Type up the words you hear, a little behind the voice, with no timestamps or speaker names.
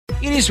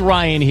It is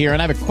Ryan here, and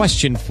I have a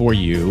question for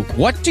you.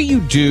 What do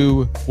you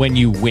do when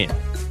you win?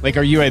 Like,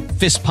 are you a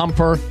fist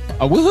pumper,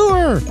 a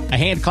woohooer, a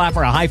hand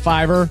clapper, a high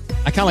fiver?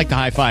 I kind of like the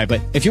high five,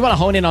 but if you want to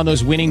hone in on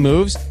those winning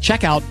moves,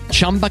 check out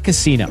Chumba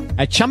Casino.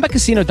 At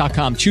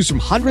ChumbaCasino.com, choose from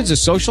hundreds of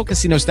social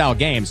casino-style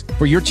games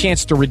for your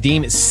chance to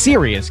redeem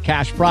serious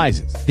cash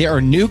prizes. There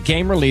are new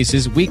game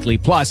releases weekly,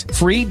 plus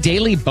free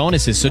daily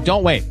bonuses. So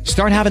don't wait.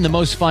 Start having the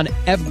most fun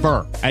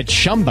ever at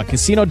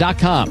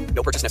ChumbaCasino.com.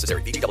 No purchase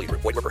necessary. VGW.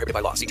 Void where prohibited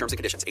by law. See terms and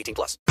conditions.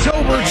 18+.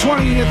 October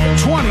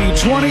 20th,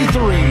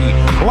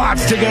 2023.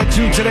 Lots to get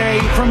to today,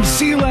 from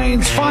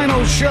C-Lane's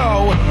final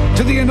show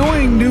to the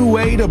annoying new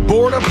way to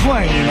board a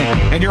plane,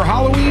 and your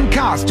Halloween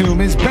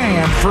costume is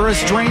banned for a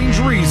strange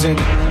reason,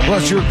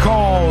 plus your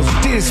calls,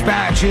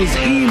 dispatches,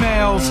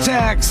 emails,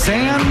 texts,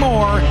 and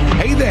more.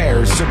 Hey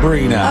there,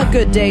 Sabrina. A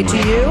good day to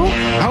you.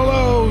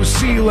 Hello,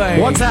 C-Lane.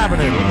 What's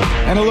happening?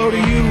 And hello to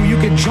you. You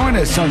can join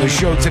us on the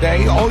show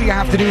today. All you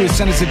have to do is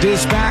send us a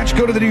dispatch.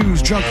 Go to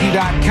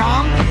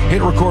thenewsjunkie.com.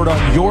 Hit record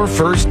on your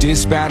first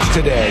dispatch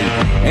today.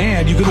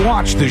 And you can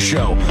watch the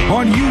show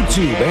on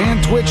YouTube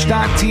and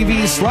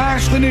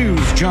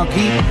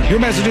twitch.tv/thenewsjunkie. Your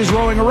message is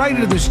rolling right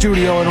into the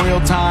studio in real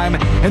time.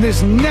 And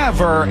this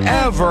never,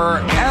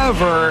 ever,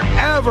 ever,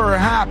 ever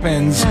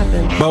happens.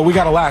 But we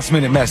got a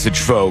last-minute message,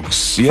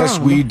 folks. Yes,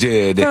 we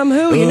did. From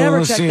who? You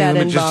never checked that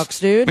inbox,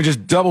 dude. Let me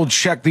just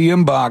double-check the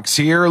inbox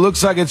here. It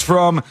looks like it's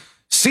from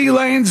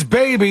C-Lane's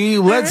baby.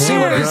 Let's see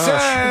what it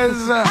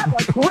says. Have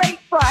a great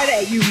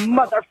Friday, you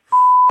mother.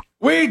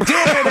 We did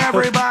it,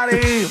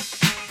 everybody.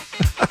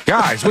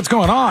 Guys, what's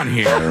going on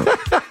here?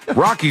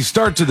 Rocky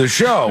start to the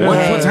show.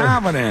 What's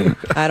happening?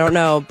 I don't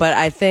know, but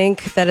I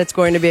think that it's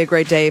going to be a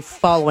great day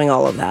following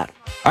all of that.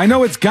 I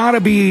know it's got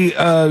to be,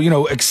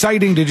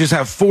 exciting to just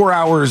have 4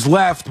 hours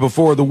left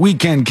before the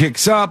weekend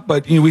kicks up,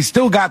 but we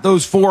still got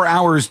those 4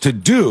 hours to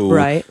do.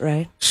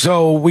 Right.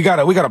 So we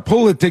gotta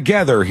pull it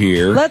together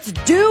here. Let's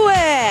do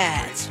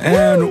it.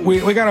 And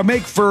we gotta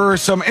make for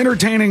some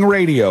entertaining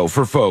radio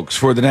for folks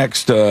for the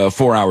next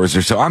 4 hours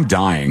or so. I'm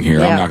dying here.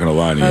 Yeah. I'm not gonna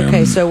lie to you.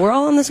 Okay, so we're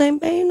all on the same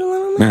page.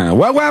 Yeah.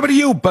 What happened to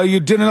you? You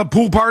did a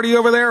pool party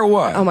over there or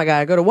what? Oh my God,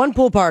 I go to one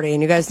pool party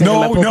and you guys think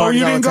I'm at pool parties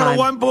you all didn't the go time. to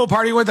one pool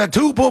party. You went to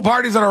 2 pool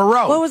parties in a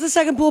row. What was the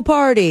second pool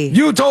party?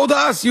 You told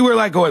us you were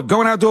like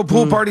going out to a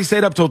pool party,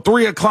 stayed up till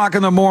 3 o'clock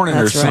in the morning.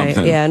 That's or something.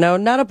 Right. Yeah, no,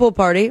 not a pool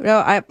party.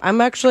 No,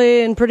 I'm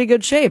actually in pretty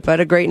good shape. I had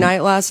a great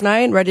night last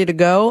night, ready to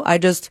go. I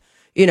just,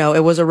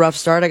 it was a rough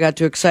start. I got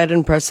too excited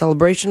and pressed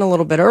celebration a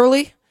little bit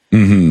early.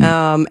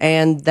 Mm-hmm.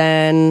 And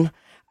then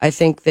I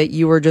think that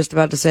you were just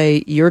about to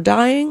say you're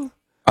dying.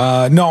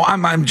 No,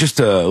 I'm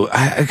just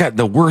I got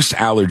the worst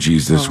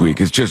allergies this week.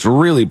 It's just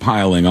really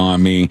piling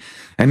on me.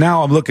 And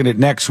now I'm looking at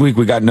next week.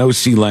 We got no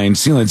C-Lane.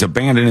 C-Lane's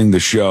abandoning the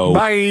show.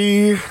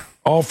 Bye.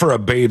 All for a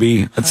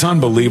baby. It's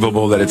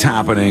unbelievable that it's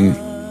happening.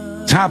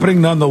 It's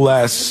happening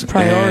nonetheless.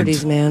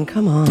 Priorities, man.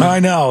 Come on. I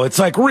know. It's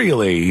like,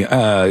 really,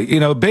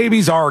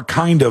 babies are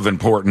kind of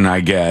important, I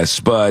guess,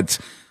 but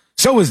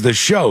so is the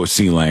show,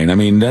 C-Lane. I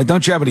mean,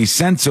 don't you have any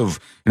sense of,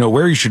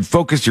 where you should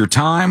focus your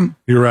time?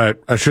 You're right.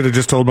 I should have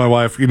just told my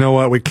wife, you know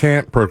what? We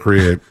can't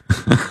procreate.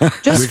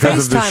 Just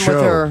FaceTime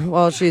with her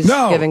while she's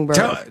giving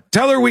birth.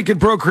 Tell her we could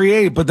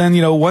procreate, but then,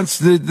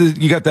 once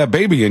you got that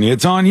baby in you,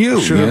 it's on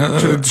you.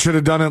 Should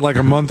have done it like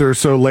a month or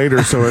so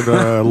later so it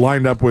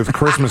lined up with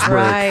Christmas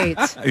break.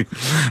 Right.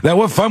 Now,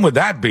 what fun would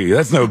that be?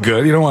 That's no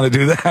good. You don't want to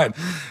do that.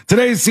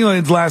 Today's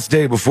C-Lane's last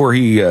day before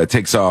he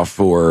takes off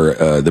for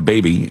the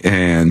baby,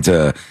 and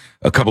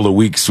a couple of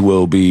weeks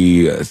will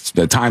be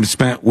time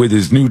spent with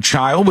his new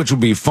child, which will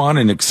be fun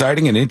and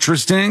exciting and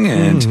interesting.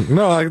 And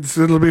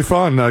it'll be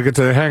fun. I get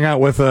to hang out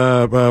with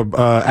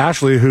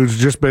Ashley, who's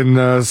just been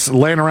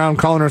laying around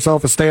calling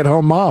herself a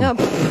stay-at-home mom.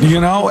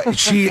 Yep.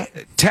 She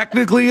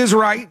technically is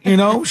right.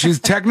 She's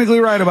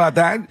technically right about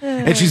that,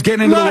 and she's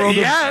getting into the world.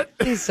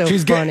 He's so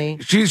funny.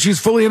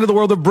 She's fully into the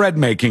world of bread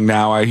making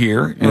now. I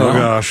hear. Oh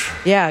gosh.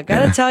 Yeah,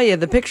 gotta tell you,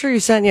 the picture you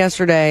sent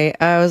yesterday,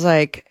 I was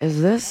like,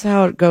 "Is this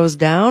how it goes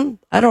down?"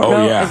 I don't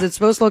know. Yeah. Is it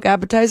supposed to look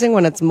appetizing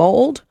when it's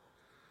mold?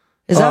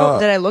 Did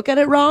I look at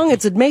it wrong?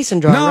 It's a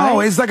mason jar, right?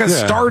 No, it's like a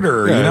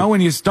starter. Yeah. When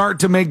you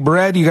start to make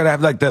bread, you got to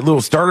have like that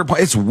little starter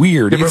point. It's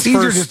weird. It's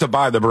easier just to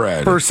buy the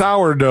bread. For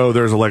sourdough,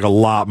 there's like a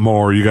lot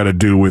more you got to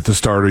do with the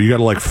starter. You got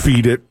to like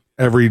feed it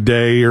every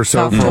day or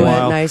so for a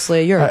while.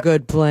 Nicely. You're a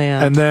good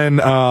plant.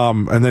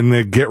 And then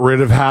they get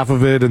rid of half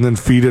of it and then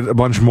feed it a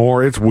bunch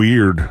more. It's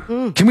weird.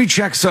 Can we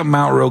check something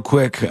out real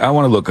quick? I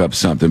want to look up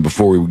something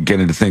before we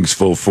get into things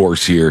full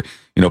force here.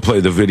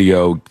 Play the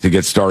video to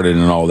get started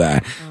and all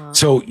that.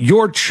 So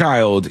your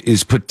child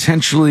is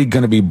potentially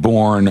going to be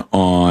born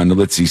on,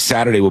 let's see,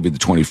 Saturday will be the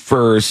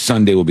 21st,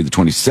 Sunday will be the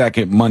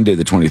 22nd, Monday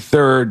the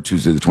 23rd,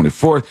 Tuesday the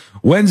 24th,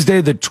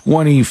 Wednesday the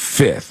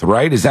 25th,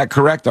 right? Is that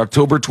correct?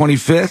 October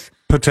 25th?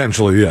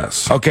 Potentially,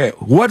 yes. Okay,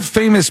 what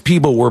famous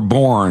people were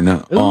born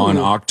on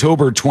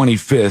October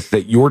 25th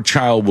that your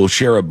child will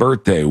share a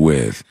birthday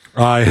with?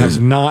 I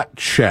have not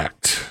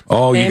checked.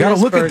 Oh, you got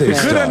to look at this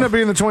It could stuff. end up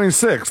being the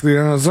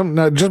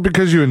 26th. Just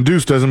because you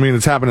induced doesn't mean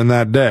it's happening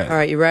that day. All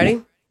right, you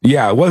ready?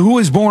 Yeah, well, who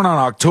was born on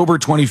October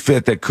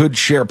 25th that could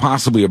share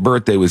possibly a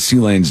birthday with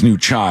C-Lane's new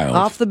child?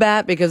 Off the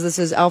bat, because this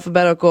is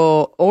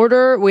alphabetical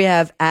order, we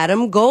have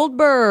Adam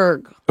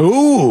Goldberg.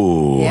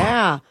 Ooh.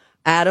 Yeah.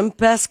 Adam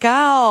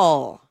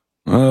Pascal.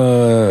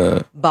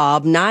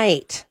 Bob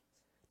Knight.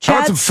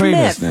 Chad That's a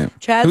famous Smith. name.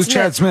 Chad Who's Smith,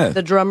 Chad Smith?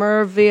 The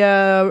drummer of the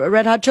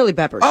Red Hot Chili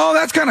Peppers. Oh,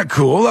 that's kind of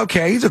cool.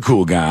 Okay, he's a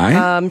cool guy.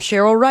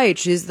 Cheryl Wright.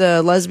 She's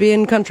the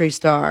lesbian country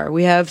star.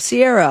 We have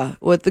Sierra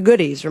with the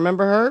Goodies.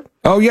 Remember her?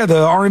 Oh, yeah,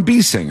 the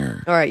R&B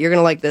singer. All right, you're going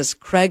to like this.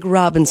 Craig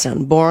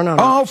Robinson, born on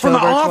October from The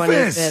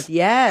Office. 25th.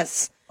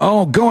 Yes.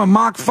 Oh, going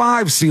Mach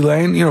 5,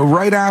 C-Lane. You know,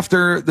 right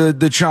after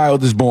the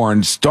child is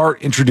born,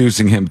 start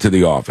introducing him to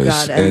the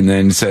office. God, and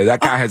then say, that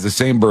guy has the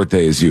same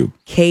birthday as you.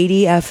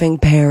 Katy effing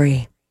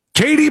Perry.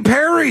 Katy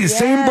Perry,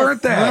 same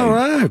birthday. All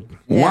right.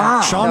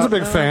 Wow. Sean's a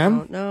big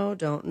fan.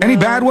 Don't. Any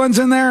bad ones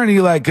in there? Any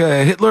like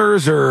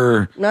Hitler's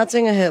or? Not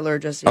seeing a Hitler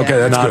just yet. Okay,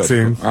 that's Not good.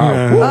 seeing. Oh,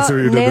 Yeah, cool. that's what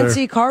you did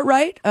Nancy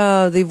Cartwright,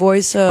 the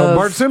voice of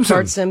Bart Simpson.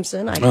 Bart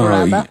Simpson. I Oh,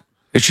 grab yeah. that.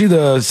 Is she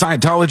the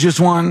Scientologist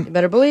one? You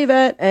better believe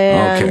it.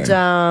 And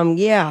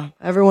Okay. yeah,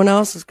 everyone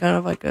else is kind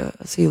of like a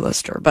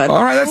C-lister. But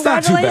All right, that's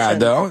not too bad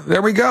congratulations. though.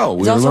 There we go.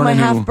 It's We're also my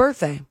learning half new-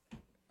 birthday.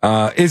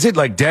 Is it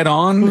like dead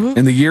on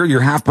in the year,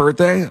 your half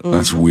birthday?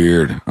 That's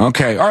weird.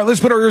 Okay. All right,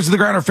 let's put our ears to the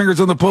ground, our fingers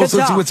on the pulse. Good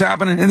Let's see job. what's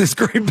happening in this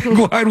great big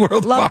wide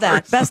world. Love of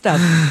ours. that. Best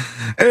of.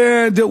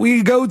 And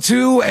we go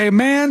to a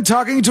man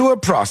talking to a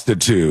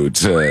prostitute.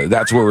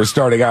 That's where we're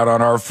starting out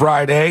on our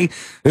Friday.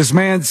 This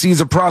man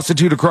sees a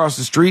prostitute across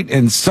the street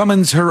and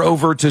summons her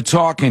over to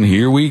talk. And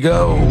here we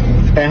go.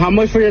 Hey, how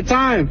much for your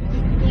time?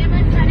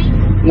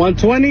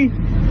 120.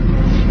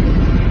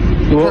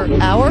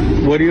 Per hour?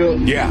 What do you?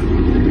 Yeah.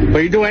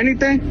 Will you do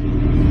anything?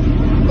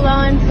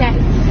 Blowing sex.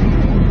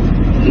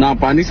 Nah,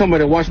 but I need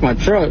somebody to wash my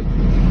truck.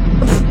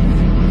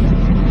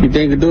 You think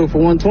you can do it for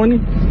 120?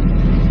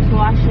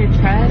 Wash your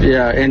truck.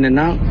 Yeah, in and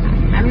out.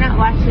 I'm not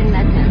washing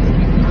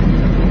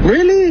nothing.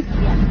 Really?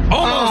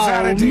 Almost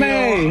had a deal.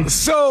 man.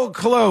 So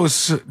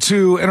close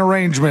to an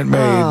arrangement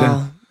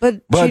made.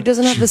 But But she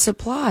doesn't have the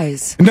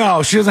supplies.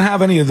 No, she doesn't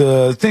have any of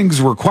the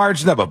things required.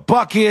 She doesn't have a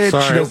bucket.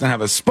 Sorry. She doesn't have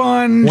a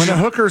sponge. When a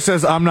hooker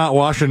says, I'm not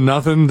washing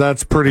nothing,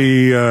 that's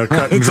pretty cut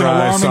and It's an dry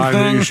alarming sign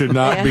that thing. you should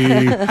not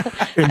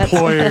be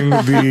employing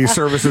the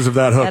services of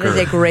that That hooker.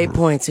 is a great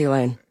point,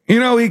 Elaine. You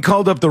know, he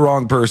called up the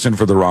wrong person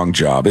for the wrong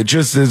job. It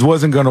just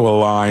wasn't going to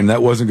align.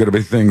 That wasn't going to be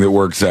a thing that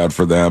works out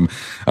for them.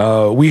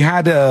 We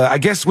had, I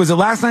guess, was it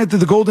last night that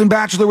the Golden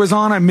Bachelor was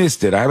on? I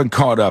missed it. I haven't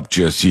caught up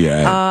just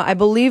yet. I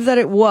believe that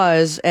it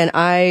was, and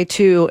I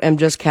too am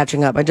just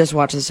catching up. I just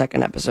watched the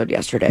second episode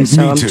yesterday,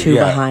 so Me I'm too, too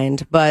yeah.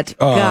 behind. But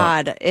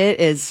God, it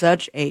is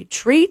such a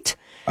treat.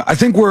 I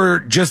think we're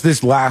just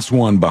this last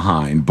one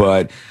behind,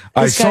 but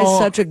This guy's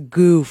such a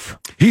goof.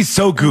 he's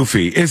so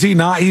goofy. Is he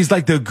not? He's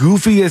like the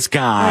goofiest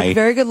guy. Like,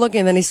 very good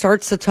looking. Then he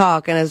starts to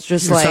talk, and it's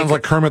just It like, sounds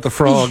like Kermit the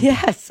Frog.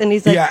 yes. And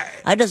he's like, Yeah.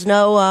 I just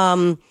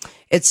know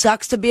it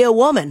sucks to be a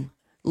woman.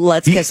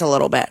 Let's kiss a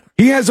little bit.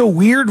 He has a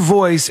weird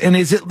voice, and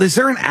is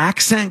there an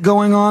accent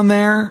going on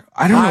there?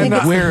 I don't I think know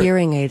it's where. the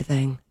hearing aid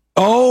thing.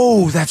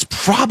 Oh, that's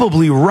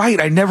probably right.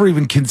 I never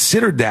even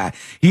considered that.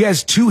 He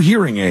has 2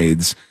 hearing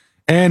aids.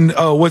 And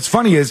what's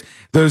funny is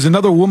there's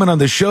another woman on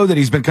the show that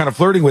he's been kind of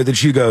flirting with, and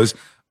she goes,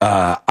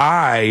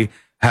 I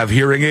have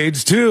hearing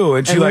aids too.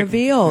 And she And like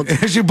revealed.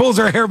 she pulls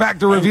her hair back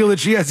to reveal that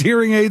she has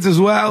hearing aids as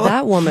well.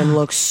 That woman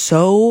looks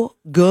so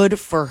good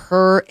for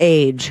her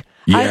age.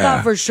 I Yeah.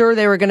 thought for sure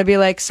they were going to be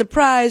like,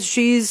 surprise,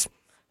 she's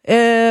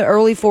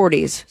early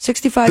 40s,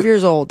 65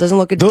 years old, doesn't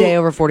look a day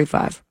over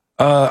 45.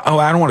 I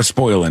don't want to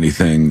spoil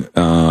anything.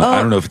 I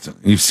don't know if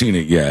you've seen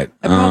it yet.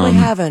 I probably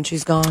haven't.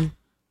 She's gone.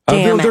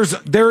 Damn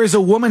it. There is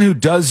a woman who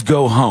does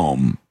go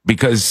home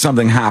because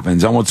something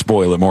happens. I won't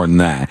spoil it more than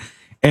that.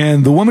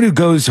 And the woman who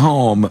goes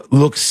home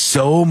looks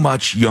so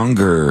much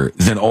younger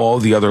than all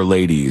the other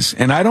ladies.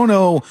 And I don't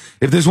know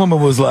if this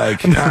woman was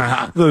like, The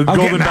I'm Golden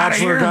getting outta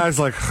Bachelor here. guy's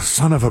like,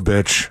 son of a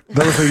bitch.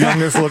 That was the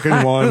youngest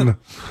looking one.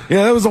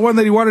 Yeah, that was the one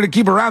that he wanted to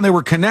keep around. They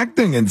were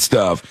connecting and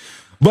stuff.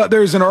 But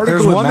there's an article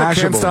There's in one that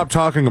can't Mashable. stop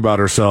talking about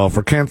herself,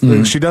 or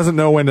can't. She doesn't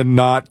know when to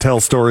not tell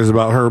stories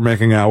about her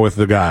making out with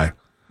the guy.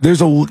 There's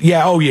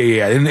yeah.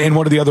 And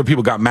one of the other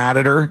people got mad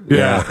at her.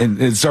 Yeah.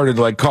 And started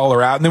to like call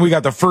her out. And then we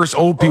got the first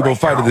old people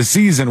fight of the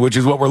season, which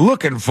is what we're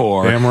looking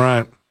for. Damn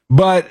right.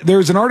 But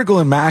there's an article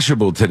in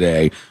Mashable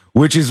today,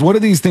 which is one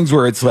of these things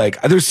where it's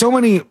like, there's so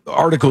many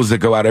articles that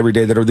go out every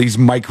day that are these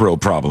micro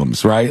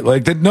problems, right?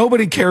 Like that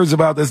nobody cares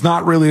about. That's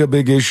not really a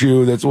big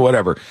issue. That's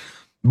whatever.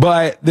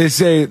 But they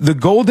say the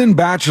Golden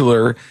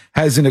Bachelor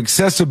has an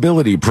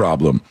accessibility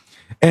problem.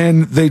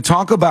 And they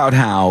talk about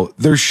how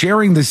they're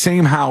sharing the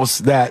same house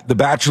that the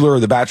Bachelor or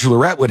the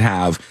Bachelorette would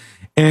have.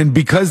 And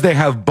because they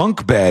have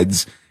bunk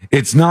beds,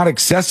 it's not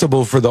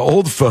accessible for the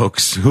old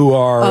folks who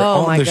are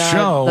Oh on my the God,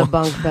 show. the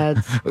bunk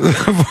beds.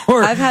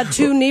 For- I've had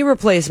 2 knee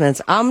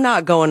replacements. I'm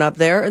not going up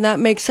there, and that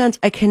makes sense.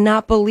 I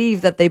cannot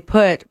believe that they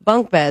put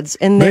bunk beds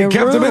in They their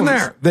kept them in rooms.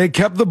 there. They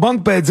kept the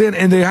bunk beds in,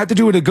 and they had to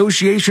do a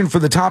negotiation for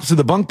the tops of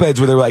the bunk beds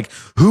where they're like,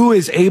 who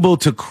is able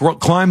to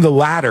climb the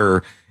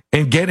ladder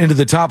and get into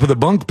the top of the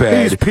bunk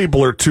bed. These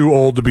people are too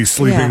old to be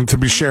sleeping, to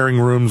be sharing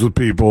rooms with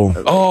people.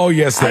 Oh,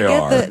 yes, they I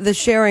are. get the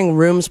sharing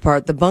rooms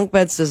part. The bunk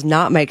beds does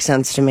not make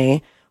sense to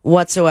me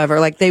whatsoever.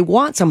 Like, they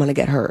want someone to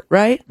get hurt,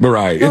 right?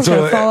 Right. No one's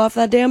going to fall off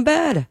that damn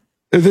bed.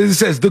 It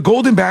says the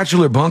Golden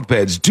Bachelor bunk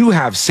beds do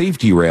have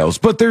safety rails,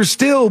 but they're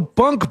still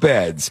bunk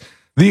beds.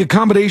 The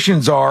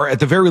accommodations are, at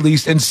the very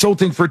least,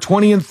 insulting for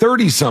 20 and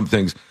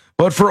 30-somethings.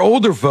 But for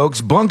older folks,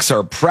 bunks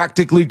are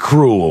practically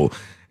cruel.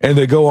 And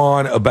they go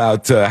on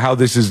about how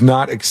this is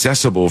not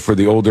accessible for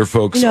the older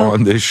folks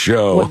on this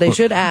show. What they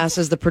should ask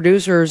is the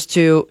producers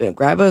to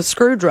grab a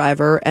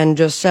screwdriver and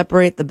just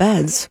separate the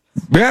beds.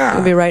 Yeah.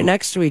 They'll be right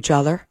next to each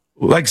other.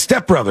 Like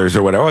Step Brothers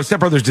or whatever. Well, Step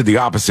Brothers did the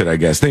opposite, I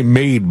guess. They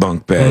made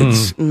bunk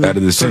beds out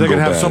of the So single they can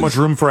have beds. so much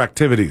room for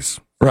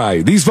activities.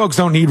 Right. These folks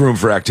don't need room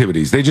for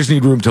activities. They just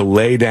need room to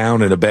lay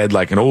down in a bed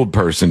like an old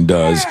person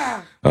does.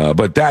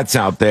 But that's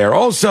out there.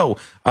 Also,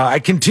 I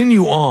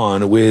continue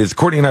on with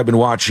Courtney and I have been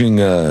watching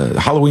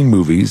Halloween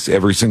movies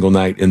every single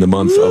night in the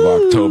month of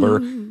October.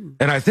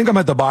 And I think I'm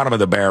at the bottom of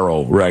the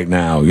barrel right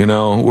now. You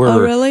know, Oh,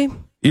 really?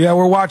 Yeah,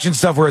 we're watching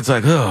stuff where it's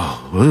like,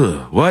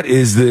 what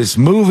is this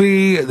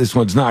movie? This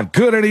one's not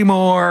good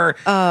anymore.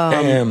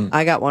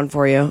 I got one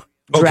for you.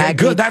 Okay,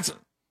 good.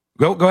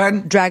 Go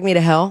ahead. Drag Me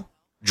to Hell.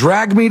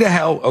 Drag Me to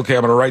Hell. Okay,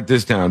 I'm going to write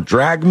this down.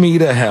 Drag Me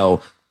to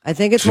Hell. I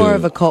think it's more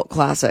of a cult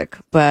classic,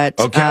 but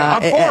Okay,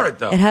 I'm for it,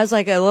 though. It has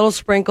like a little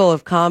sprinkle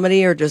of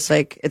comedy, or just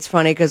like it's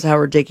funny because how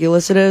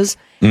ridiculous it is,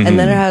 and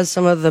then it has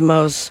some of the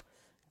most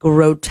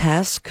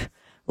grotesque,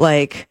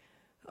 like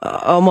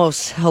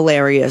almost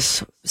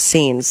hilarious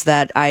scenes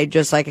that I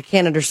just like. I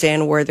can't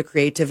understand where the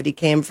creativity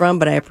came from,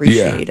 but I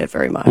appreciate it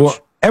very much. Well,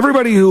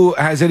 everybody who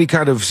has any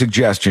kind of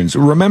suggestions,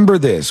 remember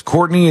this.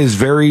 Courtney is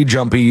very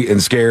jumpy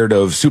and scared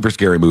of super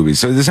scary movies.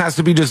 So this has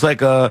to be just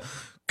like a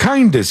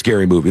kind of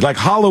scary movie. Like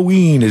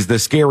Halloween is the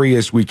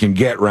scariest we can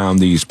get around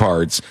these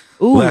parts,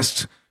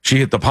 lest she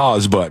hit the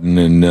pause button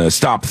and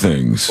stop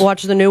things.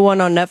 Watch the new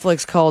one on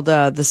Netflix called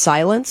The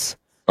Silence.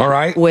 All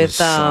right. With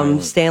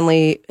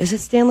Stanley. Is it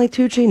Stanley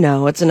Tucci?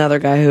 No, it's another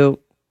guy who,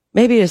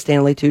 maybe it is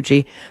Stanley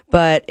Tucci,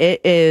 but it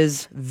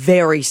is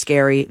very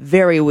scary,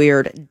 very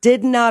weird.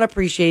 Did not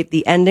appreciate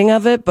the ending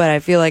of it, but I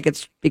feel like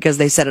it's because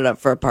they set it up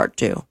for a part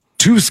 2.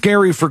 Too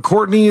scary for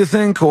Courtney, you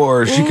think,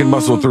 or she can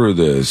muscle through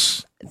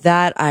this?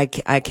 That I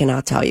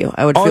cannot tell you.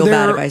 I would feel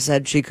bad if I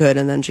said she could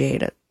and then she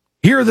ate it.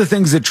 Here are the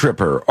things that trip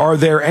her. Are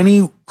there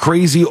any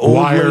crazy old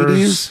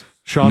ladies?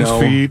 Sean's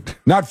feet.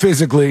 Not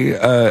physically.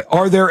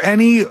 Are there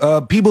any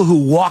people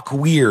who walk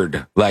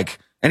weird? Like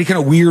any kind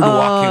of weird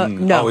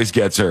walking no. always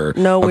gets her.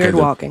 No weird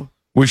walking.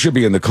 We should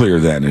be in the clear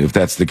then, if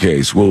that's the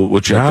case. We'll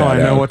check that out.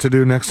 Now I know what to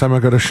do next time I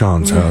go to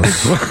Sean's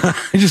house.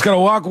 You just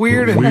gotta walk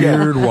weird and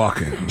Weird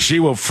walking.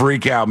 She will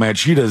freak out, man.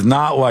 She does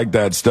not like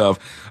that stuff.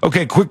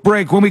 Okay, quick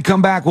break. When we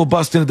come back, we'll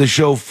bust into the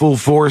show full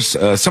force.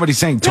 Somebody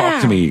saying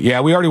Talk to Me.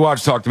 Yeah, we already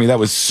watched Talk to Me. That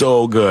was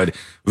so good.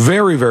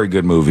 Very, very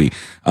good movie.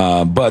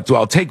 But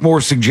I'll take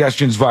more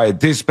suggestions via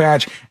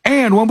dispatch.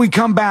 And when we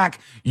come back,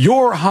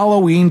 your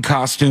Halloween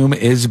costume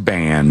is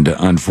banned,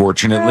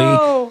 unfortunately.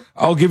 No.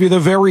 I'll give you the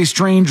very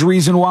strange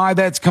reason why.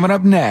 That's coming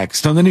up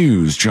next on the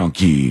News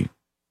Junkie.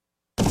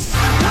 Well,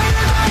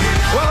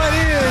 it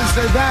is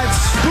that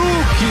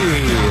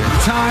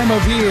spooky time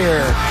of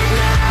year.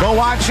 But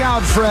watch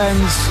out,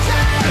 friends.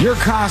 Your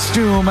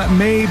costume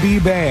may be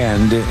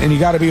banned, and you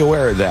got to be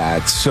aware of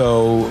that.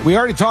 So we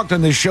already talked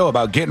on this show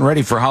about getting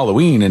ready for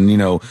Halloween and, you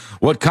know,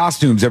 what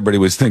costumes everybody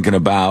was thinking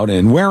about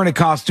and wearing a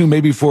costume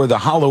maybe for the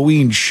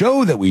Halloween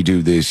show that we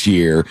do this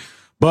year.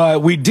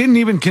 But we didn't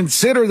even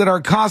consider that our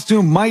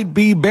costume might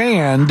be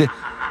banned,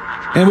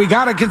 and we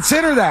got to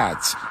consider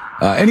that.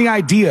 Any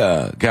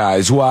idea,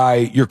 guys, why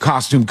your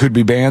costume could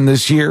be banned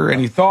this year?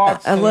 Any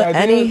thoughts?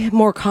 Any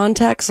more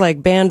context,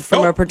 like banned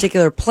from a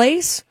particular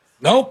place?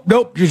 Nope.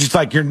 You're just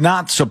like, you're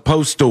not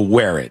supposed to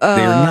wear it. They're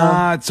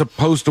not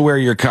supposed to wear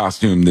your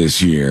costume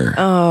this year.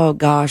 Oh,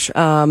 gosh.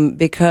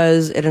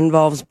 Because it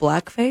involves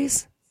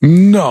blackface?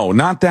 No,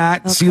 not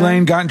that.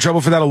 C-Lane got in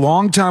trouble for that a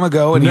long time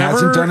ago, and he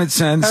hasn't done it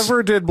since.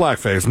 Ever did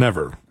blackface,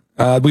 never.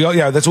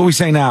 That's what we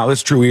say now.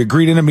 That's true. We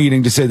agreed in a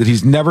meeting to say that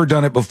he's never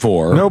done it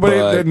before. Nobody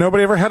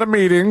ever had a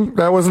meeting.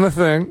 That wasn't a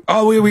thing.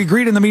 Oh, we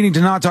agreed in the meeting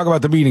to not talk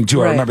about the meeting,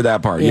 too. Right. I remember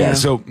that part. Yeah. Yeah.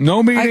 So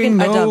no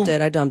meeting. I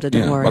dumped it.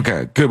 Don't worry.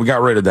 Okay, good. We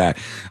got rid of that.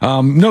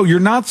 No,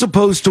 you're not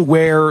supposed to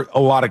wear a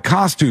lot of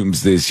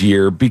costumes this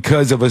year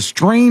because of a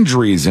strange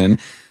reason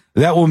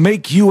that will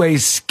make you a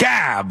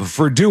scab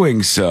for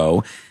doing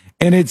so.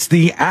 And it's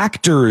the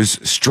actors'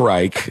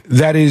 strike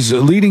that is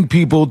leading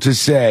people to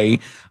say,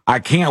 I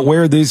can't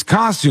wear this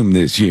costume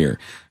this year.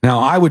 Now,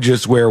 I would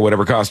just wear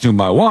whatever costume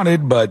I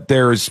wanted, but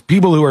there's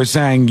people who are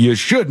saying you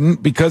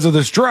shouldn't because of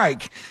the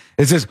strike.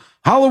 It says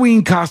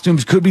Halloween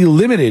costumes could be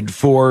limited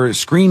for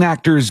Screen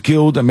Actors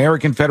Guild,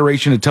 American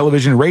Federation of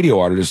Television and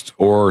Radio Artists,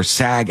 or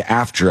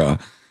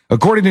SAG-AFTRA.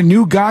 According to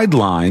new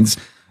guidelines,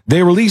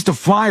 they released a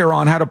flyer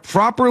on how to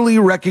properly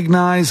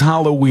recognize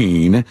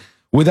Halloween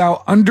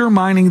without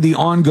undermining the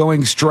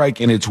ongoing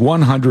strike in its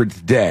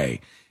 100th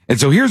day. And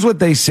so here's what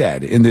they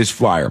said in this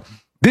flyer.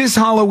 This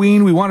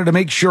Halloween, we wanted to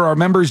make sure our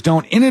members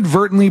don't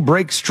inadvertently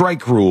break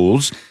strike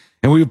rules,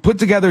 and we put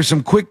together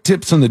some quick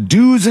tips on the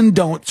do's and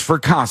don'ts for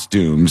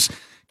costumes.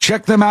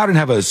 Check them out and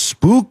have a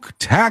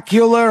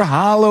spooktacular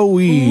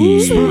Halloween.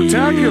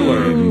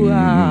 Spooktacular.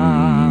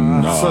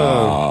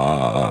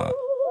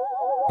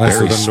 Nicer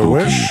Very than spooky. to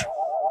wish.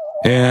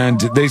 And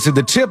they said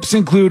the tips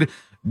include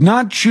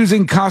not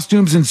choosing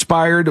costumes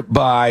inspired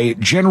by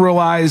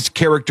generalized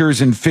characters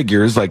and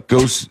figures like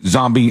ghost,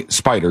 zombie,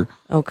 spider.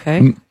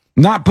 Okay.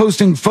 Not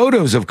posting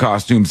photos of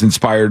costumes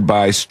inspired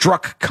by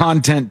struck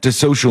content to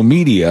social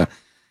media.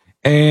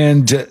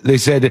 And they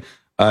said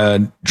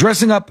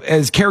dressing up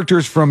as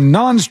characters from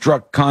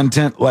non-struck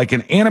content like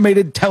an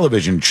animated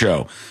television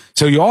show.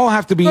 So you all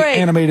have to be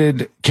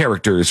animated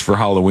characters for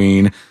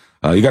Halloween.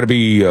 You got to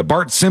be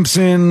Bart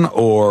Simpson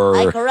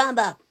or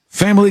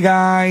Family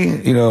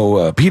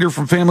Guy, Peter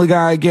from Family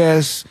Guy, I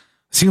guess.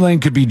 C-Lane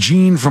could be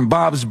Gene from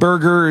Bob's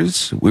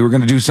Burgers. We were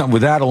going to do something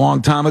with that a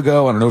long time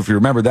ago. I don't know if you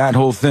remember that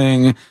whole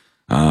thing.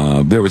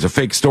 There was a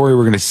fake story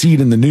we're going to see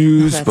it in the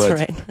news,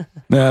 but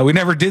we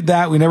never did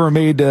that. We never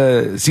made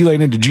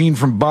C-Lane into Gene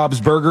from Bob's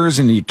Burgers,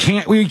 and we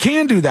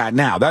can do that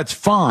now. That's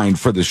fine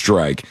for the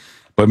strike,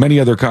 but many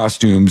other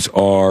costumes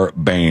are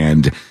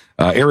banned.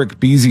 Eric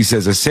Beasy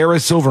says a Sarah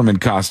Silverman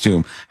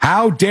costume.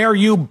 How dare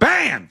you?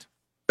 Banned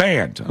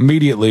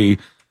immediately.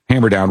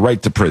 Hammer down, right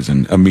to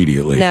prison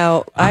immediately.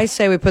 Now, I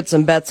say we put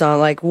some bets on,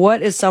 like,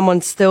 what is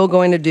someone still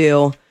going to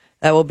do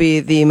that will be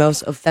the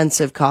most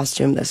offensive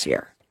costume this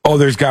year? Oh,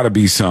 there's got to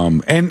be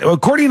some. And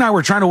Courtney and I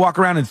were trying to walk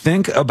around and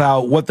think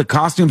about what the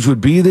costumes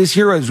would be this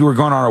year as we were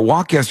going on our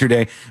walk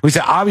yesterday. We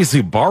said,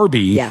 obviously,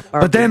 Barbie. Yeah,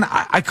 Barbie. But then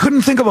I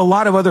couldn't think of a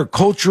lot of other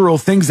cultural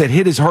things that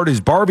hit as hard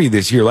as Barbie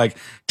this year. Like,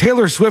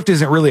 Taylor Swift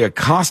isn't really a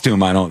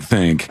costume, I don't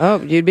think.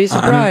 Oh, you'd be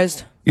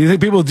surprised. You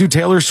think people do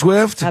Taylor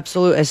Swift?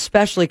 Absolutely.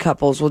 Especially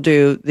couples will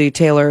do the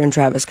Taylor and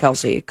Travis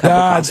Kelce couple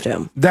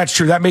costume. That's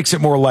true. That makes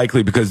it more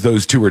likely because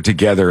those two are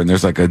together and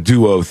there's like a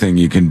duo thing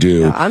you can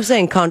do. No, I'm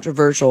saying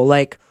controversial.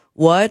 Like,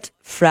 what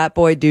frat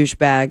boy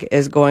douchebag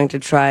is going to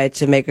try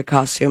to make a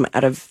costume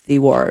out of the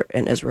war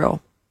in Israel?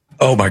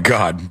 Oh my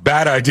God.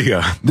 Bad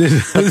idea.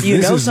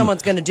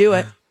 Someone's going to do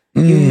it.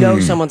 You know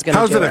someone's going to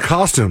do it. How's it a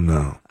costume,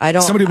 though? I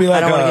don't Somebody be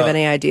like, I don't want to give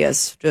any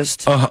ideas.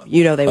 Just, they will.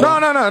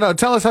 No.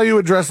 Tell us how you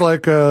would dress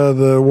like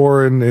the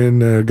war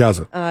in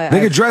Gaza. They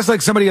could dress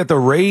like somebody at the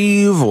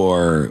rave,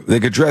 or they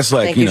could dress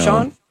like,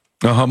 Sean?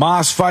 a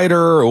Hamas fighter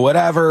or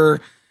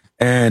whatever.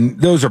 And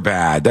those are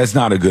bad. That's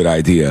not a good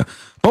idea.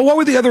 But what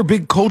were the other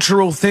big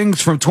cultural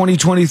things from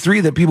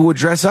 2023 that people would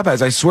dress up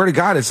as? I swear to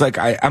God, it's like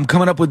I'm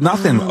coming up with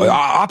nothing.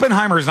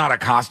 Oppenheimer's not a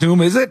costume,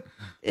 is it?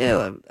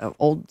 Yeah, an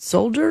old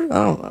soldier? I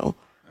don't know.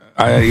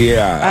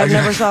 I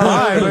never saw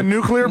that. I'm a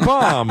nuclear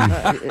bomb.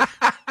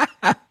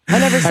 I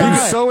never saw And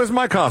it. so is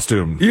my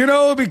costume. You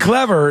know, it'd be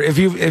clever if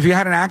you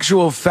had an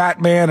actual fat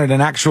man and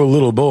an actual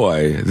little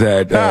boy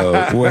that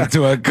went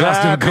to a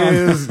costume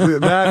contest.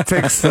 That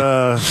takes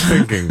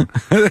thinking.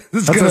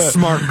 That's a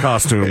smart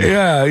costume.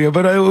 Yeah,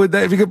 but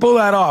if you could pull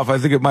that off, I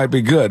think it might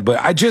be good. But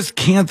I just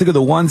can't think of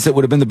the ones that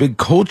would have been the big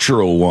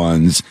cultural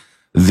ones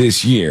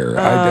this year.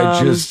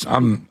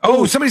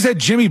 Somebody said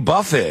Jimmy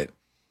Buffett.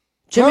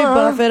 Jimmy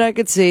Buffett, I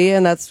could see,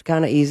 and that's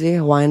kind of easy.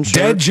 Hawaiian shirt.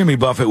 Dead Jimmy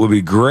Buffett would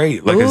be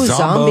great, like a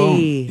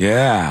zombie.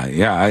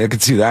 Yeah, I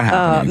could see that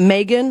happening.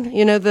 Megan,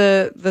 you know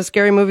the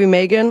scary movie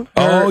Megan?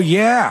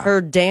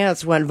 Her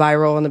dance went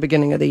viral in the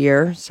beginning of the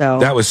year, so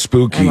that was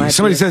spooky.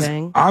 Somebody says,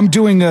 I'm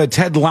doing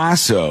Ted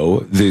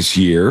Lasso this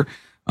year.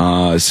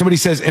 Somebody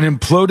says an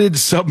imploded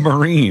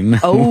submarine.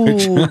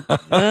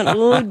 That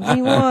would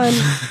be one.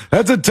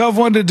 That's a tough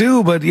one to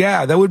do, but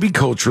yeah, that would be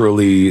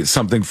culturally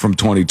something from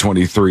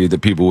 2023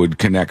 that people would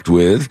connect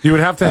with. You would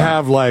have to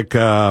have like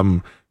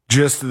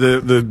just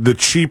the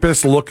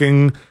cheapest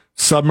looking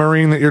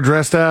submarine that you're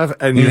dressed as,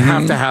 and you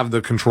have to have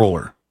the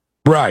controller.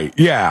 Right.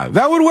 Yeah,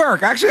 that would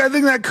work. Actually, I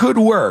think that could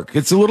work.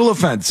 It's a little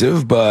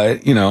offensive,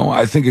 but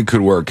I think it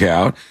could work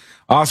out.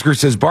 Oscar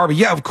says Barbie.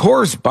 Yeah, of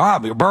course,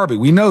 Barbie.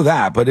 We know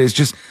that, but it's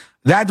just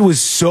that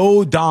was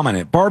so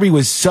dominant. Barbie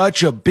was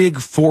such a big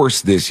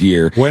force this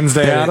year.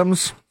 Wednesday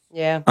Addams.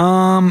 Yeah.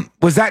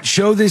 Was that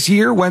show this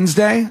year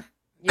Wednesday?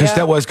 Because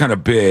that was kind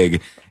of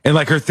big, and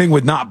like her thing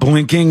with not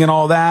blinking and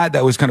all that.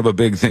 That was kind of a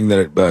big thing that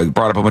it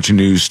brought up a bunch of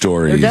news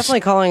stories. They're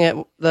definitely calling it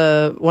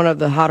one of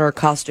the hotter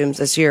costumes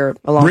this year,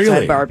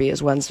 alongside Barbie,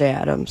 is Wednesday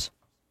Addams.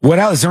 What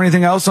else? Is there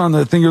anything else on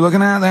the thing you're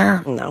looking at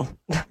there? No.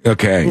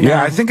 Okay. No.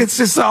 Yeah, I think it's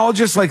just all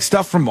just like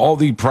stuff from all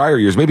the prior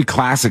years, maybe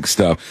classic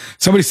stuff.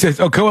 Somebody says,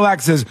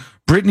 Koalak says,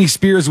 Britney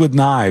Spears with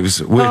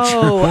knives, which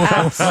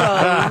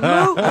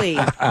absolutely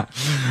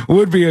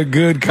would be a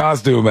good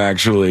costume,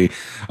 actually.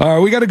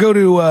 We got to go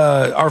to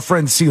our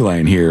friend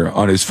C-Lane here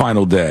on his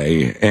final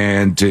day,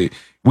 and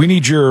we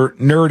need your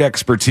nerd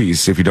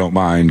expertise, if you don't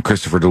mind,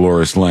 Christopher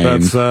Dolores Lane.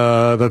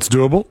 That's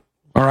doable.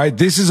 All right,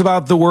 this is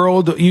about the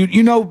world.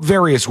 You know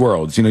various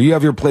worlds. You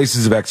have your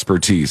places of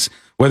expertise,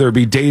 whether it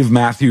be Dave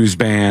Matthews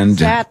Band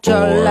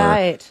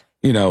Satellite.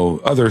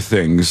 other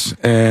things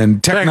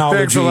and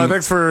technology.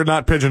 Thanks for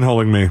not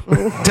pigeonholing me.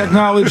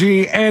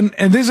 Technology. And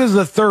this is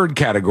the third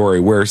category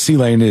where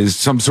C-Lane is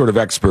some sort of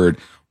expert.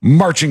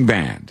 Marching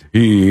band.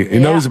 He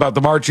knows about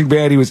the marching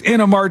band. He was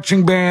in a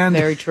marching band.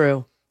 Very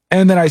true.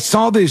 And then I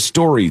saw this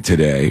story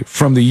today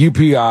from the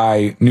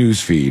UPI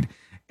newsfeed,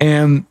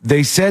 and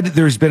they said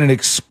there's been an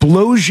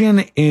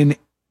explosion in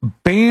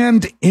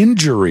band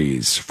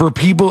injuries for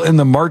people in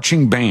the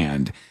marching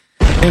band.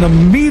 And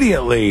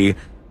immediately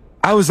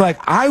I was like,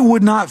 I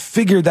would not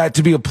figure that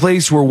to be a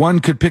place where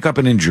one could pick up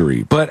an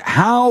injury. But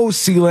how,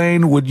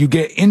 C-Lane, would you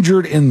get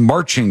injured in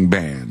marching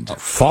band?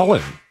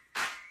 Falling.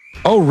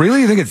 Oh, really?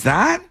 You think it's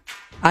that?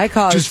 I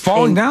caused just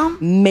falling down?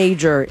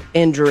 Major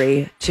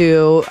injury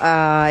to,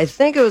 I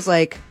think it was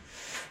like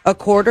a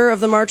quarter of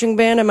the marching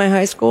band at my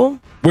high school.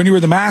 When you were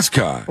the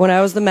mascot? When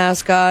I was the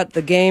mascot,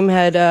 the game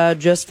had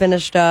just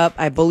finished up.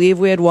 I believe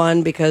we had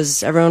won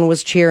because everyone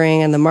was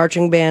cheering, and the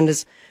marching band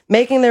is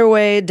making their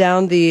way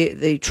down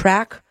the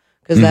track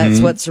because that's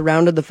what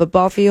surrounded the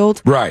football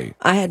field. Right.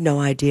 I had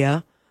no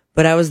idea,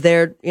 but I was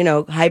there,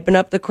 hyping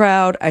up the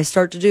crowd. I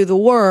start to do the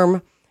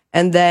worm.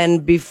 And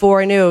then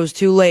before I knew it was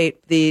too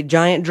late, the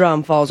giant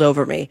drum falls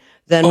over me.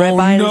 Then right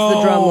behind is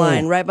the drum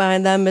line. Right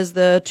behind them is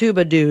the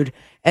tuba dude.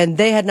 And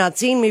they had not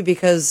seen me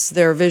because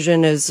their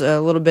vision is a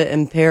little bit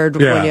impaired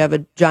when you have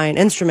a giant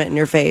instrument in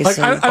your face.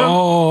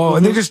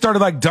 And they just started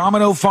like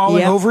domino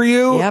falling over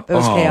you? Yep, it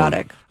was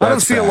chaotic. I don't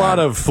see a lot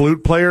of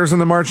flute players in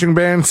the marching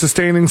band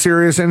sustaining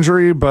serious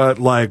injury, but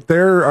like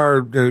there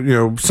are,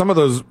 some of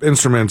those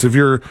instruments, if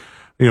you're,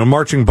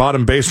 marching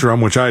bottom bass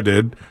drum, which I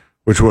did,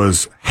 which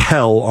was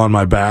hell on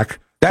my back.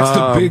 That's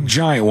the big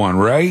giant one,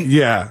 right?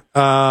 Yeah.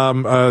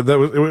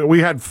 We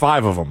had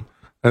 5 of them.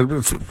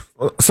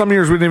 Some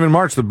years we didn't even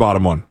march the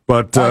bottom one.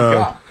 But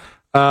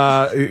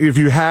if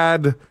you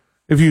have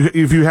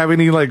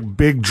any like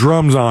big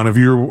drums on, if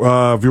you're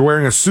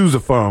wearing a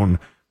sousaphone,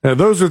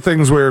 those are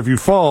things where if you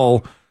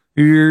fall,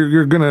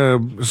 you're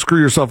gonna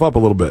screw yourself up a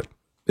little bit.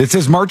 It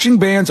says marching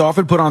bands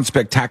often put on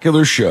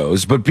spectacular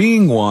shows, but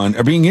being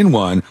in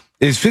one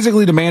is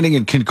physically demanding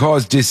and can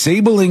cause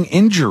disabling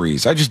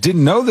injuries. I just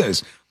didn't know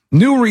this.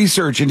 New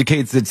research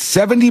indicates that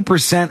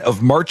 70%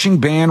 of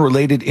marching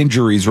band-related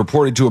injuries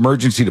reported to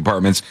emergency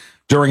departments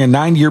during a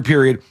 9-year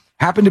period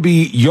happen to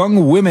be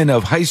young women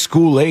of high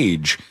school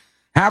age.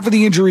 Half of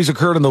the injuries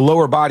occurred in the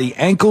lower body.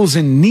 Ankles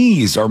and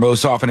knees are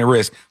most often at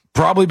risk,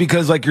 probably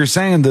because, like you're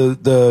saying,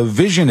 the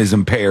vision is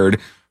impaired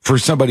for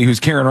somebody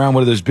who's carrying around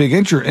one of those big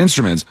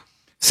instruments.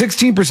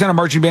 16% of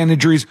marching band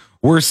injuries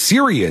were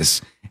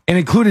serious and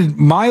included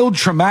mild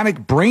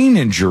traumatic brain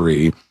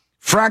injury,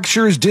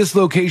 fractures,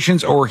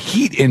 dislocations, or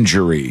heat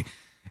injury.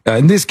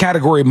 In this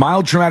category,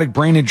 mild traumatic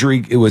brain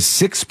injury, it was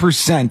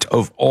 6%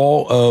 of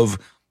all of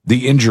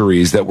the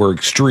injuries that were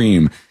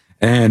extreme.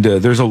 And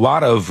there's a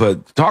lot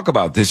of talk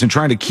about this and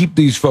trying to keep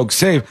these folks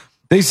safe.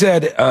 They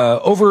said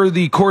over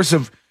the course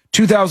of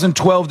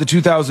 2012 to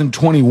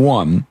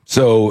 2021,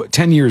 so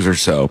 10 years or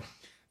so,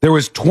 there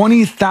was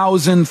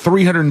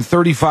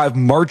 20,335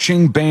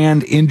 marching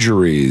band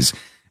injuries,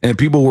 and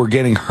people were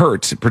getting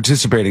hurt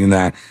participating in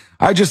that.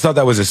 I just thought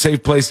that was a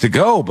safe place to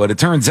go, but it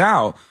turns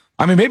out,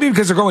 I mean, maybe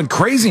because they're going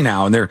crazy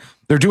now and they're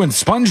doing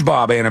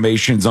SpongeBob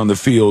animations on the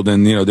field,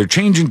 and they're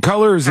changing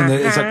colors, and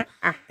it's like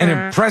an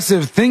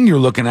impressive thing you're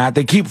looking at.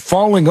 They keep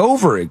falling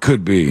over. It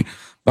could be.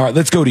 All right,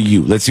 let's go to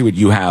you. Let's see what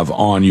you have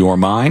on your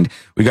mind.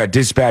 We got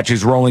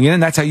dispatches rolling in,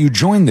 and that's how you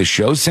join the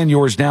show. Send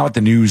yours now at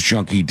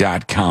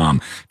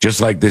thenewsjunkie.com,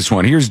 just like this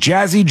one. Here's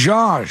Jazzy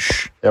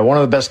Josh. Yeah, one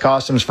of the best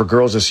costumes for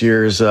girls this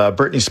year is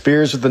Britney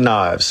Spears with the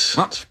knives.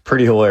 It's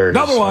pretty hilarious.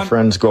 Another one. My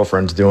friend's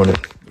girlfriend's doing it.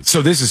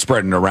 So this is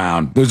spreading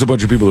around. There's a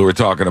bunch of people who are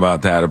talking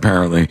about that,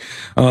 apparently.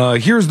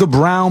 Here's the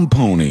brown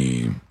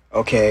pony.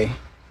 Okay.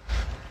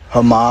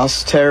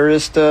 Hamas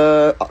terrorist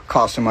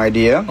costume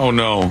idea. Oh,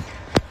 no.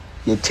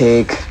 You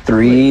take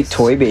 3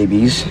 toy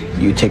babies,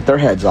 you take their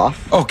heads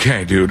off.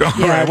 Okay, dude. All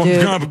right,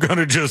 dude. I'm going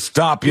to just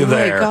stop you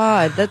there. Oh, my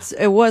God.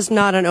 it was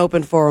not an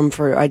open forum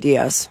for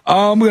ideas.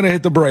 I'm going to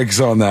hit the brakes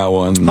on that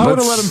one. I would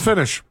have let him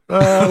finish.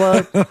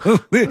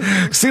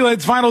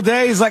 C-Lane's final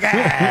day, he's like,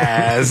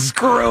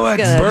 screw it.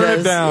 Burn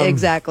it down.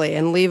 Exactly,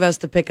 and leave us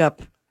to pick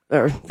up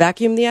or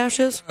vacuum the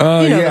ashes. You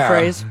know the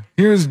phrase.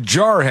 Here's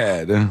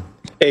Jarhead.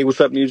 Hey,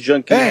 what's up, News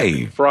Junkie?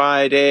 Hey.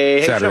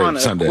 Friday. Hey, Saturday, Sean,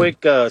 Sunday. A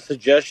quick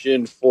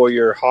suggestion for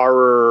your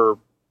horror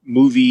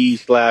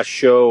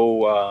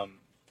movie/show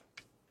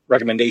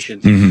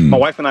recommendations. My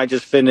wife and I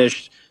just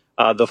finished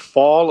The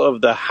Fall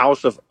of the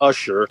House of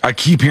Usher. I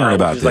keep hearing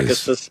about this.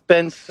 this. It's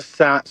like a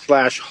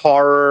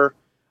suspense/horror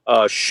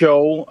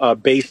show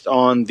based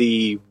on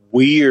the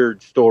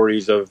weird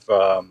stories of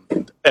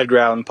Edgar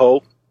Allan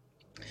Poe.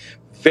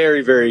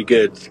 Very, very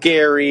good.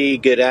 Scary,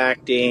 good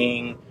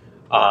acting.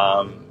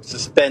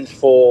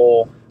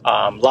 Suspenseful,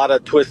 a lot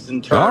of twists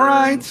and turns. All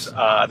right.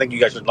 I think you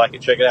guys would like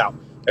it. Check it out.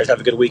 Guys, have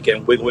a good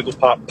weekend. Wiggle, wiggle,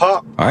 pop,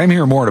 pop. I'm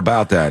hearing more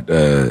about that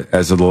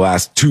as of the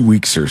last 2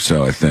 weeks or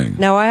so, I think.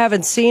 Now, I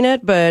haven't seen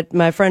it, but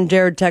my friend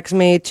Jared texted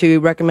me to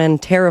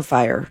recommend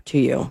Terrifier to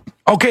you.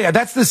 Okay,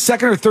 that's the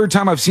second or third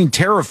time I've seen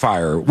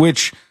Terrifier,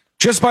 which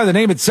just by the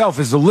name itself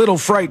is a little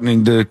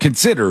frightening to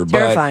consider.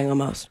 Terrifying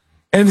almost.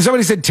 And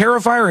somebody said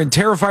Terrifier and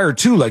Terrifier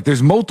 2, like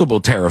there's multiple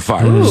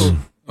Terrifiers.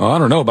 Oh, I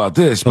don't know about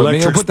this, but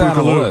maybe I'll put that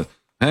on the list.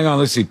 Hang on,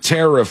 let's see.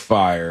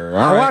 Terrifier.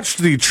 I watched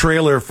the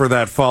trailer for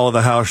that Fall of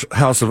the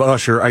House of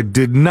Usher. I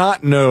did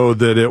not know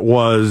that it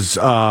was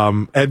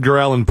Edgar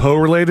Allan Poe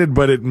related,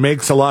 but it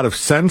makes a lot of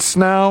sense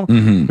now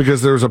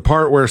because there was a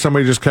part where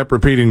somebody just kept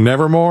repeating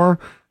Nevermore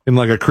in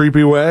like a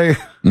creepy way.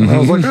 I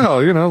was like, oh,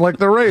 like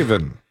The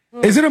Raven.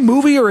 Is it a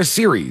movie or a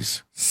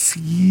series?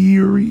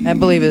 Series. I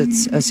believe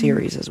it's a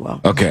series as well.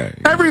 Okay.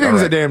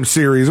 Everything's a damn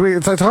series.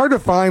 It's hard to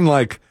find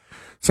like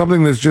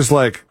something that's just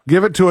like,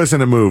 give it to us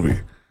in a movie.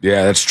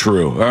 Yeah, that's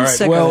true. All right.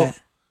 sick of Well, it.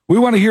 we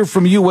want to hear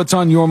from you. What's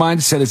on your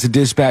mind? Send us a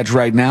dispatch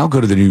right now.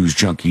 Go to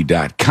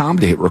thenewsjunkie.com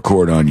to hit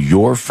record on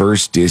your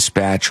first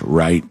dispatch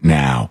right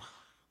now.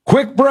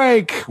 Quick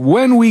break.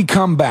 When we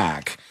come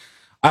back,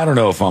 I don't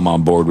know if I'm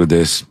on board with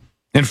this.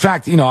 In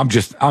fact,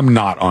 I'm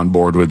not on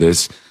board with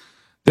this.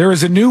 There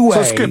is a new way.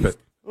 So skip it.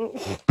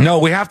 No,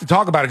 we have to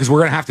talk about it because we're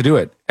going to have to do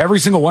it. Every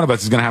single one of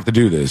us is going to have to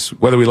do this,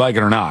 whether we like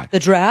it or not. The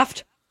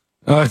draft?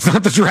 It's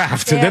not the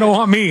draft. Yeah. They don't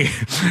want me.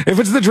 If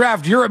it's the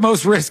draft, you're at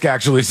most risk,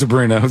 actually,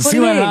 Sabrina. What do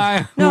you mean? No,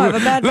 I have a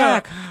bad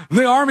back.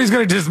 The Army's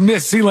going to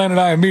dismiss Sealand and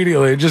I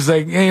immediately. Just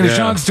like, hey,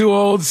 Sean's too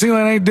old.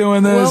 Sealand ain't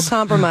doing this. We'll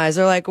compromise.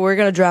 They're like, we're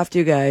going to draft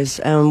you guys.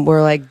 And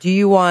we're like, do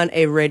you want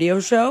a radio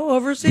show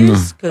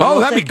overseas?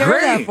 That'd be take care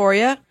of that great. for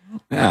you.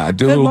 Yeah,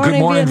 do a little Good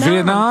Morning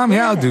Vietnam.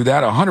 Yeah, I'll do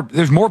that. 100.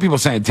 There's more people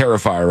saying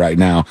Terrifier right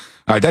now.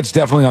 All right, that's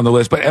definitely on the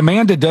list. But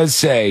Amanda does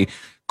say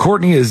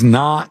Courtney is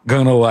not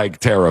going to like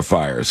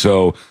Terrifier.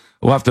 So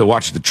we'll have to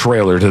watch the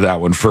trailer to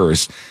that one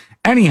first.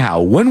 Anyhow,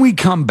 when we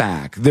come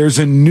back, there's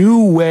a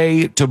new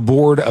way to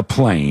board a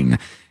plane.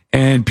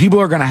 And people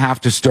are going to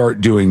have to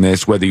start doing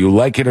this, whether you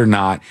like it or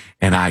not.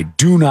 And I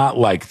do not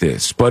like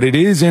this, but it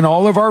is in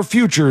all of our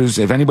futures.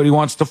 If anybody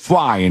wants to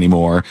fly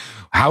anymore,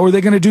 how are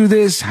they going to do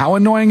this? How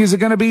annoying is it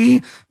going to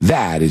be?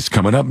 That is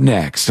coming up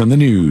next on the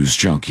News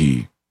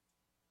Junkie.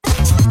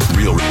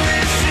 Everything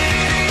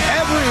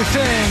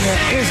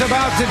is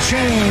about to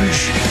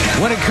change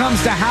when it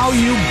comes to how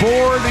you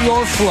board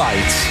your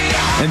flights.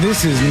 And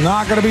this is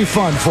not going to be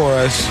fun for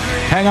us.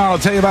 Hang on, I'll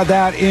tell you about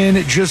that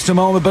in just a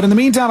moment. But in the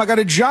meantime, I got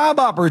a job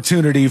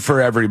opportunity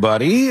for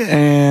everybody,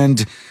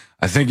 and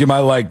I think you might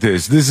like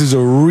this. This is a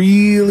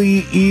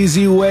really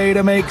easy way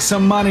to make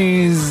some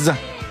monies.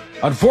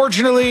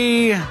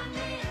 Unfortunately,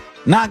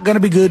 not going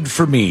to be good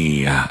for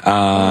me.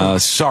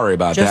 Sorry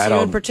about Just that.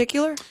 you in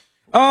particular?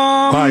 You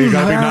gotta be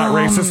not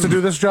racist to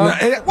do this job?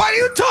 What are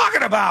you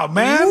talking about,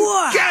 man?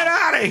 What? Get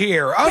out of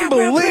here.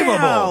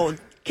 Unbelievable.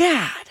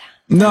 God.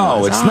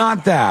 No, it's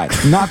not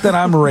that. Not that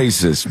I'm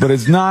racist, but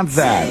it's not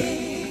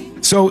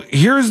that. So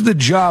here's the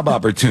job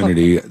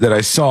opportunity that I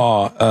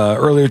saw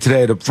earlier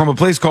today from a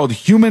place called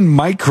Human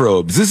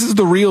Microbes. This is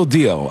the real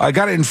deal. I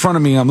got it in front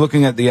of me. I'm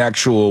looking at the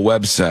actual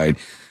website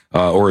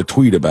or a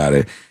tweet about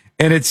it.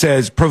 And it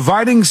says,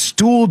 providing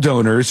stool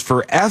donors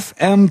for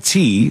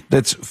FMT,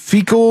 that's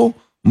fecal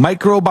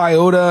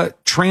microbiota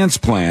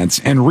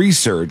transplants and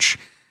research.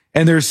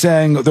 And they're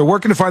saying they're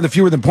working to find the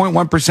fewer than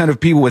 0.1% of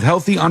people with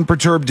healthy,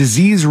 unperturbed,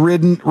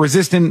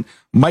 disease-resistant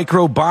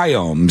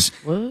microbiomes.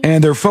 What?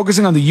 And they're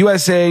focusing on the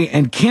USA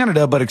and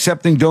Canada, but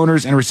accepting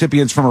donors and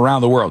recipients from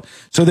around the world.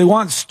 So they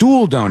want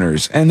stool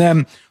donors. And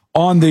then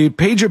on the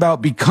page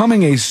about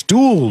becoming a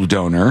stool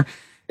donor,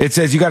 it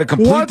says you got to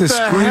complete the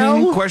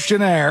screening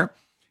questionnaire.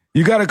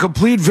 You got to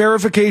complete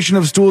verification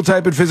of stool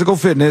type and physical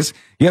fitness.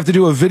 You have to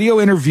do a video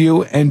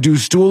interview and do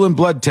stool and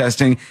blood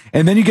testing.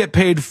 And then you get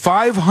paid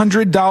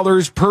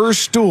 $500 per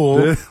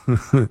stool.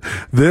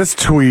 This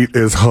tweet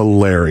is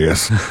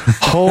hilarious.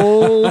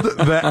 Hold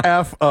the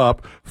F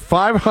up.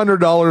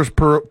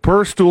 $500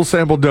 per stool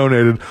sample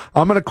donated.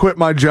 I'm going to quit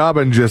my job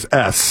and just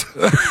S.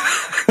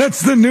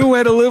 That's the new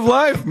way to live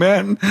life,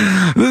 man.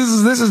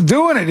 This is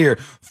doing it here.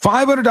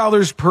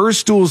 $500 per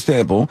stool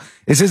sample.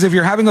 It says if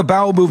you're having a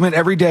bowel movement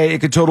every day,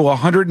 it could total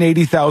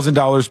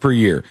 $180,000 per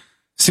year.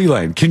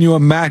 C-Lane, can you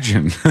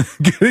imagine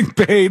getting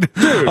paid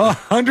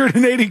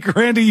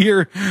 $180,000 a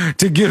year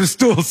to give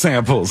stool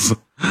samples?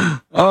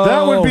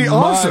 That would be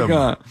awesome.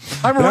 God.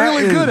 I'm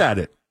really good at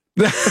it.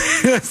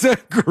 That's a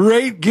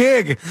great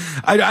gig.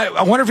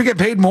 I wonder if you get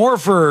paid more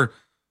for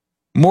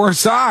more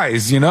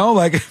size,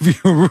 like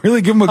if you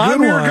really give them a good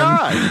one. I'm your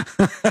guy.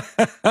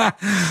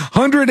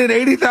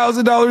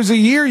 $180,000 a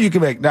year you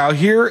can make. Now,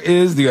 here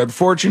is the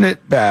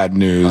unfortunate bad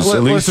news,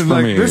 at least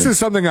for me. This is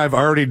something I've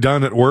already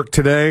done at work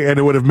today, and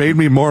it would have made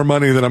me more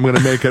money than I'm going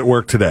to make at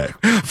work today.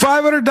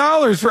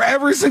 $500 for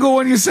every single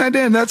one you send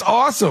in. That's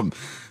awesome.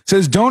 It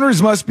says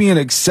donors must be in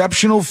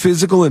exceptional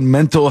physical and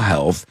mental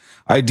health.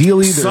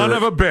 Ideally, son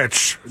of a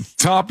bitch,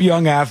 top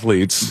young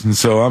athletes.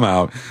 So I'm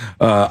out.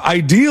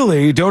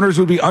 Ideally, donors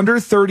would be under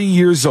 30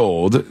 years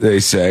old,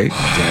 they say.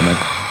 Damn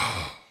it.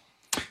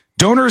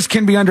 Donors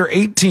can be under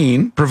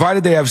 18,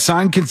 provided they have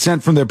signed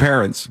consent from their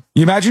parents.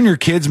 You imagine your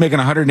kid's making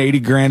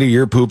 180 grand a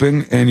year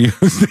pooping, and you're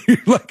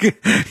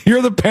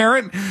the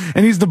parent,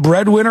 and he's the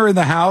breadwinner in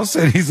the house,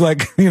 and he's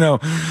like,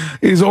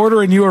 he's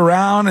ordering you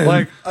around.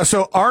 And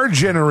So our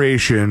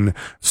generation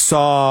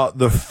saw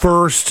the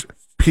first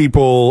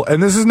people,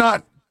 and this is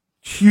not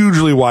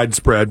hugely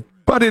widespread,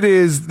 but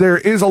there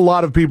is a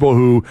lot of people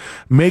who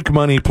make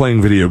money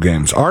playing video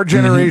games. Our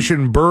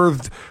generation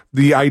birthed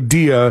the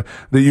idea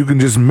that you can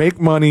just make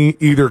money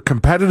either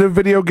competitive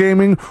video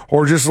gaming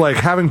or just like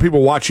having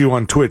people watch you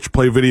on Twitch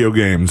play video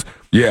games.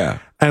 Yeah.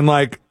 And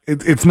like,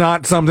 it's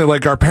not something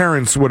like our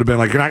parents would have been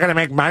like, you're not going to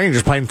make money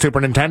just playing Super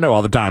Nintendo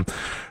all the time.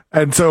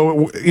 And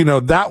so,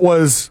 that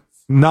was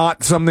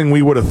not something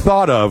we would have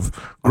thought of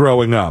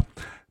growing up.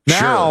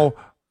 Now,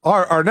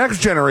 our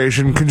next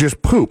generation can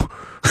just poop.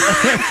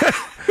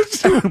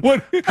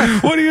 What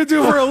do you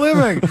do for a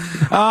living?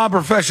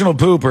 Professional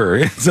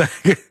pooper. It's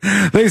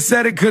like, they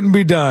said it couldn't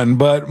be done,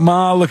 but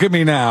Ma, look at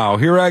me now.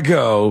 Here I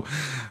go.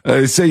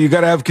 Say you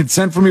got to have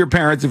consent from your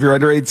parents if you're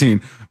under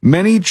 18.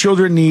 Many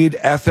children need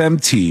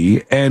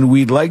FMT, and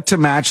we'd like to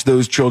match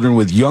those children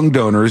with young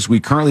donors. We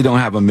currently don't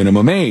have a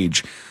minimum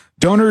age.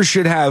 Donors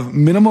should have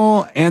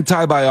minimal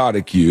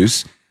antibiotic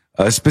use,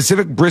 a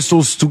specific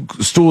Bristol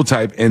stool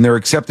type, and they're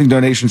accepting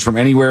donations from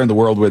anywhere in the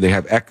world where they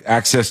have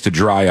access to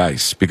dry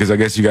ice, because I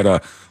guess you got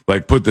to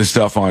like put this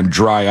stuff on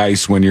dry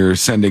ice when you're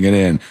sending it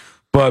in.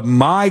 But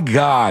my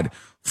God,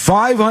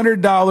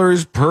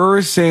 $500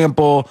 per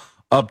sample,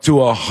 up to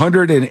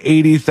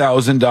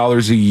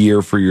 $180,000 a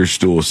year for your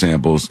stool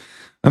samples.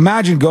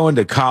 Imagine going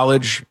to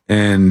college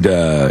and,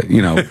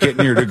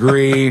 getting your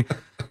degree,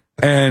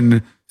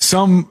 and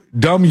some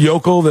dumb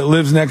yokel that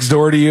lives next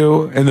door to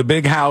you in the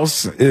big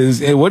house is,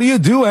 hey, what do you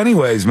do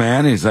anyways,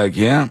 man? He's like,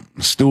 yeah,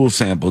 stool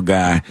sample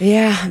guy.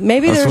 Yeah,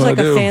 maybe That's there's what like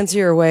I a do.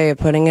 fancier way of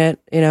putting it.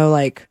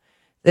 Like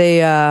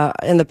they,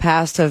 in the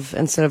past have,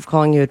 instead of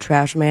calling you a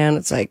trash man,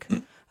 it's like,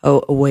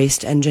 a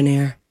waste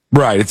engineer.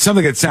 Right. It's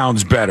something that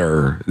sounds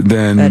better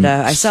than But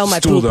I sell my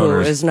stool poo-poo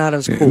donors. is not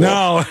as cool.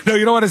 No,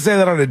 you don't want to say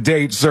that on a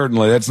date,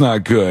 certainly. That's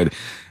not good.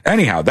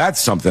 Anyhow, that's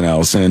something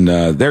else. And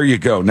there you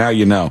go. Now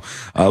you know.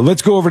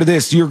 Let's go over to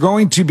this. You're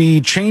going to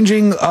be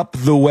changing up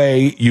the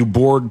way you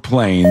board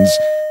planes.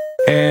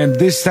 And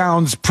this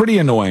sounds pretty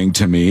annoying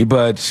to me,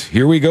 but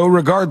here we go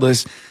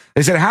regardless.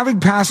 They said having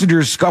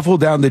passengers scuffle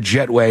down the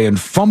jetway and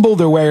fumble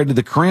their way into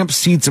the cramped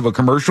seats of a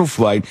commercial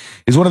flight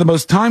is one of the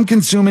most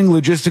time-consuming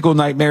logistical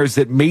nightmares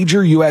that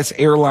major U.S.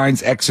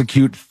 airlines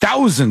execute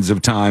thousands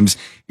of times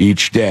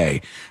each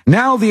day.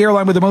 Now, the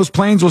airline with the most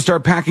planes will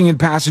start packing in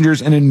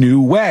passengers in a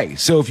new way.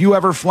 So if you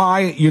ever fly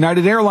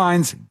United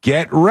Airlines,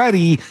 get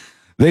ready.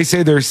 They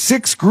say their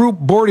 6-group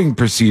boarding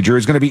procedure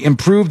is going to be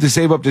improved to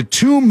save up to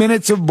 2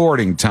 minutes of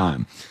boarding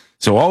time.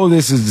 So all of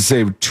this is to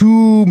save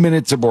 2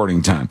 minutes of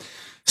boarding time.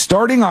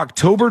 Starting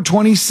October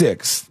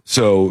 26th,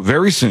 so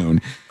very soon,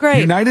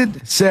 Great.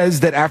 United says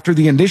that after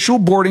the initial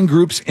boarding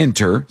groups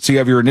enter, so you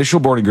have your initial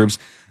boarding groups,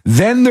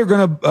 then they're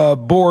going to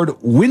board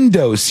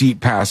window seat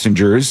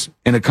passengers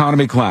in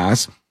economy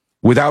class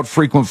without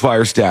frequent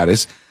flyer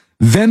status.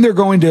 Then they're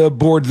going to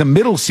board the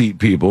middle seat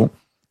people,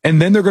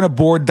 and then they're going to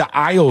board the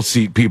aisle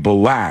seat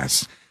people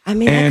last. I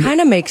mean, that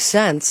kind of makes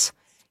sense.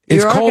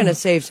 You're going to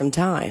save some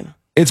time.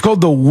 It's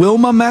called the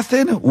Wilma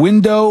method,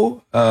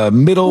 window,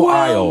 middle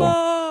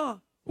aisle.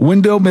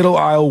 Window, middle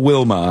aisle,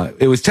 Wilma.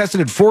 It was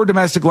tested at 4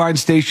 domestic line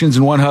stations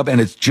and 1 hub,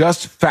 and it's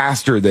just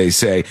faster, they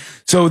say.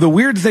 So the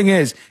weird thing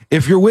is,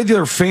 if you're with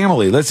your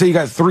family, let's say you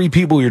got 3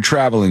 people you're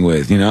traveling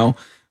with,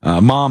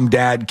 mom,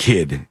 dad,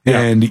 kid,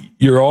 and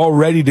you're all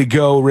ready to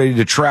go, ready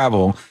to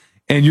travel,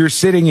 and you're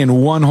sitting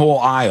in one whole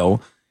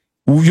aisle,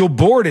 you'll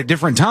board at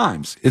different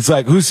times. It's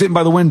like, who's sitting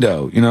by the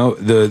window?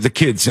 The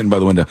kid's sitting by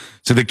the window.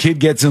 So the kid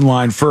gets in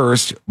line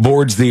first,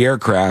 boards the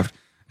aircraft.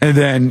 And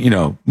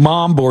then,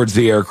 mom boards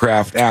the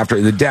aircraft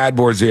after, the dad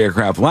boards the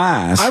aircraft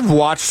last. I've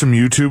watched some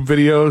YouTube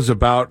videos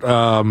about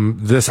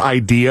this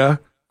idea,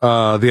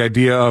 the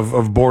idea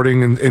of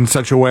boarding in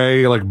such a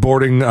way, like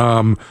boarding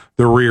the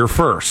rear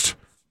first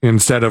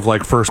instead of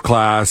like first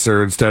class,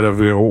 or instead of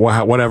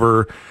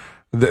whatever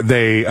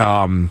they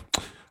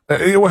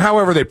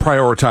however they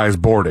prioritize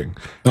boarding.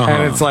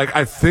 And it's like,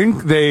 I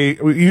think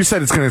you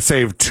said it's going to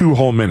save 2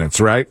 whole minutes,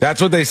 right? That's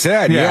what they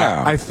said.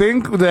 Yeah. I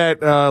think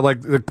that,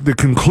 the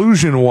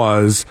conclusion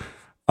was,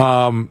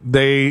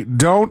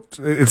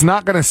 it's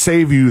not going to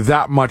save you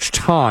that much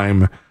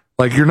time.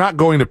 Like, you're not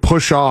going to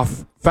push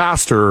off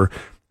faster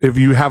if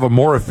you have a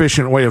more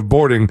efficient way of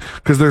boarding,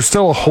 because there's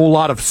still a whole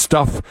lot of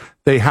stuff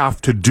they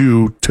have to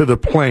do to the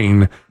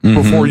plane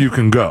before you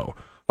can go.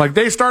 Like,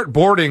 they start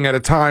boarding at a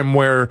time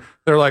where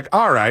they're like,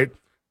 all right,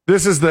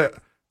 this is the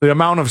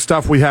amount of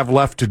stuff we have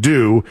left to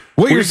do.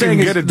 What you're saying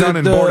is get it done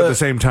and board at the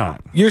same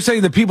time. You're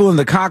saying the people in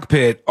the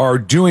cockpit are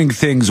doing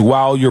things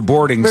while you're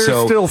boarding. They're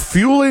so still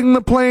fueling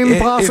the plane,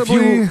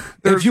 possibly.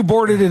 If you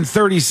board it in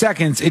 30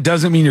 seconds, it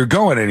doesn't mean you're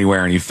going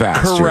anywhere any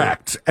faster.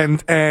 Correct.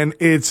 And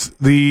it's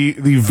the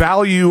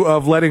value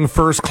of letting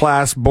first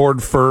class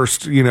board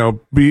first,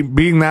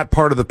 being that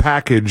part of the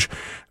package,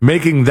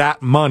 making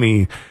that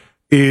money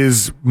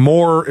is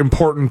more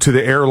important to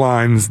the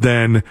airlines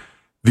than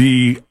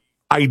the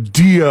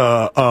idea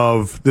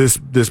of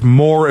this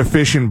more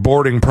efficient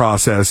boarding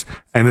process,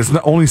 and it's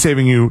not only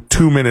saving you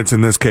 2 minutes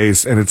in this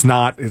case, and it's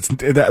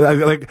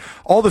like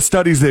all the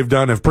studies they've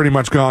done have pretty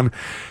much gone,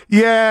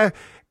 yeah,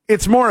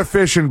 it's more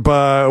efficient,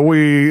 but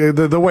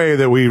the way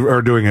that we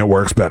are doing it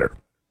works better.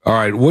 All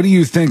right, what do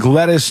you think?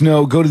 Let us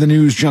know. Go to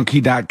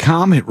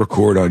thenewsjunkie.com, hit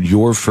record on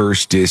your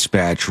first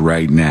dispatch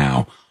right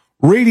now.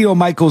 Radio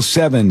Michael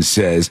 7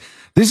 says,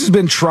 this has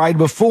been tried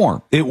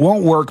before. It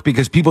won't work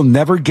because people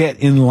never get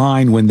in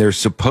line when they're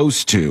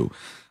supposed to.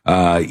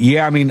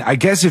 Yeah, I mean, I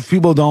guess if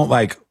people don't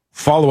like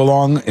follow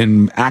along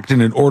and act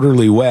in an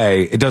orderly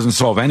way, it doesn't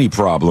solve any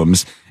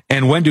problems.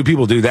 And when do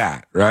people do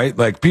that, right?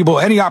 Like people,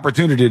 any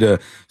opportunity to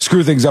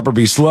screw things up or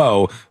be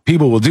slow,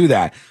 people will do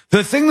that.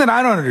 The thing that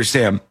I don't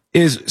understand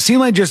is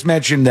Celine just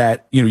mentioned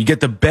that, you get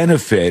the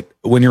benefit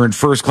when you're in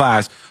first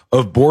class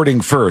of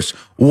boarding first.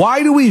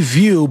 Why do we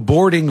view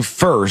boarding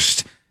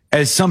first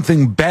as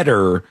something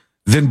better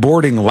than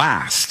boarding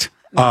last?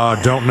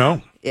 Don't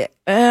know.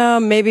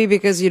 Maybe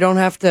because you don't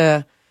have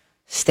to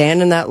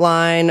stand in that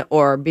line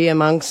or be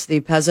amongst the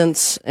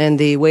peasants in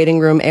the waiting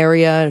room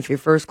area. If you're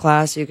first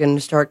class, you can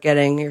start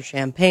getting your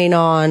champagne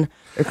on,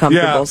 your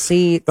comfortable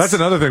seats. That's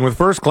another thing. With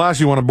first class,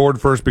 you want to board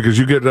first because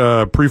you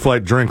get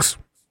pre-flight drinks.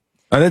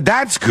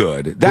 That's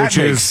good. That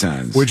makes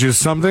sense. Which is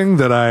something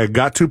that I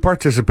got to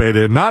participate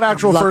in. Not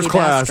actual Lucky first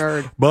class,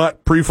 bastard.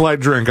 but pre-flight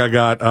drink I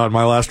got on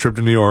my last trip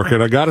to New York.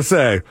 And I got to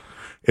say,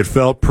 it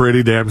felt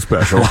pretty damn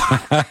special.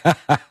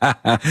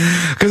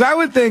 Because I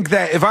would think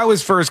that if I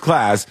was first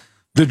class,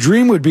 the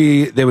dream would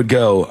be they would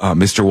go,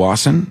 Mr.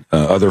 Wasson,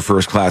 other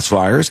first class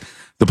flyers,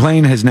 the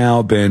plane has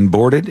now been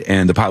boarded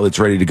and the pilot's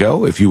ready to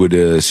go. If you would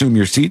assume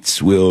your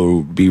seats,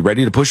 we'll be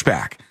ready to push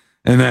back.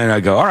 And then I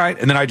go, all right.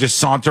 And then I just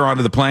saunter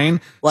onto the plane,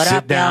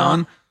 sit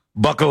down,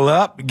 buckle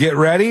up, get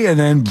ready, and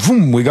then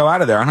boom, we go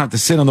out of there. I don't have to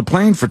sit on the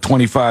plane for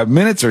 25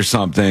 minutes or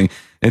something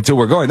until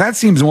we're going. That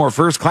seems more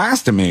first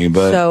class to me.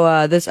 But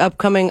so this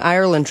upcoming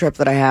Ireland trip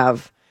that I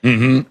have,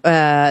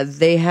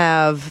 they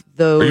have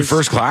those. Are you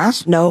first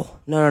class? No.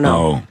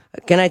 Oh.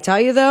 Can I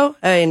tell you though?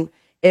 I mean,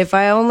 if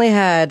I only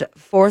had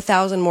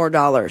 $4,000 more,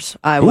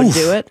 I would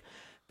do it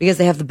because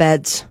they have the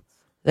beds.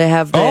 They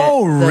have the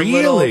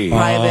really? little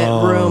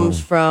private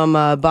rooms from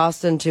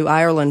Boston to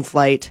Ireland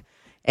flight,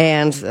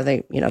 and I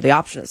think the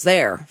option is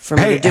there for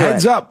me to do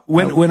heads up.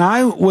 When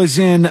I was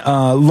in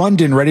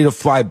London, ready to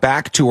fly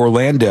back to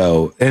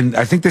Orlando, and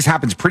I think this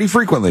happens pretty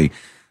frequently,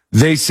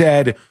 they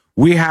said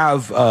we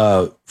have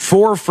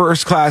 4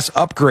 first class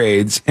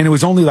upgrades, and it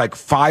was only like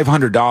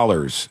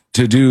 $500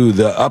 to do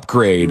the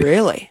upgrade.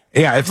 Really?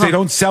 Yeah, if they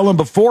don't sell them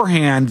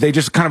beforehand, they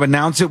just kind of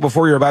announce it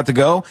before you're about to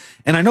go.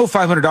 And I know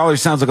 $500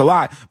 sounds like a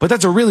lot, but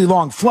that's a really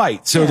long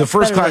flight. So the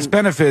first class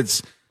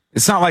benefits,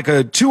 it's not like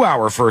a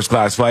 2-hour first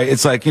class flight.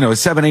 It's like, a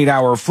 7-8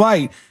 hour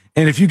flight.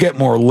 And if you get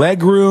more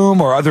leg room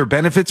or other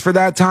benefits for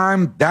that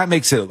time, that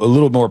makes it a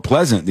little more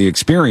pleasant, the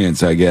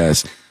experience, I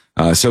guess.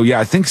 So yeah,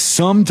 I think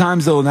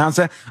sometimes they'll announce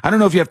that. I don't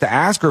know if you have to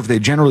ask or if they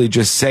generally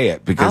just say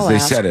it because they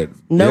said it.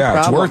 No problem.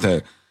 It's worth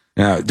it.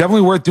 Yeah,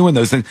 definitely worth doing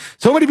those things.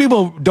 So many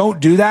people don't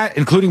do that,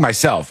 including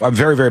myself. I'm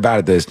very, very bad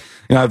at this.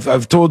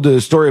 I've told the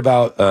story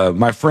about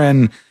my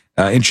friend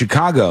in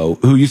Chicago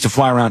who used to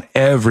fly around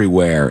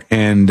everywhere.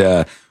 And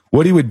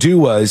what he would do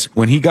was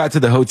when he got to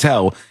the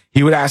hotel,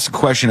 he would ask a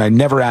question I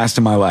never asked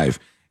in my life.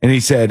 And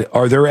he said,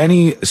 are there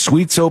any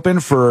suites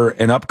open for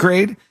an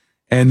upgrade?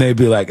 And they'd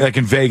be like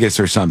in Vegas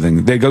or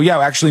something. They'd go, yeah,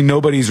 actually,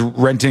 nobody's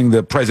renting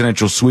the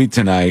presidential suite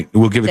tonight.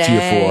 We'll give it to you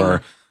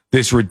for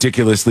this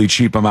ridiculously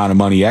cheap amount of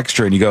money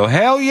extra. And you go,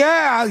 hell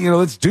yeah,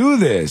 let's do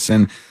this.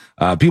 And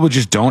people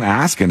just don't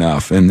ask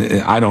enough. And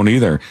I don't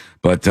either,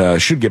 but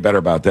should get better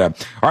about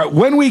that. All right,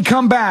 when we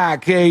come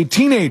back, a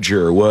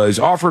teenager was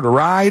offered a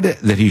ride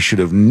that he should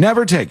have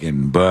never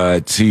taken,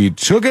 but he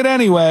took it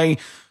anyway.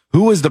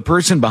 Who was the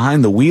person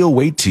behind the wheel?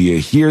 Wait till you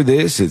hear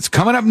this. It's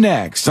coming up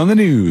next on the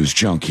News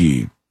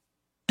Junkie.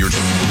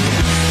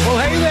 Well,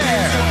 hey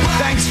there.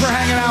 Thanks for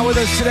hanging out with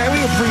us today.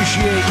 We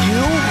appreciate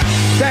you.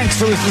 Thanks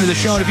for listening to the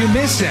show. And if you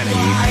miss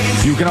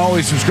any, you can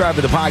always subscribe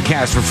to the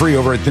podcast for free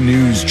over at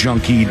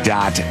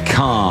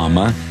thenewsjunkie.com.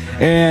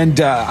 And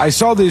I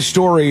saw this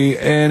story,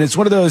 and it's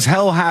one of those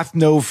hell hath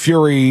no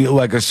fury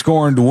like a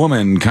scorned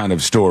woman kind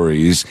of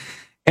stories.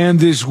 And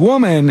this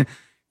woman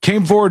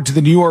came forward to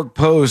the New York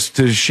Post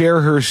to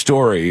share her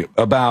story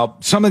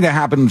about something that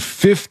happened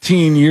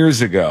 15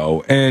 years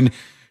ago. And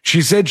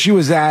she said she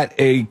was at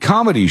a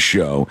comedy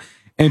show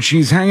and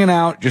she's hanging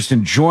out, just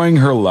enjoying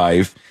her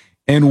life.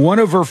 And one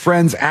of her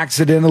friends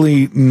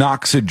accidentally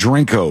knocks a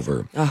drink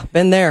over. Oh,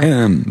 been there.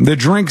 And the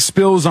drink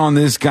spills on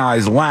this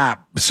guy's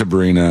lap,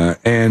 Sabrina,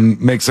 and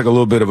makes like a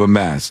little bit of a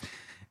mess.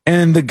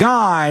 And the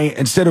guy,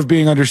 instead of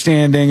being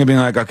understanding and being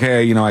like,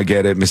 okay, I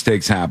get it,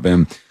 mistakes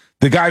happen,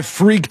 the guy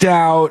freaked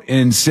out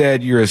and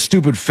said, you're a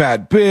stupid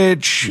fat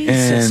bitch.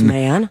 Jesus, and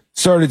man.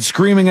 Started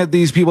screaming at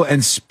these people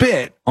and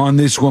spit on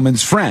this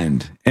woman's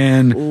friend.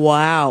 And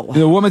wow.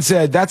 The woman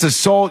said, that's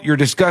assault. You're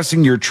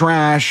disgusting. You're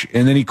trash.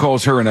 And then he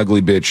calls her an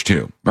ugly bitch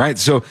too. Right.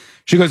 So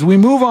She goes, we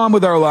move on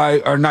with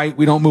our night.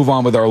 We don't move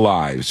on with our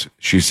lives,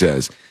 she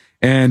says.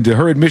 And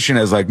her admission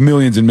has like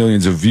millions and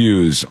millions of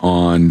views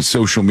on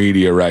social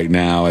media right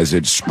now as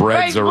it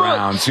spreads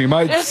around. So you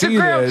might see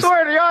this.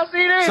 Y'all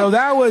see this? So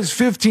that was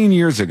 15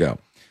 years ago.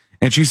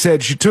 And she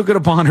said she took it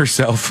upon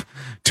herself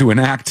to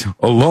enact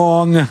a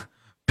long,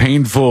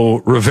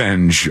 painful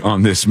revenge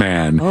on this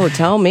man. Oh,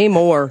 tell me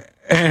more.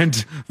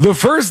 And the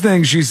first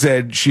thing she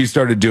said she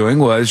started doing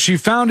was she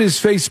found his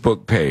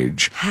Facebook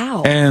page.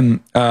 How?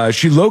 And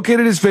she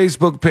located his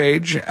Facebook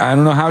page. I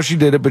don't know how she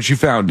did it, but she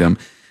found him.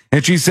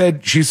 And she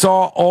said she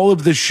saw all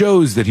of the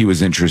shows that he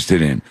was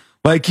interested in.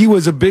 Like he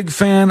was a big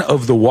fan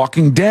of The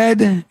Walking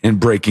Dead and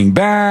Breaking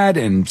Bad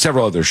and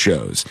several other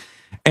shows.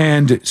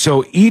 And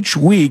so each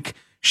week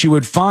she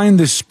would find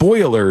the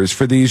spoilers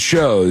for these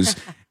shows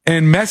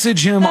and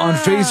message him on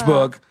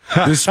Facebook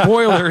the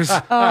spoilers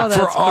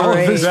for all of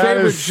his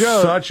favorite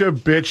shows. Such a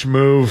bitch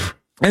move.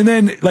 And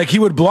then, like, he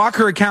would block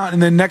her account,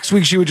 and then next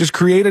week she would just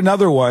create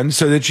another one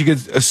so that she could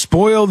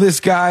spoil this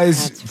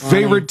guy's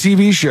favorite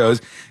TV shows.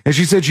 And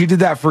she said she did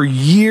that for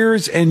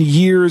years and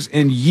years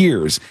and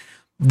years.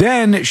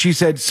 Then she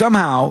said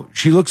somehow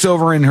she looks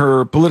over in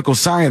her political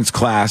science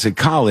class at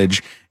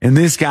college, and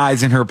this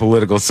guy's in her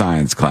political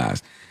science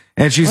class.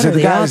 And she said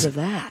the guy's of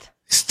that?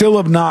 Still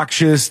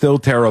obnoxious, still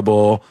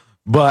terrible.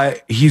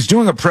 But he's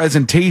doing a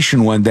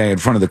presentation one day in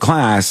front of the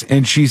class,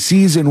 and she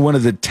sees in one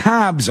of the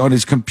tabs on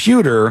his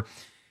computer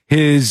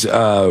his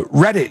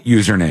Reddit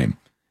username.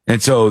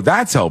 And so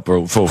that's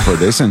helpful for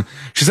this. And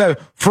she said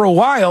for a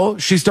while,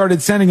 she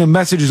started sending him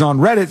messages on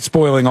Reddit,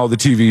 spoiling all the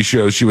TV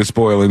shows she was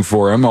spoiling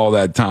for him all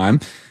that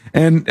time.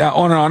 And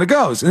on it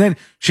goes. And then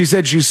she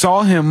said she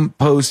saw him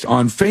post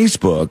on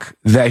Facebook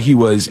that he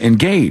was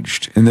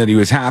engaged and that he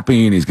was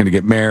happy and he's going to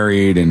get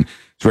married and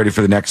he's ready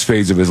for the next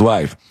phase of his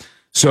life.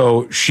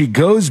 So she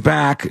goes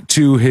back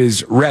to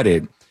his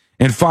Reddit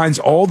and finds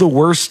all the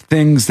worst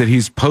things that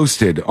he's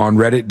posted on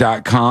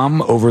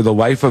reddit.com over the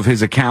life of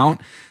his account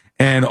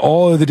and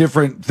all of the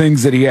different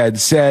things that he had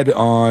said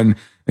on,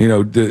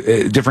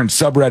 the different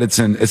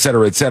subreddits and et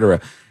cetera, et cetera.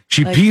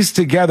 She pieced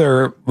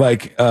together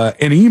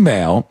an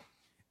email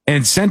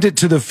and sent it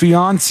to the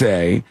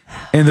fiance,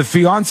 and the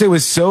fiance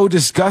was so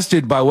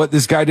disgusted by what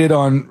this guy did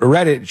on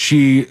Reddit,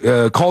 she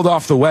called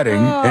off the wedding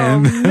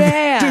and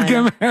to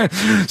get married.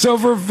 So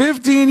for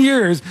 15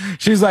 years,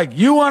 she's like,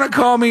 you want to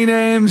call me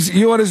names?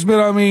 You want to spit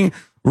on me?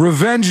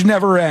 Revenge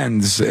never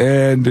ends.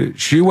 And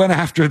she went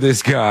after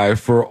this guy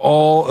for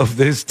all of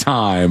this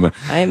time.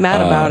 I ain't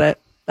mad about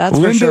it. That's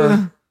for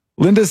sure.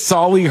 Linda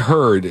Solly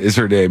Hurd is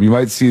her name. You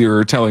might see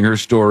her telling her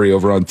story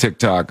over on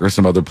TikTok or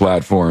some other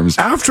platforms.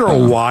 After a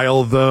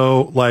while,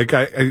 though,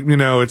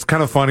 it's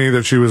kind of funny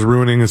that she was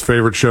ruining his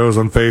favorite shows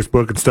on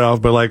Facebook and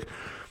stuff. But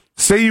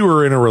say you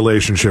were in a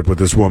relationship with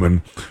this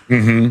woman,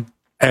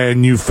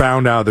 and you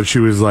found out that she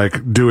was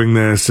doing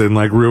this and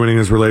ruining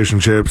his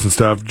relationships and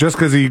stuff, just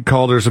because he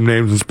called her some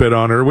names and spit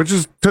on her, which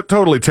is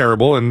totally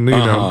terrible. And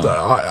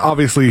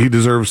obviously he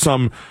deserves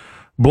some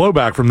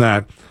blowback from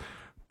that.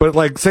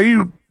 But say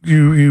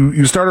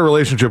you start a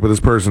relationship with this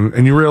person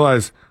and you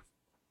realize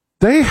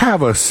they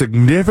have a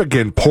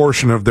significant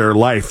portion of their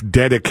life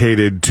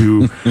dedicated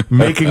to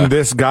making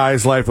this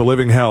guy's life a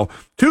living hell.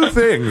 Two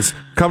things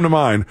come to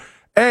mind.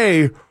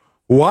 A,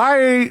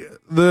 why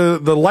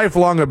the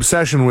lifelong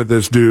obsession with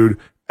this dude?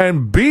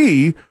 And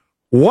B,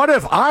 what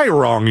if I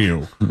wrong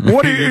you?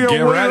 What do you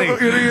get ready? Take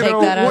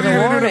that as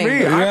a warning. To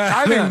me?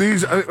 I think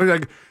these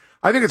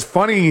I think it's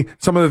funny,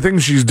 some of the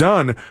things she's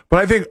done, but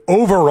I think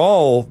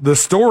overall, the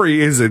story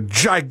is a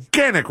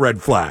gigantic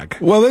red flag.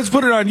 Well, let's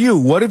put it on you.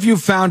 What if you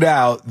found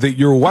out that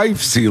your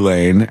wife,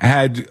 C-Lane,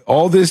 had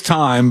all this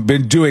time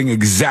been doing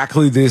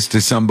exactly this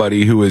to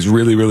somebody who was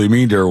really, really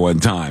mean to her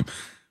one time?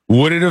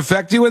 Would it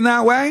affect you in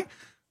that way?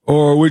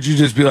 Or would you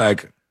just be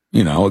like,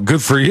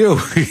 good for you?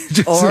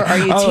 Or are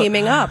you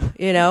teaming up?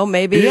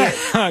 Maybe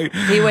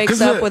he wakes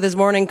up with his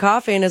morning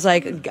coffee and is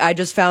like, I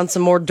just found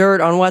some more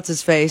dirt on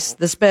what's-his-face,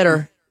 the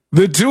spitter.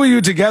 The two of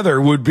you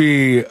together would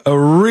be a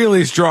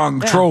really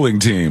strong trolling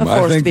team. A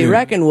force to be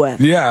reckoned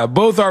with. Yeah,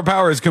 both our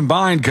powers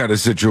combined kind of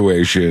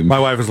situation. My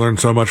wife has learned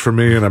so much from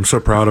me, and I'm so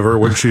proud of her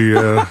when she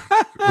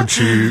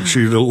she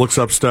looks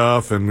up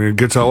stuff and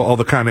gets all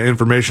the kind of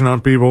information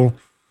on people.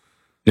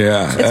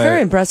 Yeah. It's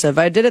very impressive.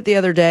 I did it the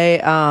other day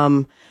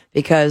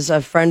because a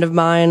friend of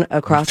mine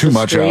across too the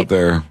much street,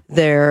 out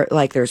there.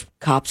 There's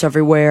cops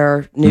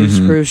everywhere, news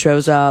crew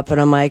shows up, and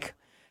I'm like,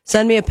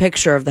 send me a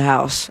picture of the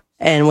house.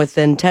 And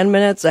within 10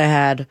 minutes, I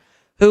had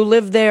who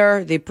lived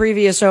there, the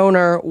previous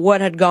owner, what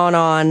had gone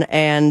on,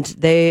 and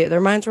their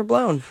minds were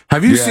blown.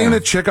 Have you seen the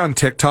chick on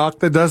TikTok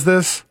that does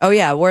this? Oh,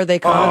 yeah, where they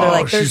come and they're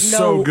like, there's she's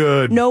so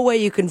good. No way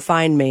you can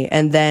find me.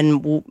 And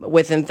then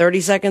within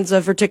 30 seconds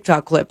of her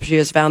TikTok clip, she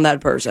has found that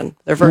person.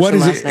 Their first What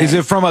and is last it? name. Is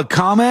it from a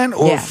comment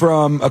or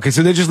from... Okay,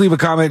 so they just leave a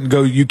comment and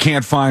go, you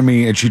can't find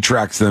me, and she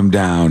tracks them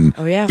down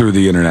through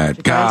the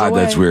internet. God,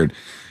 that's weird.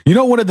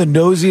 One of the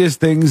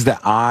nosiest things that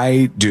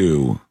I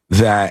do...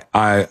 that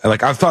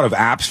I've thought of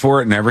apps for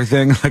it and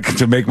everything,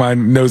 to make my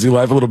nosy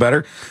life a little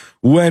better.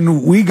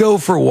 When we go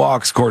for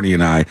walks, Courtney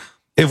and I,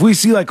 if we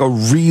see like a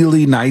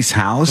really nice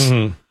house,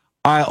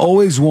 I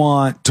always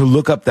want to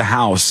look up the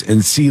house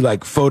and see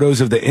like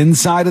photos of the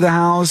inside of the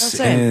house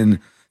and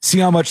see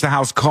how much the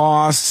house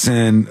costs.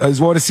 And I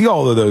just want to see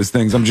all of those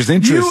things. I'm just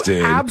interested.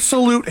 You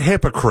absolute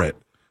hypocrite.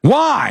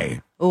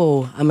 Why?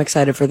 Oh, I'm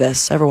excited for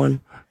this.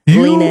 Everyone.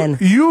 Lean in.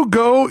 You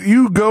go.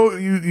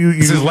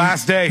 This is his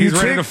last day. He's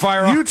ready to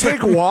fire off. You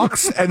take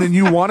walks and then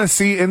you want to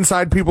see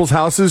inside people's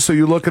houses, so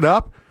you look it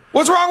up.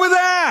 What's wrong with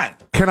that?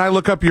 Can I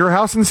look up your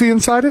house and see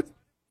inside it?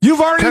 You've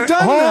already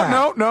done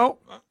that. No.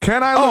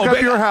 Can I look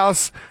up your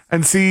house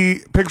and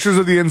see pictures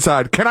of the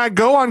inside? Can I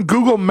go on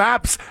Google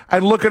Maps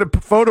and look at a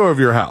photo of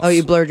your house? Oh,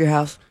 you blurred your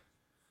house?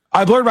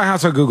 I blurred my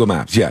house on Google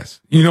Maps, yes.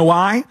 You know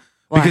why?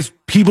 Because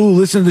people who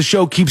listen to the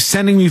show keep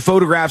sending me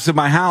photographs of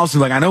my house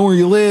and like, I know where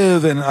you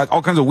live and like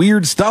all kinds of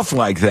weird stuff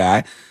like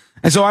that.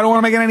 And so I don't want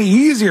to make it any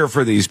easier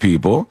for these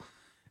people.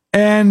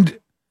 And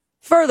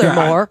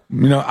furthermore,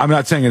 I'm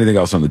not saying anything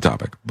else on the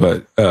topic,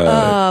 but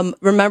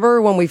remember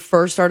when we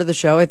first started the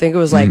show? I think it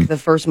was like the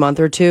first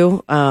month or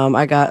two.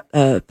 I got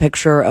a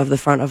picture of the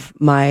front of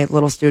my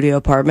little studio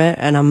apartment,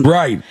 and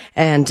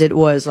and it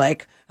was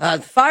like,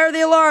 fire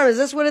the alarm. Is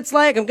this what it's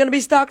like? I'm going to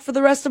be stuck for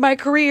the rest of my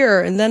career.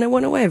 And then it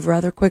went away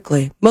rather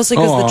quickly, mostly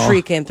because the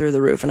tree came through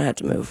the roof and I had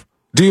to move.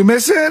 Do you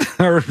miss it?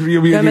 Or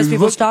do I miss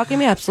people stalking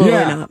me? Absolutely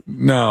not.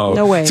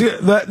 No way. See,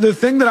 the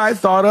thing that I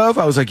thought of,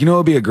 I was like, it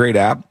would be a great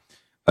app.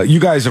 You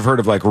guys have heard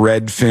of like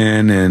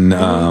Redfin and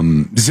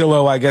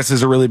Zillow, I guess,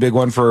 is a really big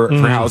one for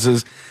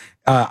houses.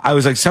 I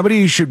was like,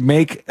 somebody should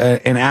make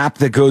an app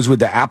that goes with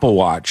the Apple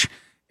Watch.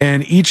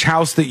 And each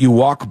house that you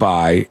walk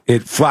by,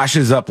 it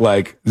flashes up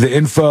like the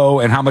info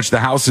and how much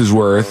the house is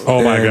worth.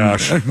 Oh my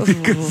gosh,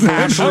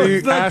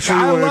 Ashley,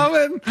 I love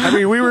it. I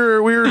mean, we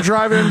were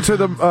driving to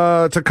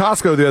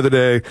Costco the other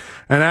day,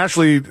 and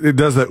Ashley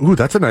does that. Ooh,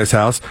 that's a nice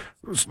house.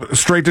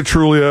 Straight to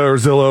Trulia or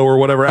Zillow or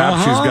whatever app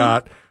she's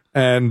got,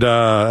 and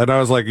I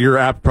was like, your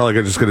app probably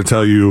just going to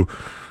tell you,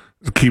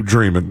 keep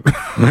dreaming.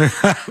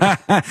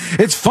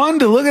 It's fun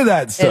to look at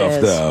that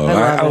stuff, though.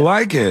 I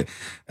like it.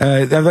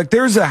 Like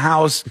there's a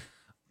house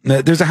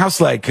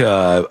like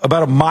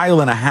about a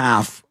mile and a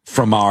half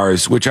from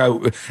ours, which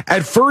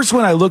at first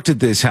when I looked at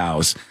this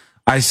house,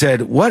 I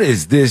said, what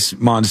is this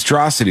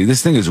monstrosity?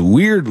 This thing is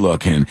weird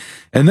looking.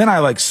 And then I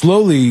like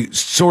slowly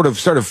sort of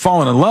started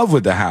falling in love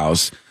with the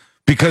house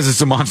because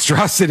it's a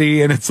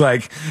monstrosity and it's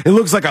like, it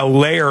looks like a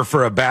lair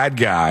for a bad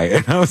guy.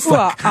 And I was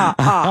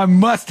I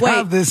must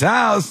have this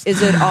house.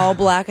 Is it all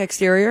black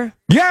exterior?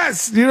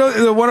 Yes. You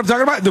know what I'm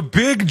talking about? The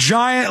big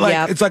giant,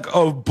 it's like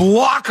a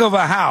block of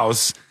a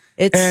house.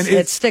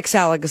 It sticks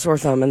out like a sore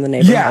thumb in the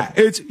neighborhood. Yeah,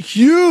 it's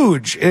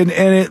huge, and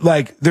it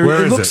like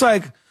it looks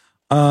like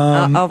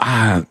I'll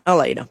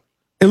let you know.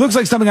 It looks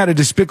like something out of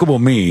Despicable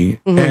Me,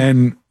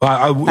 and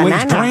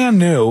it's brand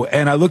new.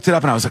 And I looked it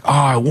up, and I was like, "Oh,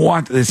 I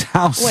want this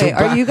house." Wait,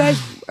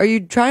 are you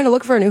trying to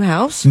look for a new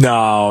house?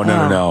 No.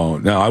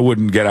 I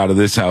wouldn't get out of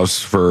this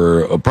house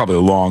for probably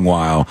a long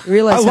while. I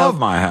love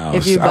my house.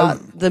 If you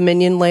bought the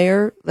Minion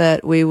layer,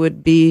 that we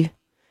would be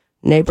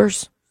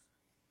neighbors.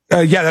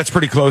 Yeah, that's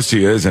pretty close to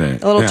you, isn't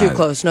it? A little too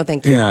close. No,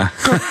 thank you. Yeah.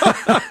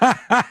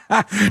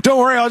 Don't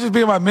worry, I'll just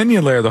be in my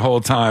Minion lair the whole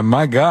time.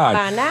 My God.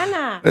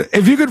 Banana.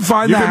 If you could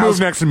find you that can house, move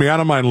next to me. I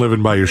don't mind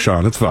living by you,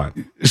 Sean. It's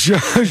fine.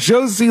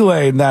 Show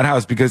C-Lane that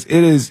house because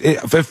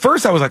at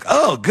first I was like,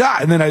 oh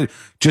God. And then I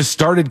just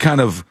started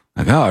kind of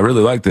like, oh, I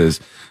really like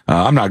this.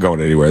 I'm not going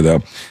anywhere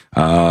though.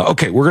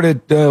 Okay, we're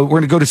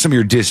gonna go to some of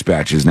your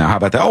dispatches now. How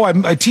about that? Oh,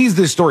 I teased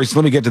this story, so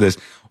let me get to this.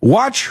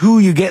 Watch who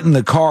you get in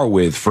the car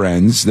with,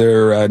 friends.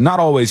 They're not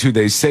always who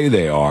they say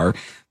they are.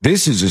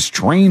 This is a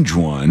strange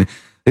one.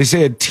 They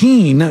say a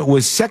teen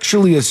was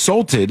sexually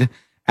assaulted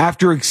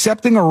after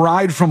accepting a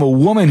ride from a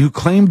woman who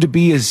claimed to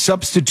be his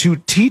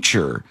substitute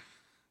teacher.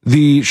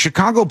 The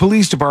Chicago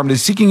Police Department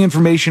is seeking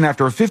information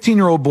after a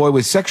 15-year-old boy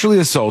was sexually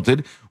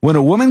assaulted when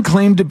a woman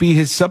claimed to be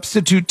his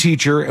substitute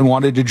teacher and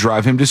wanted to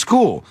drive him to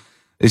school.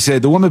 They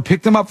said the woman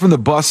picked him up from the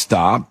bus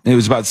stop. It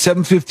was about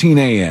 7:15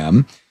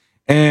 a.m.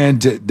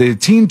 And the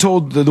teen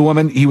told the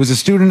woman he was a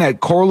student at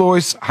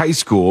Corlois High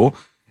School.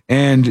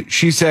 And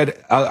she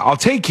said, I'll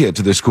take you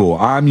to the school.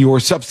 I'm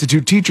your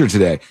substitute teacher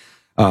today.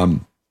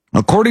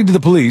 According to the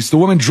police, the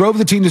woman drove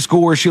the teen to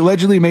school where she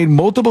allegedly made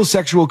multiple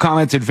sexual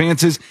comments,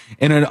 advances,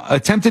 and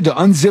attempted to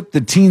unzip the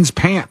teen's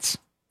pants.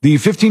 The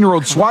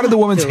 15-year-old swatted the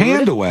woman's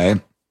hand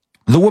away.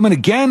 The woman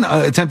again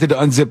attempted to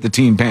unzip the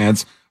teen's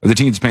pants. The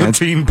teen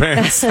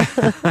pants. These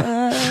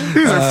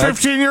are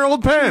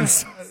 15-year-old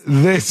pants.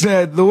 They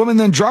said the woman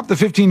then dropped the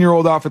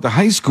 15-year-old off at the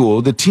high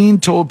school. The teen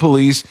told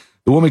police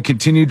the woman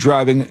continued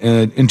driving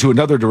into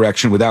another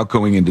direction without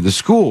going into the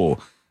school.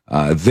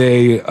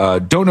 They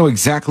don't know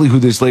exactly who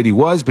this lady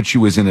was, but she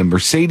was in a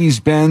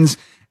Mercedes-Benz,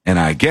 and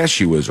I guess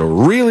she was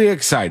really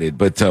excited.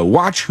 But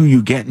watch who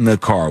you get in the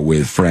car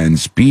with,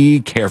 friends. Be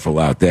careful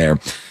out there.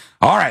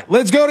 All right,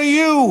 let's go to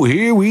you.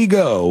 Here we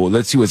go.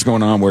 Let's see what's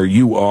going on where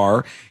you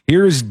are.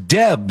 Here's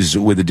Debs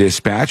with a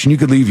dispatch, and you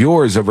could leave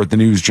yours over at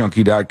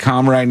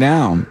thenewsjunkie.com right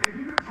now.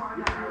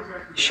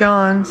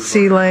 Sean,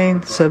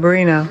 C-Lane,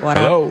 Sabrina.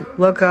 Hello.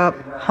 Look up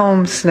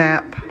Home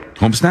Snap.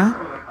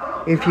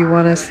 HomeSnap? If you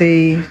want to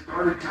see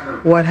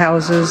what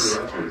houses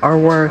are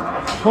worth.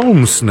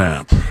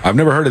 HomeSnap. I've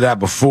never heard of that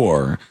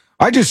before.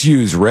 I just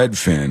use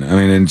Redfin. I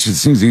mean, it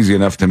just seems easy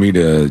enough to me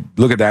to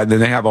look at that. And then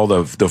they have all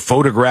the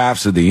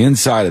photographs of the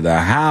inside of the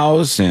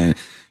house, and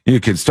you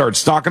can start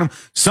stalking them.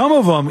 Some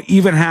of them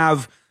even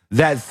have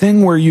that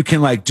thing where you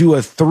can like do a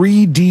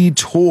 3D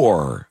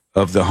tour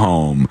of the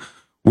home,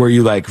 where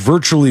you like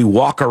virtually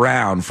walk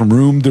around from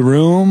room to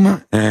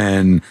room,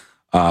 and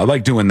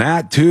like doing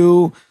that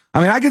too. I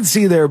mean, I could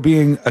see there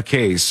being a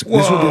case. Whoa.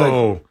 This would be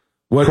like,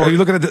 what are you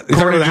looking at?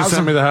 Corey just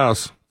sent me the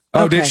house.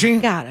 Oh, Okay. did she?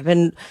 God, I've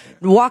been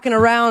walking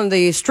around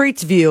the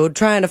streets view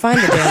trying to find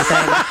the damn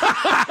thing.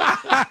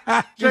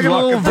 Take a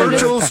little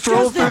virtual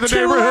stroll through the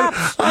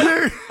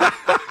neighborhood.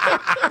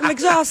 I'm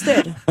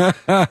exhausted.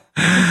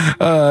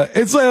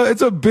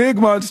 It's a big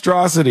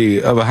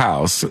monstrosity of a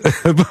house,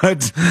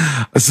 but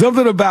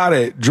something about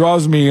it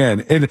draws me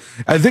in. And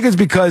I think it's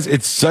because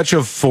it's such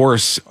a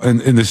force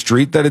in the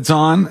street that it's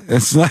on.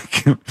 It's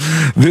like, it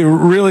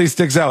really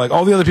sticks out. Like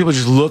all the other people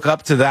just look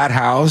up to that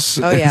house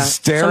Oh, yeah. and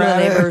stare Some of the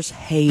at neighbors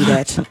hate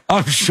it.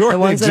 I'm sure The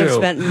ones they that do. have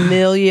spent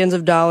millions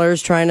of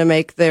dollars trying to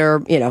make their,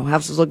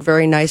 houses look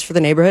very nice for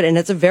the neighborhood. And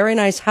it's a very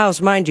nice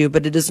house, mind you,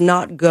 but it does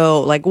not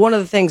go, like one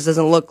of the things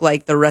doesn't look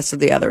like the rest of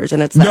the others.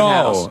 And it's that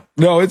house.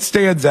 No, it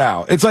stands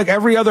out. It's like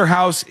every other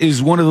house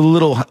is one of the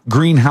little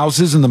green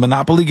houses in the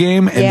Monopoly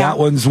game, and that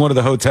one's one of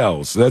the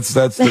hotels. That's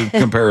the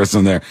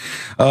comparison there.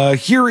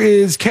 Here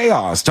is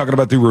Chaos talking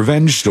about the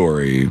revenge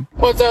story.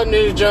 What's up,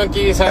 news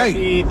junkies?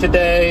 Happy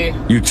today.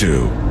 You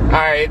too. All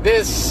right,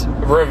 this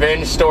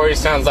revenge story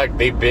sounds like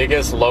the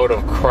biggest load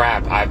of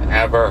crap I've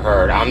ever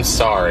heard. I'm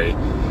sorry.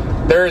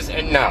 There's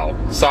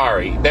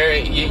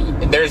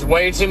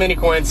way too many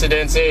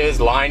coincidences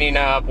lining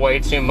up, way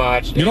too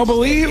much. You don't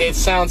believe? It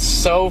sounds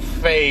so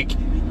fake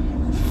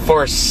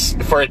for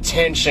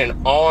attention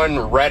on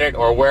Reddit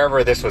or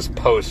wherever this was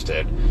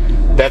posted.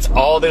 That's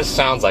all this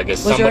sounds like, is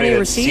somebody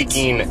that's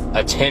seeking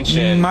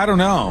attention. I don't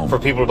know. For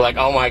people to be like,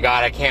 oh my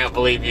God, I can't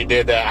believe you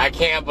did that. I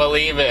can't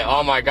believe it.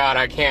 Oh my God,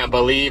 I can't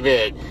believe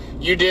it.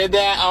 You did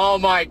that? Oh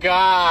my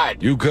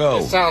God. You go.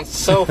 It sounds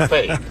so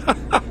fake.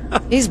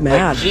 He's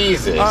mad. Like,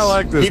 Jesus. I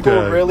like this People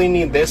guy. really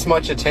need this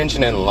much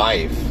attention in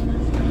life.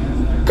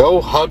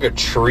 Go hug a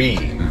tree.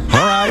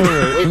 All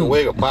right. Wiggle,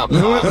 wiggle, pop,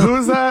 pop. Who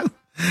is that?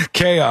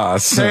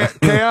 Chaos.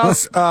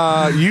 Chaos.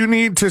 You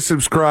need to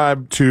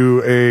subscribe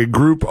to a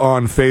group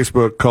on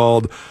Facebook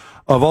called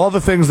 "Of All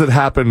the Things That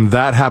Happened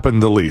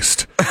the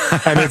Least,"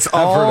 and it's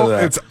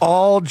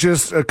all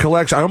just a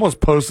collection. I almost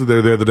posted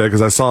there the other day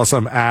because I saw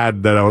some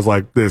ad that I was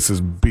like, "This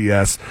is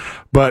BS,"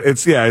 but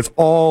it's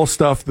all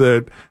stuff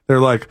that they're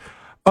like,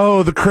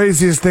 oh, the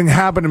craziest thing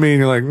happened to me. And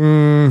you're like,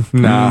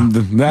 nah.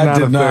 That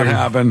did not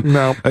happen.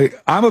 No.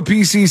 I'm a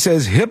PC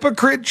says,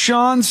 hypocrite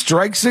Sean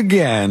strikes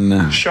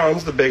again.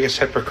 Sean's the biggest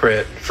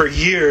hypocrite. For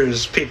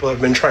years, people have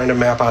been trying to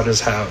map out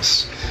his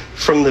house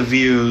from the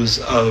views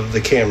of the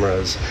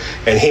cameras,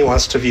 and he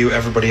wants to view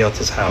everybody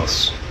else's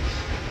house.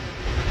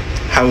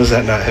 How is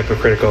that not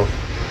hypocritical?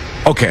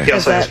 Okay. He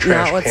also has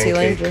trash not what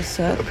Celine pancake just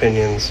said?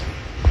 opinions.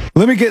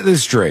 Let me get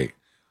this straight.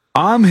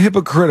 I'm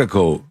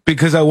hypocritical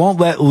because I won't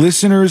let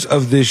listeners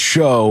of this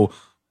show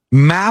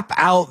map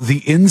out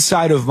the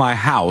inside of my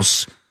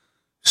house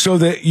so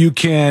that you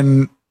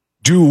can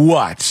do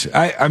what?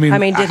 I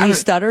mean, did he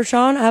stutter,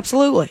 Sean?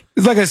 Absolutely.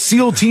 It's like a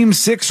SEAL Team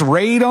 6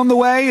 raid on the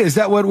way. Is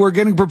that what we're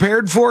getting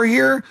prepared for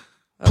here?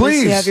 At least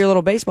Please. you have your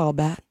little baseball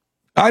bat.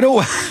 I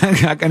don't.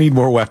 I need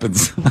more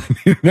weapons.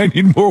 I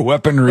need more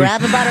weaponry.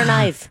 Grab a butter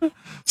knife.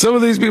 Some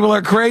of these people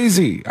are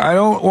crazy. I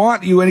don't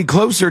want you any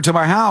closer to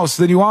my house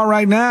than you are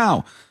right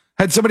now.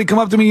 Had somebody come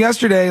up to me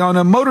yesterday on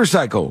a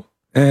motorcycle.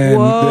 And,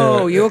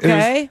 whoa, you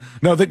okay?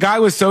 No, the guy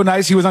was so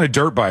nice. He was on a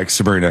dirt bike,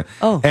 Sabrina.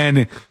 Oh.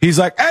 And he's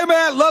like, hey,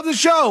 man, love the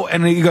show.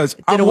 And he goes,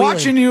 I'm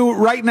watching you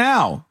right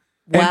now.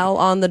 While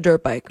on the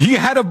dirt bike. He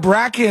had a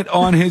bracket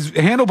on his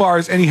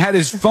handlebars and he had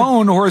his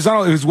phone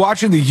horizontal. He was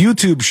watching the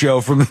YouTube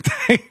show from the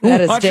day.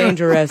 That is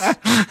dangerous.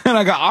 And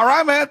I go, all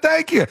right, man,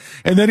 thank you.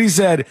 And then he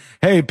said,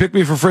 hey, pick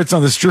me for Fritz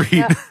on the street.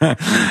 Yeah.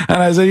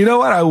 And I said, you know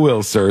what? I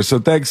will, sir. So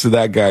thanks to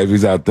that guy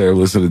who's out there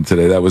listening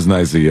today. That was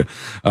nice of you.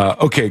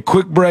 Okay,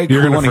 quick break.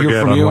 You're going to hear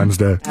forget from on you.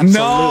 Wednesday. Absolutely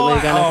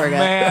No, forget.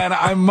 Man,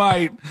 I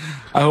might.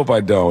 I hope I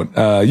don't.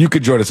 You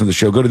could join us on the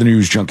show. Go to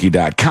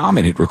thenewsjunkie.com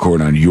and hit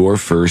record on your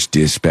first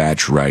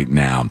dispatch right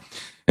now.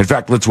 In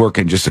fact, let's work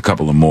in just a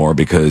couple of more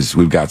because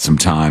we've got some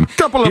time.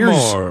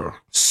 Here's more.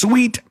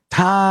 Sweet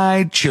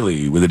Thai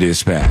chili with a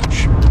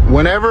dispatch.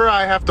 Whenever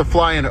I have to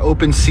fly an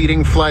open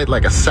seating flight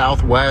like a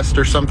Southwest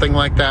or something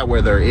like that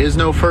where there is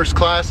no first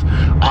class,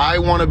 I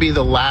want to be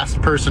the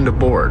last person to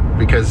board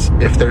because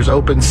if there's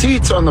open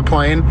seats on the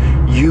plane,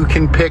 you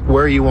can pick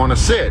where you want to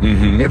sit.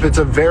 Mm-hmm. If it's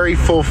a very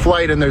full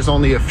flight and there's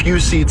only a few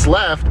seats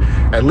left,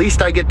 at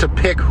least I get to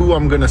pick who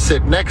I'm going to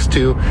sit next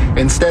to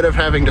instead of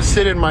having to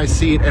sit in my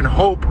seat and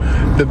hope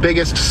the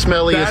biggest,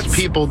 smelliest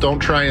people don't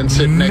try and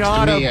sit next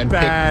to me and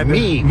pick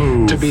me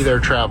to be their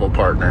travel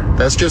partner.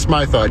 That's just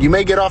my thought. You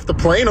may get off the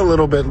plane a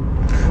little bit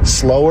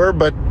slower,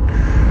 but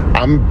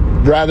I'm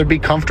rather be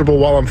comfortable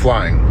while I'm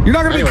flying. You're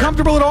not going to be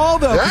comfortable at all,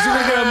 though, because you're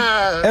going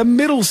to get a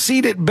middle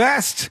seat at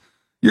best.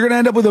 You're going to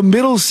end up with a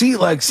middle seat,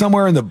 like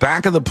somewhere in the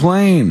back of the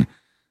plane.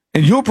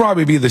 And you'll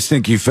probably be the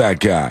stinky fat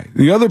guy.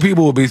 The other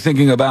people will be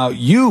thinking about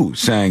you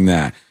saying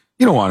that.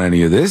 You don't want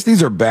any of this.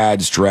 These are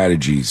bad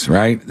strategies,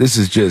 right? This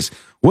is just,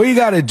 what you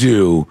got to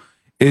do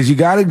is you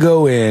got to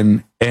go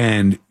in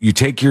and you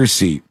take your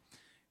seat.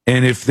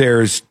 And if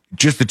there's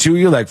just the two of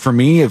you, like for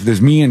me, if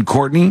there's me and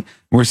Courtney,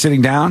 we're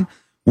sitting down,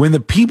 when the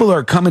people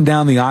are coming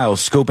down the aisle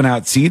scoping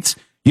out seats,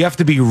 you have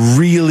to be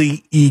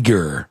really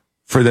eager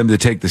for them to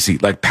take the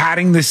seat, like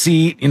patting the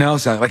seat,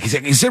 so like he's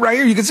like, you sit right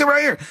here, you can sit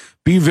right here.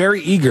 Be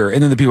very eager.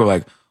 And then the people are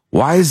like,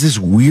 why does this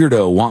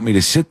weirdo want me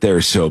to sit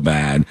there so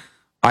bad?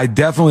 I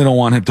definitely don't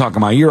want him talking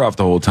my ear off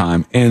the whole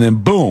time. And then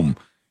boom,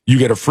 you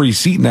get a free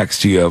seat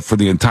next to you for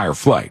the entire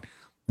flight.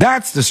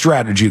 That's the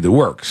strategy that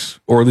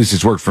works, or at least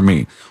it's worked for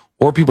me.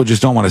 Or people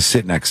just don't want to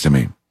sit next to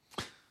me.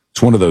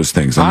 It's one of those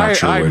things. I'm not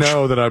sure which. I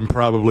know that I'm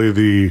probably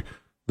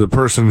the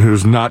person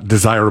who's not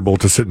desirable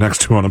to sit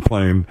next to on a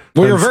plane.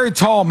 Well, you're a very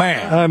tall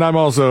man. And I'm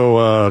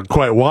also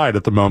quite wide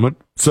at the moment.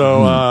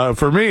 So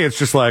for me, it's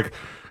just like,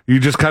 you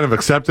just kind of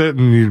accept it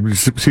and you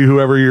see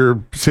whoever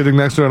you're sitting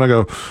next to and I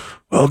go,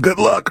 well, good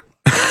luck.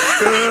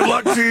 Good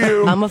luck to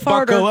you. I'm a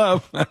farter. Buckle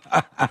up.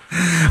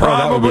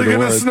 Probably going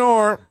to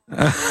snore.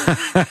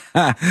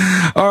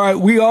 All right,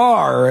 we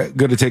are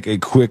going to take a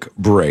quick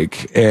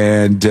break,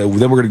 and then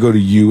we're going to go to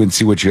you and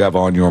see what you have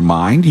on your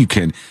mind. You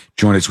can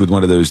join us with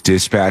one of those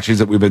dispatches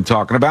that we've been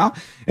talking about.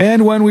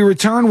 And when we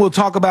return, we'll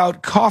talk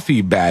about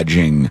coffee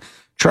badging.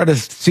 Try to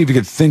see if you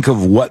can think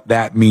of what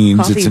that means.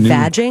 Coffee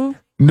badging?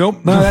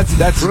 Nope, no,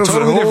 that's a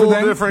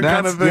totally different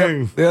kind of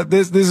thing. Yep,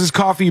 this is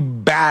coffee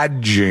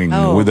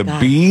badging with a God.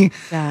 B.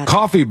 God.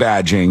 Coffee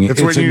badging. It's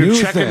when you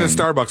check into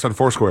Starbucks on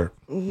Foursquare.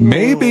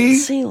 Maybe.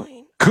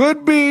 Ceiling.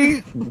 Could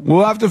be.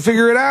 We'll have to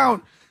figure it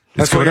out.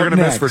 That's what you're going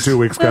to miss for 2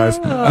 weeks, guys.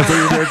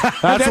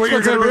 That's what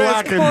you're going to be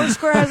lacking.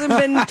 Foursquare hasn't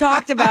been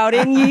talked about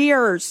in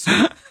years.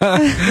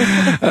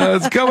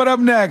 It's coming up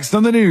next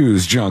on the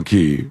News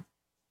Junkie.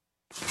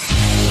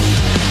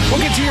 We'll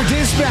get to your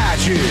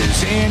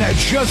dispatches in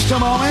just a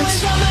moment.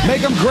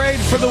 Make them great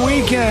for the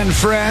weekend,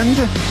 friend.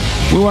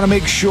 We want to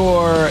make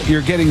sure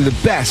you're getting the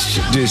best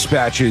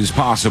dispatches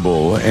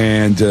possible,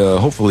 and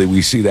hopefully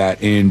we see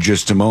that in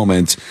just a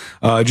moment.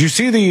 Did you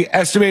see the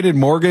estimated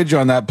mortgage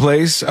on that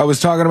place I was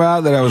talking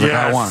about that I was like,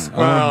 I want to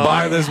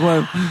buy this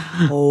one?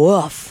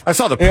 Woof. I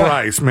saw the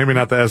price, maybe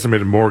not the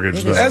estimated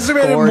mortgage. The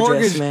estimated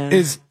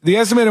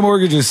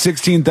mortgage is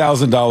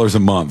 $16,000 a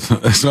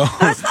month. So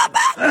that's not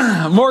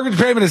bad. Mortgage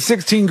payment is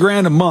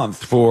 $16,000 a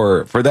month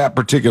for that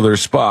particular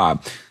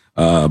spot.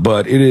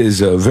 But it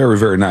is very,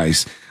 very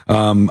nice.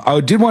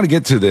 I did want to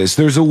get to this.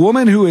 There's a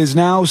woman who is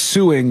now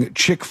suing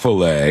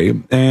Chick-fil-A,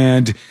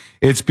 and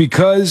it's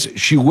because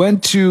she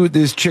went to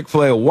this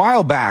Chick-fil-A a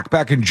while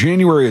back in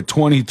January of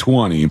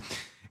 2020,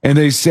 and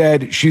they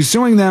said she's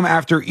suing them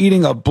after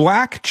eating a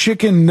black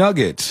chicken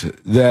nugget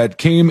that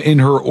came in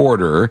her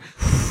order.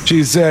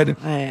 She said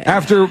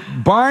after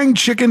buying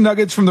chicken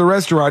nuggets from the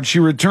restaurant, she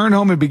returned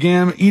home and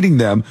began eating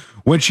them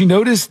when she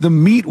noticed the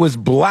meat was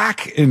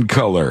black in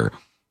color.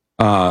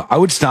 I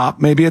would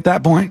stop maybe at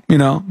that point,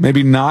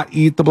 maybe not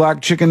eat the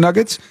black chicken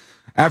nuggets.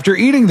 After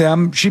eating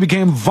them, she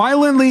became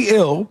violently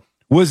ill,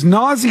 was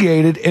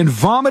nauseated, and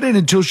vomited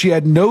until she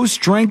had no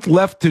strength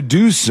left to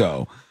do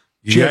so.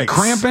 She had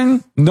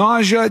cramping,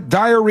 nausea,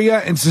 diarrhea,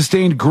 and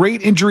sustained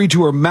great injury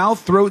to her mouth,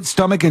 throat,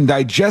 stomach, and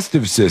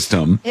digestive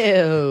system.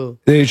 Ew.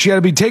 She had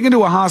to be taken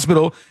to a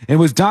hospital and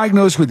was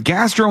diagnosed with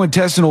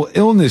gastrointestinal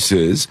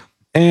illnesses,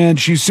 and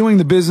she's suing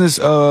the business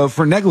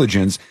for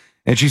negligence.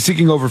 And she's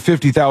seeking over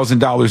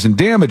 $50,000 in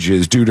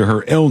damages due to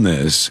her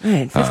illness.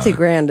 Right,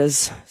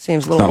 $50,000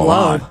 seems a little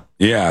low.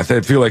 Yeah,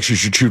 I feel like she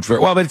should shoot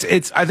for. Well, but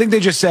it's. I think they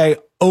just say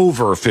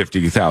over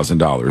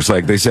 $50,000.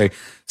 Like they say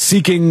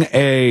seeking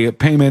a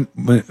payment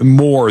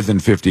more than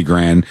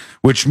 $50,000,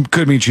 which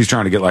could mean she's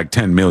trying to get like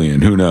 10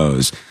 million. Who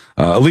knows?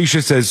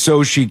 Alicia says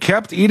so. She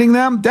kept eating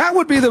them. That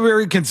would be the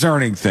very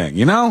concerning thing,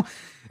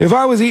 If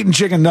I was eating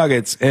chicken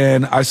nuggets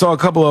and I saw a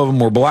couple of them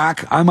were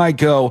black, I might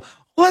go,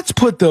 let's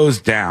put those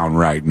down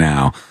right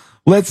now.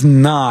 Let's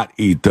not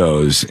eat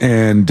those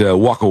and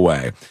walk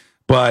away.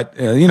 But,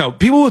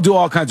 people will do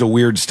all kinds of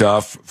weird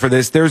stuff for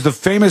this. There's the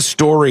famous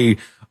story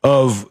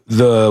of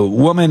the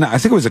woman, I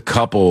think it was a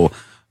couple,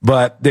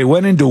 but they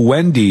went into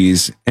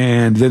Wendy's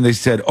and then they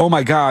said, oh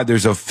my God,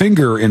 there's a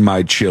finger in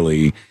my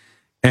chili.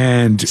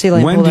 And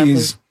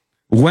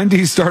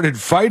Wendy's started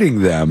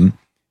fighting them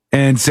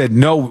and said,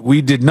 no,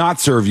 we did not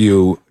serve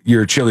you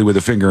your chili with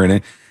a finger in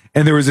it.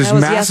 And there was this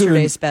massive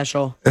yesterday's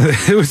special.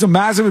 It was a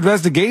massive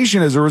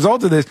investigation as a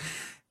result of this.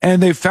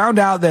 And they found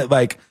out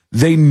that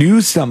they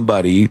knew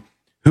somebody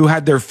who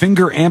had their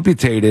finger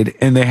amputated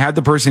and they had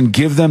the person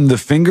give them the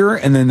finger.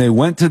 And then they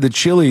went to the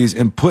Chili's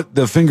and put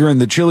the finger in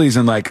the Chili's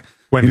and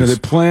Wendy's. They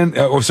planned,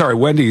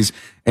 Wendy's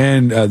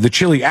and the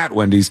chili at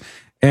Wendy's.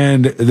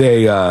 And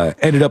they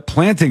ended up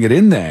planting it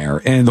in there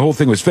and the whole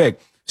thing was fake.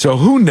 So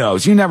who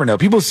knows? You never know.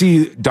 People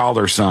see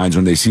dollar signs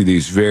when they see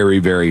these very,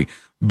 very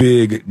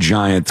big,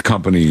 giant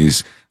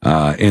companies,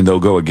 and they'll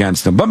go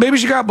against them. But maybe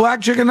she got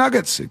black chicken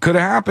nuggets. It could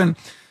have happened.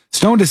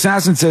 Stoned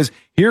Assassin says,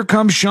 here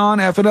comes Sean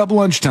effing up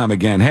lunchtime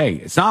again. Hey,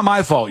 it's not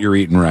my fault you're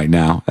eating right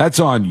now. That's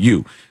on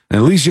you. And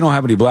at least you don't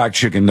have any black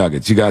chicken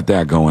nuggets. You got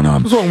that going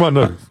on. What's wrong with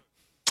my nuggets?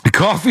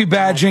 Coffee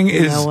badging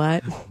is... You know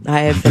what?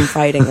 I have been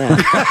fighting that.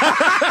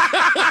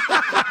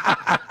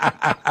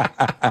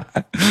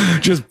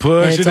 Just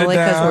pushing it down. It's only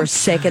because we're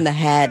sick in the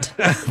head.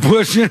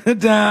 Pushing it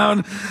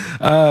down.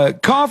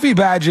 Coffee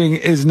badging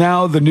is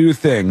now the new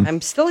thing.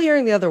 I'm still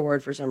hearing the other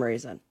word for some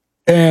reason.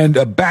 And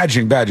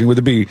badging with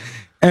a B.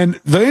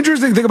 And the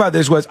interesting thing about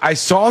this was I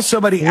saw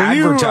somebody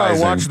advertising.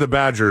 You watch the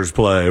Badgers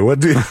play. What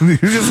do you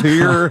just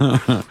hear? A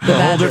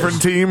whole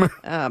different team.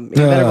 You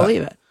better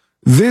believe it.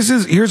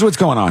 Here's what's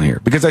going on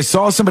here, because I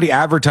saw somebody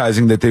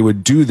advertising that they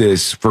would do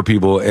this for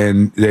people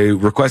and they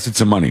requested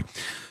some money.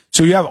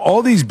 So you have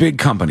all these big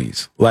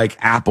companies like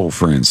Apple,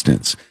 for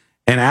instance,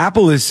 and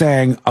Apple is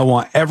saying, I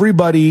want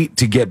everybody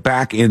to get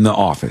back in the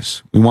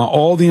office. We want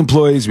all the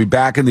employees to be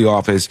back in the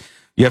office.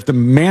 You have to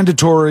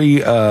mandatory,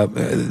 we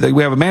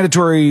have a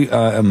mandatory,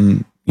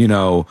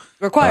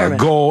 requirement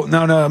goal.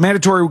 No,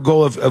 mandatory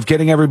goal of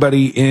getting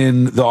everybody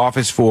in the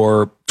office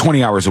for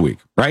 20 hours a week.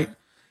 Right.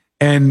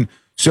 And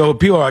so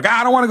people are like,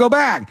 I don't want to go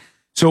back.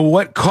 So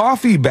what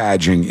coffee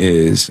badging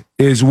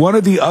is one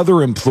of the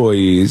other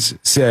employees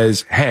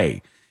says,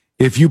 hey,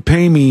 if you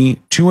pay me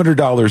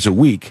 $200 a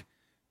week,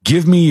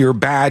 give me your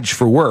badge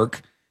for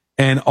work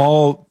and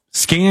I'll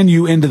scan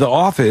you into the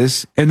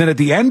office. And then at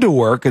the end of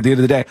work, at the end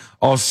of the day,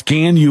 I'll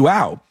scan you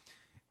out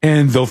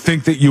and they'll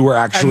think that you were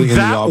actually in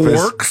the office. That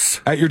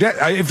works? At your desk.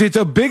 If it's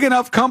a big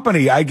enough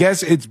company, I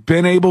guess it's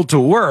been able to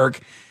work.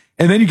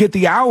 And then you get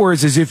the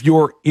hours as if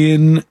you're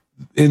in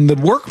the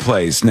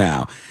workplace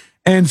now.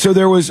 And so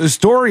there was a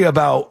story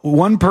about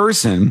one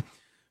person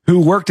who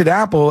worked at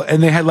Apple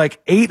and they had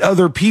like 8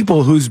 other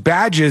people whose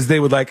badges they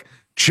would like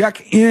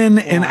check in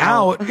and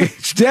out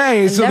each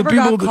day. So never the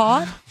people got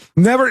caught?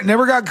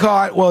 Never got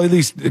caught. Well, at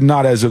least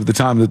not as of the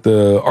time that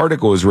the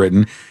article was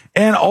written.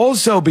 And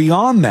also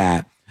beyond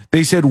that,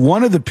 they said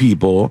one of the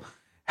people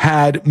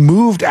had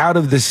moved out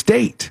of the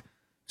state.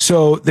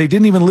 So they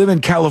didn't even live in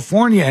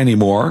California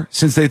anymore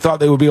since they thought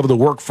they would be able to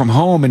work from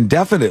home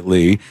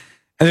indefinitely.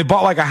 And they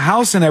bought like a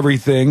house and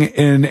everything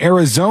in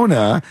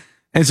Arizona.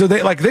 And so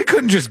they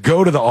couldn't just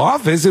go to the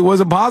office. It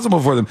wasn't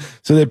possible for them.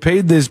 So they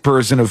paid this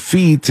person a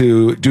fee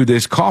to do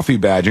this coffee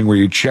badging where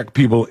you check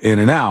people in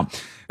and out.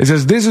 It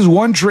says this is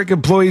one trick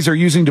employees are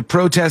using to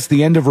protest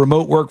the end of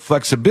remote work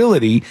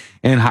flexibility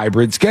and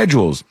hybrid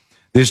schedules.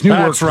 This new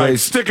That's workplace, right.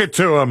 Stick it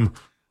to them.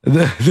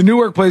 The new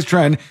workplace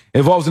trend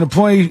involves an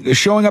employee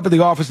showing up at the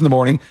office in the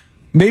morning,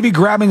 maybe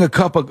grabbing a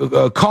cup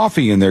of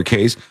coffee in their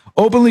case,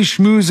 openly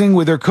schmoozing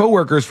with their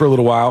coworkers for a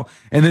little while,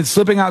 and then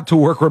slipping out to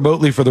work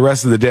remotely for the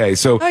rest of the day.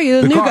 So, oh,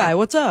 you're the new guy.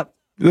 What's up?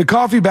 The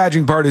coffee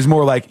badging part is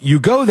more like you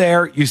go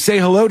there, you say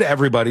hello to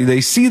everybody,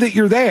 they see that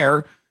you're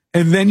there,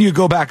 and then you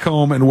go back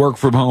home and work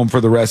from home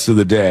for the rest of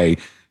the day.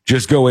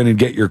 Just go in and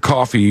get your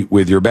coffee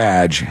with your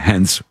badge,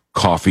 hence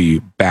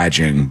coffee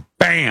badging.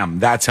 Bam!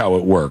 That's how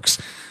it works.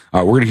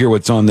 We're going to hear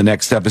what's on the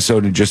next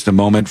episode in just a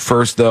moment.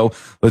 First, though,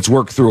 let's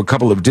work through a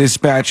couple of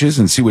dispatches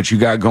and see what you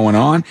got going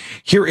on.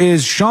 Here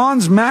is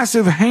Sean's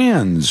Massive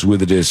Hands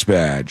with a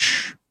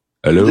dispatch.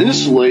 Hello?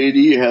 This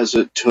lady has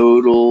a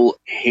total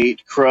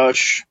hate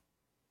crush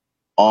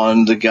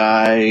on the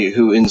guy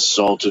who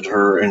insulted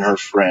her and her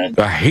friend.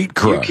 A hate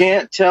crush? You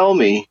can't tell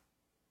me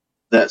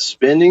that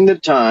spending the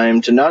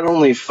time to not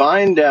only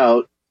find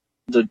out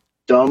the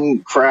dumb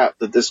crap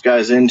that this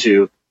guy's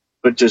into,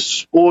 but to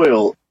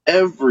spoil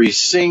every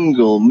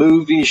single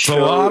movie,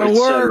 show,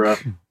 etc.,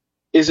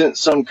 isn't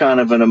some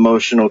kind of an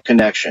emotional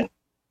connection.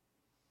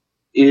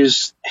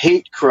 Is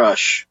hate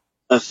crush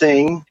a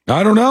thing?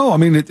 I don't know. I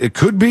mean, it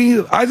could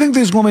be. I think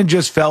this woman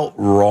just felt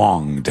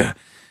wronged.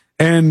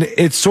 And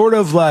it's sort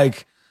of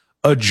like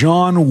a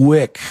John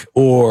Wick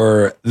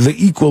or The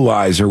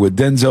Equalizer with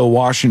Denzel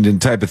Washington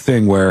type of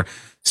thing where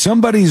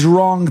somebody's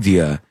wronged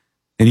you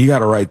and you got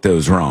to right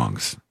those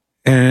wrongs.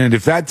 And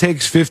if that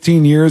takes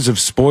 15 years of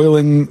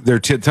spoiling their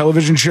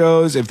television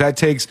shows, if that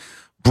takes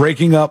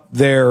breaking up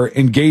their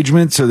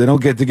engagement so they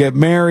don't get to get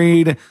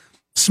married,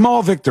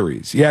 small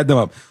victories, you add them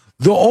up.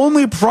 The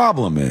only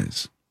problem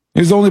here's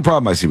the only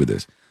problem I see with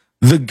this.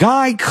 The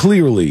guy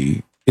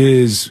clearly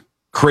is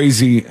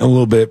crazy and a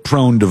little bit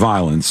prone to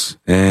violence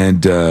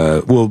and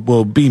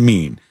will be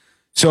mean.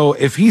 So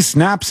if he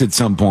snaps at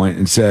some point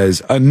and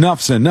says,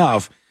 enough's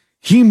enough,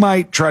 he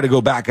might try to go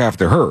back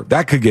after her.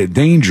 That could get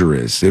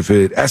dangerous if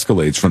it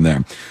escalates from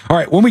there. All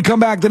right, when we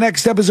come back, the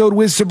next episode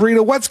with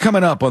Sabrina, what's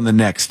coming up on the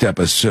next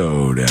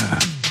episode?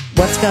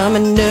 What's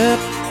coming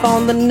up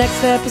on the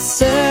next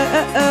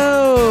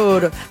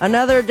episode?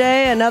 Another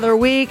day, another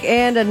week,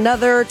 and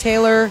another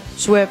Taylor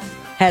Swift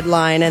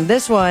headline. And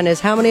this one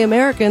is how many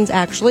Americans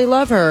actually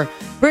love her.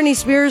 Britney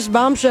Spears'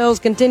 bombshells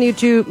continue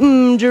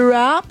to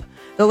drop.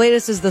 The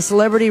latest is the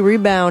celebrity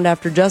rebound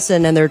after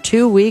Justin and their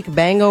 2-week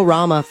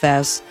Bangorama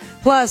Fest.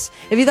 Plus,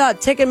 if you thought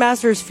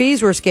Ticketmaster's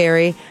fees were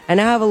scary, I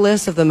now have a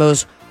list of the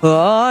most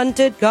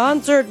haunted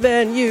concert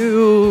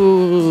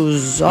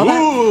venues, all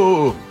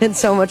that, and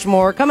so much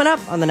more coming up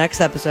on the next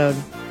episode.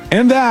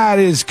 And that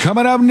is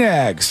coming up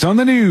next on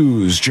the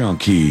News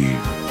Junkie.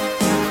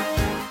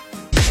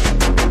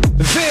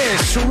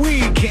 This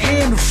week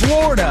in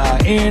Florida,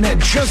 in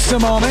just a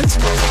moment,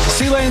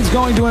 C-Lane's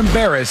going to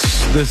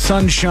embarrass the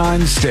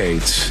Sunshine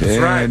State. That's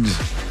right.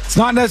 It's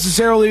not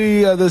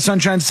necessarily the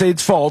Sunshine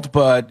State's fault,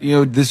 but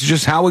this is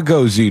just how it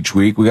goes each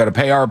week. We got to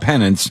pay our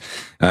penance.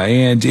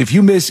 And if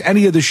you miss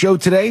any of the show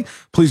today,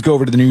 please go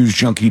over to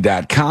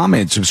thenewsjunkie.com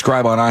and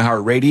subscribe on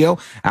iHeartRadio.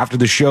 After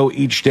the show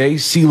each day,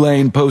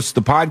 C-Lane posts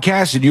the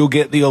podcast, and you'll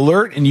get the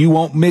alert, and you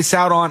won't miss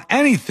out on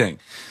anything.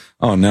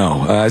 Oh,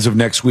 no. As of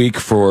next week,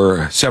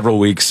 for several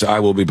weeks, I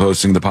will be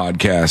posting the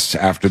podcast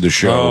after the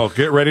show. Oh,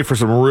 get ready for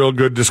some real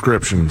good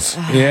descriptions.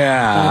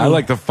 Yeah, I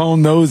like to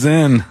phone those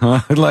in.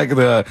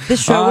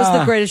 This show was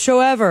the greatest show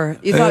ever.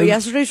 You thought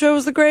yesterday's show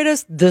was the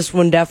greatest? This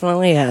one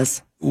definitely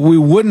is. We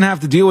wouldn't have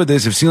to deal with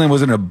this if C-Lane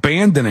wasn't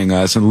abandoning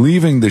us and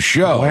leaving the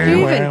show. Do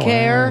you even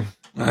care?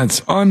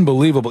 That's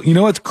unbelievable. You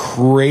know what's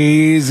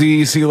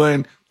crazy,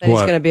 C-Lane? That he's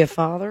going to be a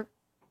father?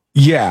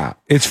 Yeah,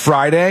 it's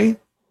Friday.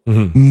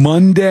 Mm-hmm.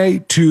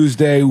 Monday,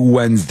 Tuesday,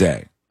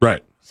 Wednesday.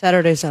 Right.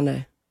 Saturday,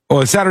 Sunday.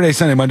 Oh, it's Saturday,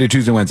 Sunday, Monday,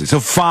 Tuesday, Wednesday. So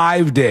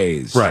 5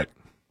 days. Right.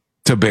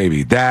 To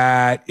baby.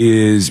 That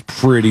is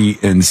pretty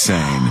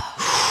insane.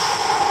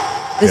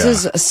 This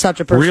is such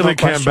a personal really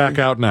question. Can't back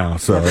out now,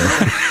 so.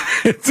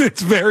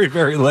 It's very,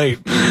 very late.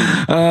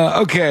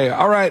 Okay.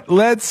 All right.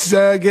 Let's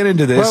get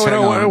into this.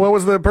 What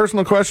was the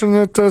personal question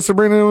that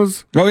Sabrina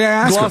was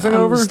glossing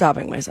over? I'm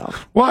stopping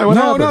myself. Why?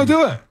 No,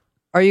 do it.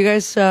 Are you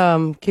guys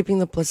keeping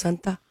the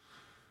placenta?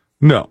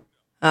 No.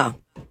 Oh.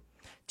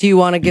 Do you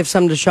want to give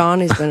some to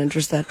Sean? He's been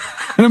interested.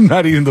 I'm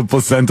not eating the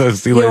placenta,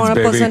 you don't want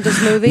a placenta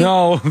smoothie?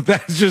 No,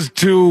 that's just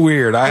too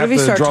weird. I have What if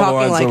you to start draw the talking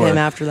line like somewhere. him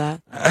after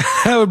that?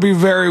 That would be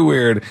very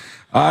weird.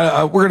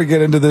 We're going to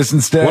get into this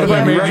instead. What if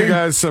I made you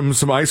guys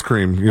some ice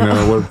cream,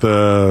 with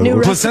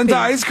the placenta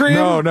ice cream?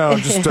 No,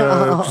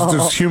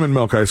 just human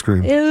milk ice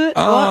cream.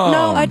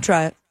 No, I'd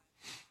try it.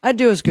 I'd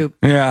do a scoop.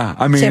 Yeah,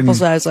 I mean, sample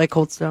size like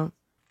Cold Stone.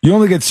 You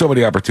only get so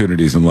many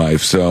opportunities in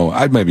life, so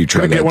I'd maybe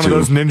try that get one too. of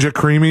those Ninja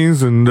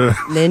Creamies and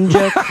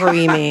Ninja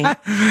Creamy. All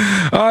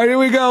right, here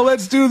we go.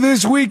 Let's do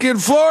This Week in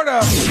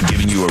Florida.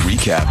 Giving you a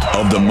recap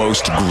of the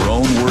most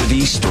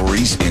groan-worthy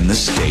stories in the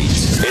state.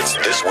 It's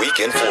This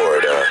Week in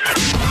Florida.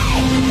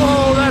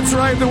 Oh, that's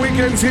right. The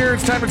weekend's here.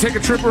 It's time to take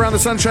a trip around the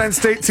Sunshine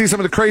State, see some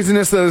of the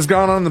craziness that has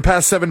gone on in the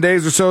past 7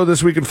 days or so.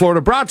 This Week in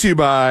Florida, brought to you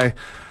by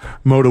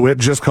MoToWit.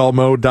 Just call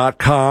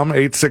Mo.com,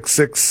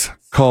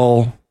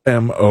 866-CALL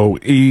MOE.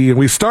 And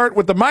we start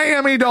with the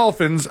Miami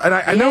Dolphins. And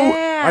I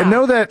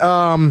know that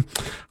I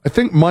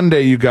think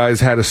Monday you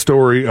guys had a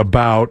story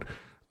about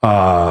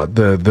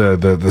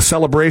the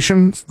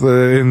celebrations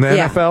in the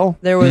NFL.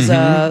 There was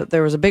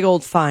a big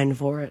old fine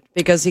for it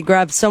because he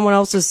grabbed someone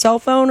else's cell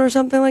phone or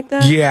something like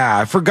that. Yeah,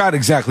 I forgot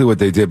exactly what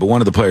they did, but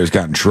one of the players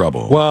got in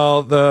trouble.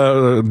 Well,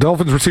 the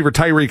Dolphins receiver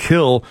Tyreek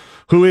Hill,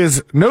 who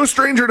is no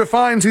stranger to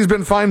fines, he's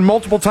been fined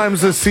multiple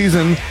times this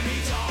season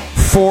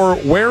for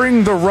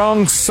wearing the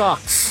wrong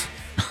socks.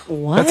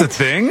 What? That's a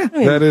thing?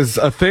 That is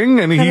a thing.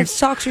 And what kind of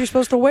socks are you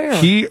supposed to wear?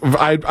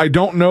 I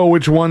don't know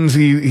which ones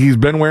he's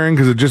been wearing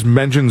because it just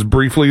mentions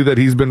briefly that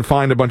he's been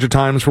fined a bunch of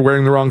times for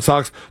wearing the wrong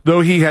socks,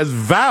 though he has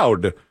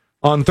vowed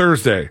on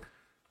Thursday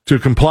to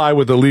comply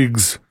with the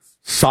league's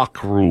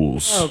sock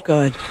rules. Oh,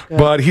 good.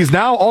 But he's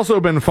now also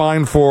been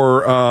fined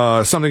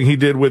for something he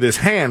did with his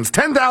hands,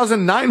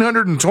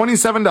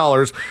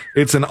 $10,927.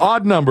 It's an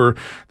odd number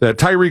that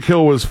Tyreek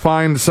Hill was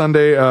fined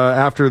Sunday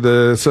after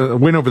the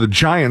win over the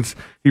Giants.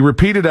 He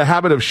repeated a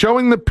habit of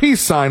showing the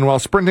peace sign while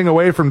sprinting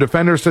away from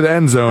defenders to the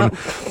end zone,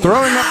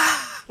 throwing up.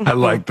 I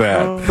like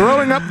that.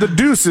 Throwing up the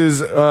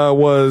deuces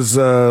was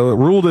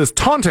ruled as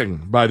taunting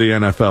by the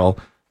NFL.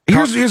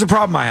 Here's a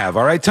problem I have,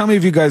 all right? Tell me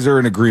if you guys are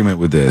in agreement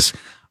with this.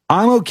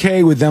 I'm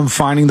okay with them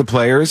finding the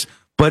players,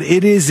 but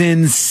it is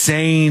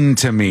insane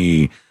to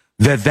me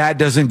that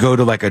doesn't go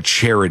to like a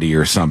charity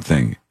or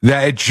something.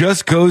 That it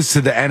just goes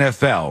to the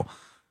NFL.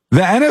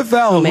 The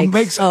NFL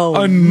makes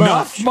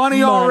enough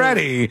money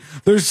already.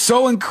 They're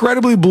so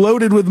incredibly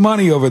bloated with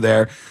money over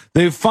there.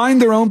 They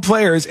find their own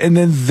players and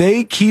then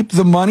they keep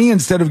the money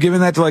instead of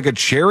giving that to like a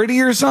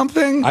charity or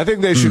something. I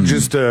think they should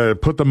just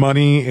put the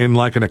money in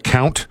like an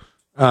account,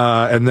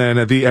 and then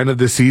at the end of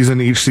the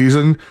season, each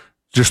season,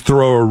 just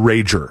throw a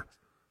rager.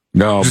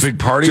 No, big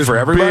party for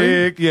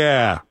everybody?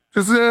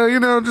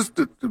 Just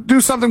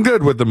do something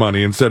good with the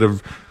money instead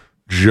of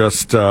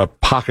just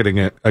pocketing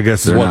it, I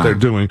guess is what they're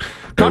doing.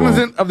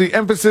 Cognizant of the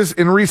emphasis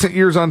in recent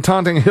years on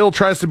taunting, Hill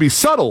tries to be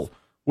subtle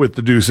with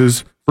the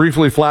deuces,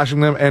 briefly flashing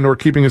them and or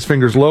keeping his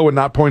fingers low and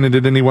not pointed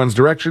in anyone's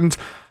directions.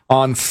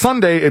 On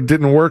Sunday, it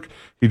didn't work.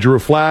 He drew a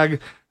flag,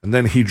 and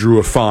then he drew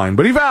a fine.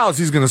 But he vows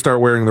he's going to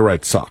start wearing the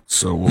right socks.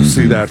 So we'll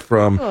see that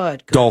from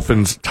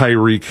Dolphins'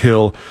 Tyreek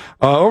Hill.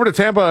 Over to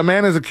Tampa, a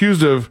man is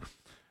accused of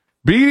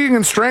beating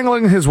and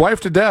strangling his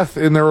wife to death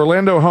in their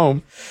Orlando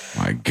home.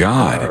 My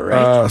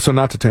God. So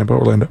not to Tampa,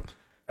 Orlando.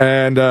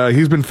 And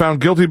he's been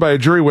found guilty by a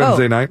jury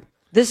Wednesday night.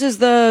 This is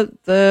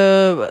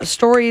the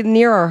story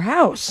near our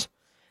house.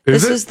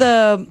 This is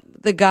the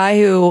guy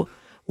who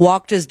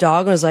walked his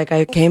dog and was like,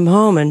 I came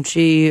home and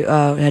she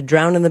had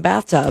drowned in the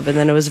bathtub, and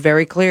then it was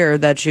very clear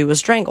that she was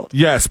strangled.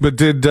 Yes, but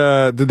did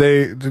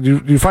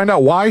you find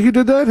out why he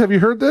did that? Have you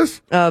heard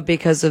this?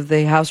 Because of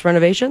the house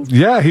renovations?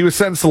 Yeah, he was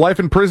sentenced to life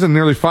in prison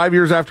nearly 5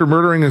 years after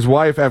murdering his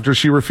wife after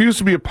she refused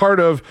to be a part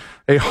of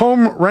a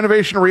home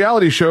renovation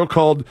reality show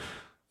called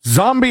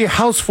Zombie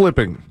House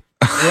Flipping.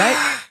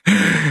 Right?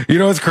 You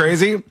know what's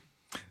crazy?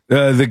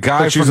 The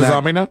guy she's from a that,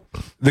 zombie now?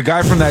 The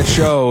guy from that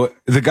show.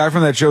 The guy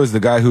from that show is the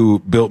guy who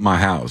built my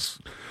house.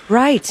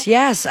 Right.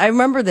 Yes, I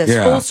remember this.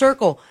 Yeah. Full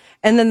circle.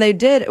 And then they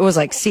did. It was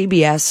like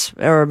CBS,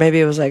 or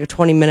maybe it was like a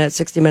 20-minute,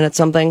 60-minute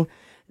something.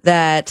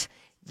 That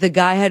the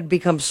guy had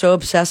become so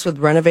obsessed with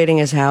renovating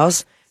his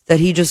house that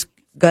he just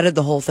gutted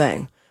the whole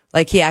thing.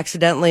 Like he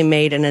accidentally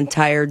made an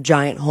entire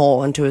giant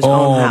hole into his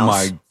own house. Oh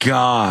my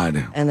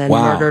God! And then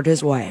Wow. murdered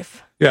his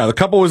wife. Yeah, the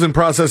couple was in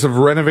process of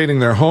renovating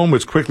their home,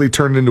 which quickly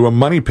turned into a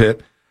money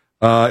pit.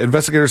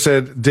 Investigators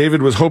said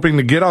David was hoping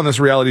to get on this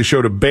reality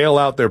show to bail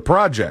out their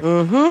project.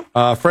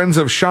 Friends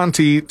of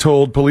Shanti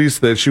told police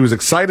that she was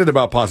excited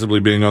about possibly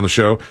being on the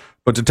show,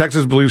 but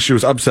detectives believe she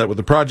was upset with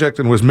the project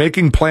and was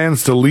making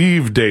plans to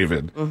leave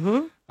David.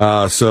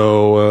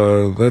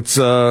 So that's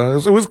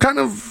it was kind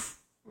of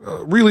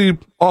a really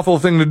awful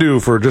thing to do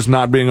for just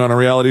not being on a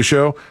reality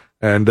show,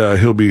 and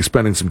he'll be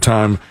spending some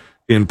time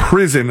in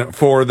prison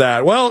for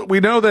that. Well,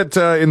 we know that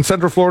in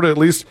Central Florida, at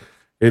least,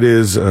 it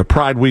is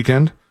Pride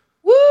weekend.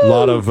 A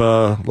lot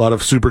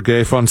of super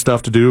gay fun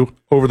stuff to do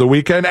over the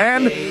weekend,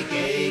 and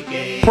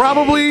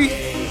probably,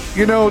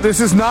 you know, this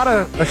is not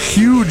a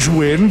huge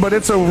win, but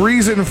it's a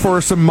reason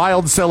for some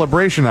mild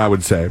celebration, I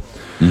would say.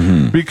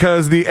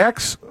 Because the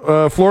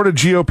ex-Florida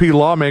GOP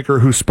lawmaker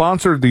who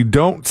sponsored the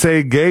Don't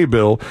Say Gay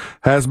bill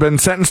has been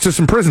sentenced to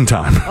some prison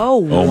time. Oh,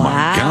 wow.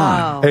 my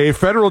God. A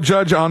federal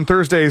judge on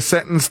Thursday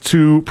sentenced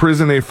to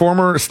prison a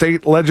former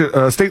state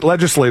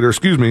legislator,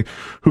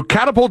 who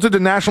catapulted to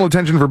national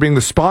attention for being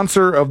the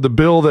sponsor of the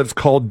bill that's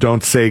called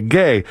Don't Say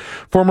Gay.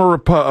 Former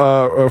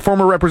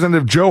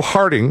Representative Joe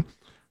Harding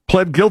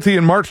pled guilty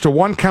in March to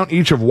one count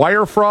each of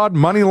wire fraud,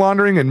 money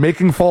laundering, and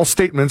making false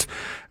statements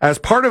as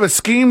part of a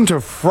scheme to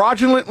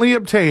fraudulently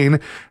obtain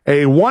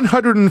a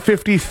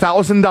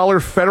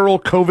 $150,000 federal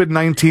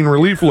COVID-19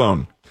 relief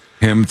loan.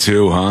 Him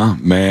too, huh?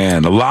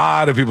 Man, a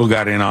lot of people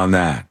got in on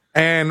that.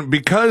 And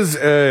because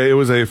it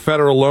was a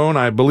federal loan,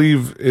 I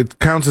believe it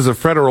counts as a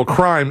federal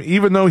crime.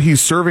 Even though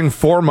he's serving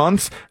 4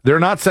 months, they're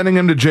not sending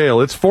him to jail.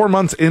 It's 4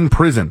 months in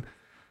prison.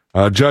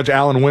 Judge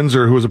Alan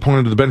Windsor, who was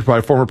appointed to the bench by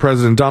former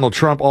President Donald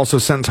Trump, also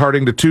sentenced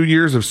Harding to 2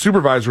 years of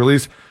supervised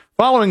release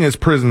following his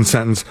prison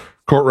sentence.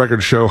 Court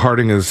records show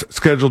Harding is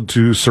scheduled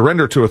to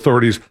surrender to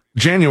authorities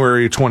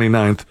January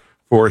 29th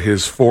for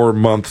his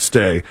 4-month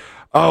stay.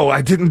 Oh,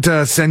 I didn't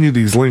send you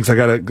these links. I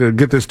got to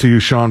get this to you,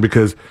 Sean,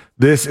 because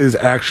this is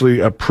actually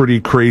a pretty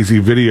crazy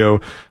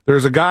video.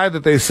 There's a guy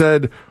that they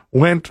said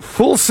went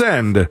full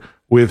send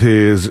with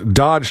his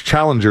Dodge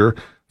Challenger,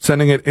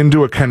 sending it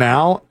into a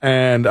canal,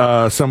 and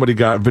somebody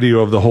got video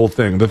of the whole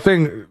thing. The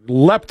thing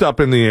leapt up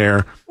in the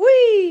air,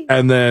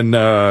 and then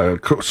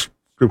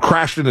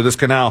crashed into this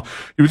canal.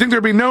 You would think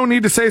there'd be no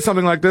need to say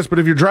something like this, but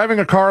if you're driving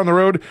a car on the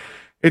road,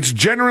 it's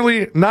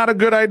generally not a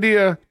good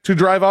idea to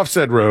drive off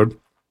said road,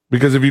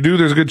 because if you do,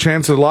 there's a good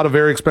chance that a lot of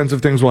very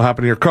expensive things will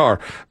happen to your car.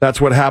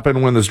 That's what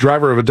happened when this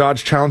driver of a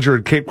Dodge Challenger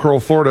in Cape Coral,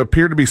 Florida,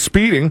 appeared to be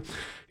speeding.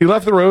 He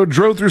left the road,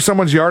 drove through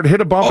someone's yard, hit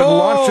a bump, and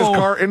launched his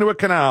car into a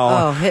canal.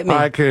 Oh, hit me.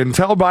 I can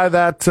tell by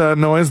that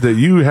noise that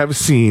you have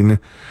seen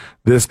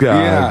this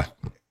guy.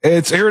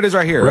 Yeah. Here it is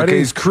right here. Ready? Okay,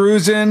 he's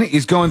cruising.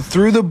 He's going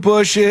through the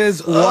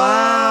bushes.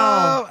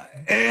 Wow.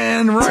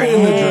 And right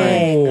in the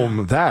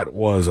drain. That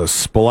was a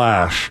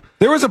splash.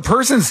 There was a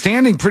person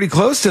standing pretty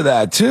close to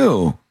that,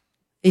 too.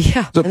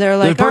 Yeah. And they're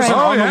like, all person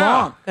right, on the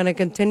lawn. gonna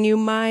continue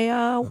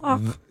my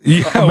walk.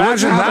 Yeah,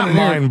 Imagine that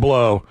mind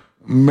blow.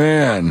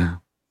 Man.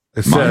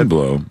 Mind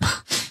blow.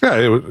 Yeah,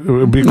 it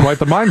would be quite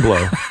the mind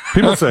blow.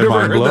 People say I've never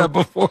mind heard blow. that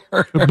before.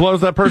 It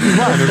blows that person's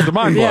mind. It's the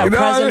mind blow. Yeah, No,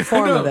 present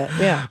form no. of it.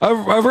 Yeah.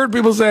 I've heard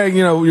people saying,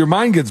 you know, your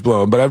mind gets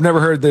blown, but I've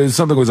never heard that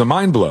something was a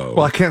mind blow.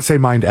 Well, I can't say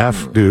mind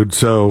F, dude,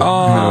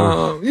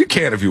 so... You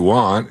can if you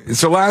want.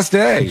 It's the last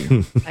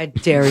day. I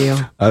dare you.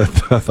 I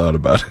thought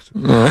about it.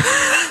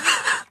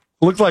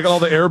 Looks like all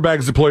the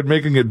airbags deployed,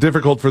 making it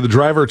difficult for the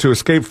driver to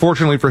escape.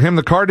 Fortunately for him,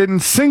 the car didn't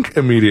sink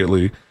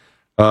immediately.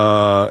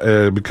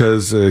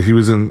 Because it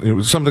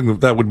was something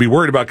that would be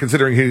worried about,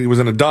 considering he was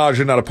in a Dodge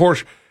and not a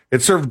Porsche.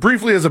 It served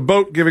briefly as a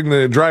boat, giving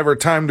the driver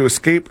time to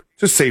escape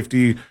to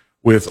safety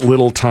with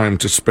little time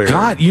to spare.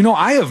 God, you know,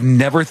 I have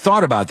never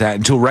thought about that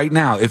until right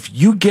now. If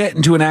you get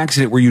into an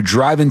accident where you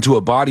drive into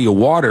a body of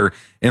water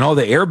and all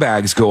the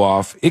airbags go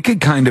off, it could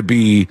kind of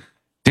be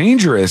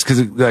dangerous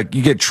because like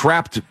you get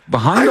trapped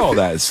behind all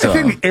that stuff.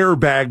 I think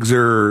airbags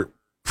are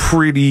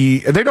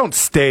they don't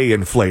stay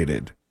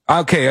inflated.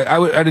 Okay,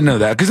 I didn't know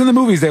that because in the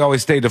movies they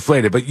always stay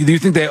deflated. But do you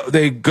think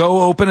they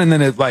go open and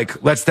then it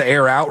like lets the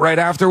air out right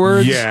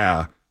afterwards?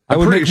 Yeah, that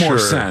would make pretty more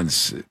sure.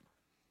 sense.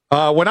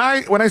 When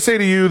I say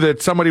to you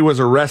that somebody was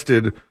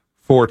arrested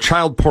for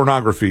child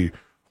pornography,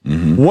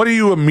 what do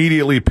you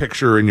immediately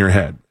picture in your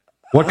head?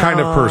 What kind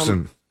of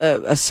person?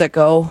 A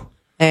sicko,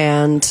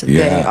 and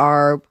they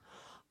are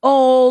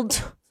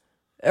old.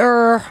 They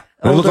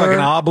look like an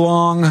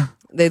oblong.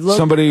 They look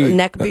somebody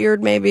neck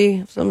beard, maybe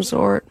of some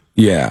sort.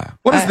 Yeah.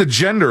 What is the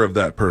gender of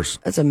that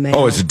person? That's a man.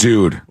 Oh, it's a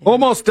dude.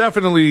 Almost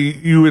definitely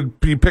you would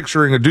be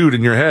picturing a dude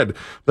in your head.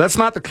 That's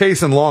not the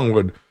case in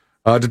Longwood.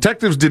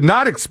 Detectives did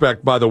not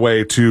expect, by the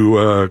way,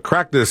 to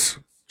crack this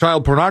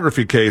child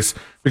pornography case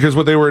because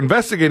what they were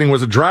investigating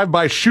was a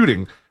drive-by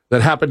shooting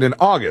that happened in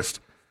August.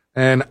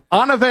 And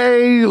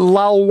Anave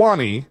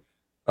Lalwani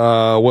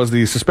was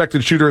the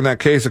suspected shooter in that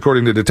case,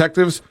 according to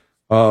detectives.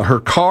 Her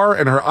car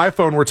and her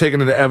iPhone were taken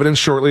into evidence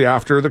shortly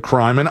after the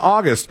crime in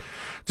August.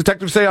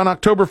 Detectives say on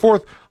October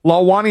 4th,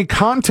 Lalwani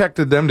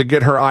contacted them to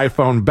get her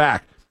iPhone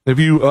back. If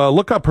you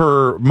look up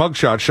her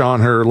mugshot,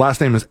 Sean, her last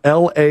name is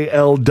Lalwani.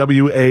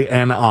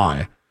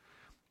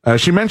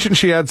 She mentioned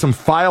she had some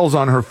files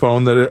on her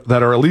phone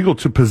that are illegal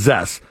to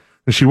possess,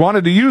 and she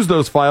wanted to use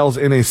those files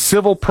in a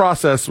civil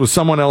process with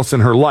someone else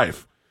in her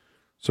life.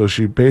 So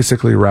she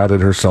basically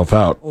ratted herself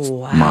out.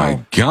 Wow.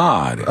 My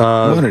God.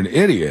 What an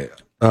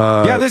idiot.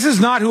 Yeah, this is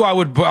not who I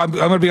would. I'm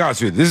going to be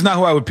honest with you. This is not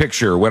who I would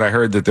picture when I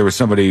heard that there was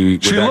somebody.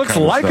 With She that looks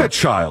kind of like stuff. a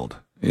child.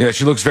 Yeah,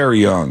 she looks very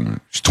young.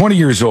 She's 20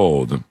 years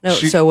old. No,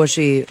 so was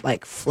she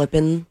like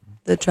flipping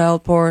the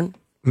child porn?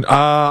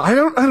 I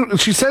don't.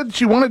 She said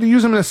she wanted to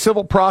use them in a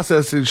civil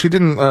process. She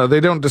didn't. They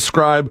don't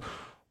describe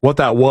what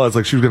that was.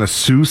 Like she was going to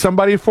sue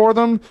somebody for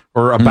them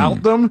or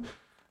about them.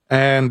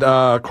 And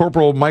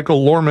Corporal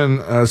Michael Lorman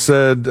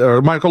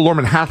Michael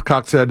Lorman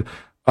Hathcock said,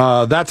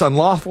 that's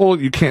unlawful.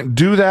 You can't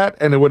do that.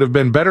 And it would have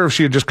been better if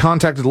she had just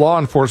contacted law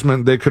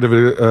enforcement. They could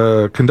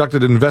have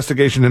conducted an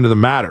investigation into the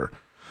matter.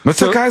 What's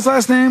the guy's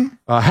last name?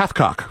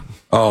 Hathcock.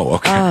 Oh,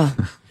 okay.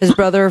 His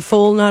brother,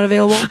 Full, not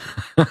available?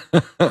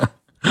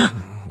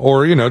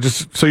 Or,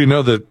 just so you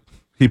know that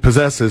he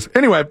possesses.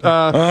 Anyway,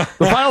 the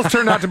files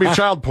turned out to be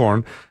child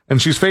porn,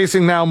 and she's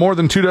facing now more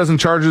than 24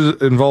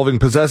 charges involving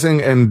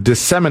possessing and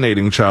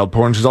disseminating child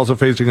porn. She's also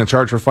facing a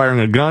charge for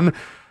firing a gun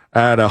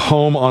at a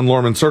home on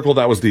Lorman Circle.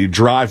 That was the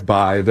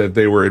drive-by that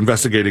they were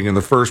investigating in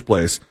the first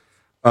place.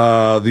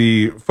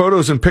 The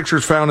photos and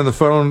pictures found in the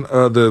phone,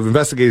 the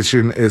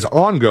investigation is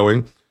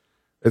ongoing.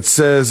 It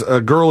says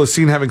a girl is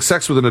seen having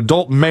sex with an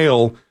adult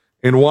male.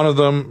 In one of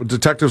them,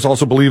 detectives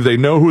also believe they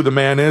know who the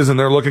man is, and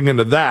they're looking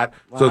into that.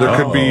 Wow. So there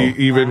could be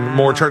even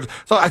more charges.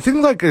 So I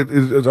think like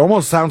it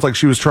almost sounds like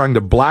she was trying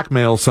to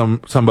blackmail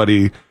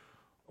somebody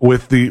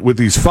with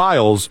these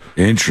files.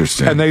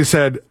 Interesting. And they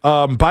said,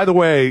 by the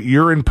way,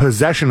 you're in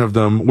possession of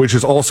them, which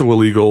is also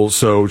illegal.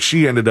 So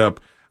she ended up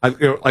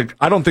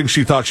I don't think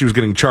she thought she was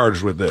getting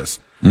charged with this.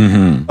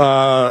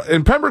 Mm-hmm.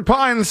 In Pembroke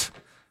Pines,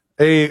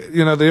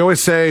 they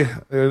always say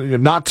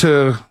not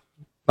to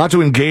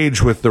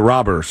engage with the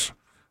robbers.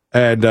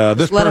 And let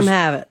them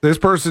have it. This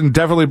person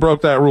definitely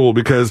broke that rule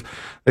because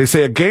they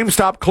say a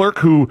GameStop clerk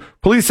who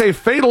police say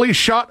fatally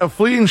shot a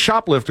fleeing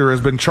shoplifter has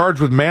been charged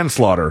with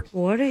manslaughter.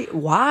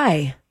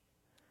 Why?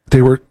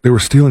 They were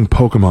stealing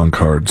Pokemon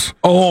cards.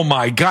 Oh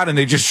my God! And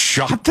they just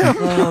shot them.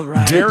 Oh,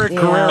 right. Derek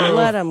Guerrero,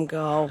 let him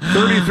go.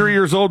 33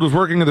 years old, was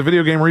working at the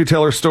video game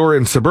retailer store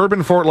in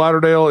suburban Fort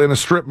Lauderdale in a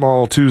strip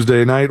mall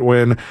Tuesday night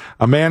when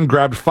a man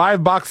grabbed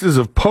 5 boxes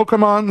of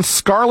Pokemon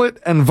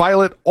Scarlet and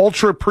Violet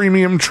Ultra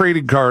Premium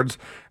trading cards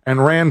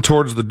and ran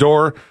towards the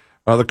door.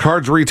 The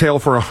cards retail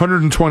for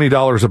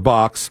 $120 a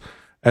box.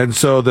 And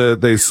so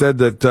they said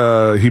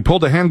that he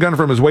pulled a handgun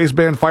from his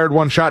waistband, fired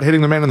one shot,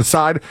 hitting the man in the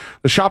side.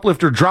 The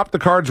shoplifter dropped the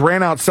cards,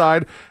 ran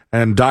outside,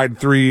 and died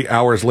 3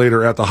 hours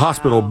later at the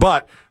hospital.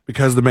 But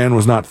because the man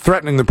was not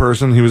threatening the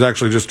person, he was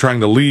actually just trying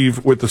to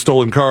leave with the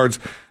stolen cards.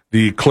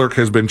 The clerk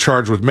has been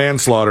charged with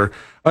manslaughter.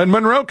 In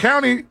Monroe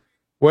County,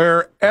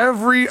 where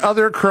every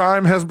other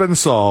crime has been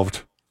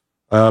solved,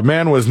 a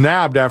man was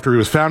nabbed after he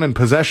was found in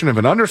possession of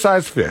an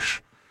undersized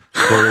fish.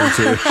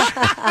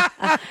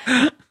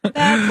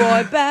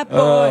 Bad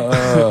boy.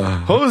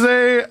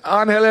 Jose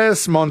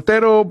Angeles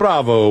Montero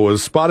Bravo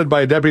was spotted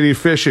by a deputy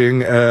fishing.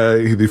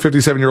 The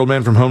 57-year-old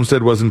man from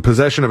Homestead was in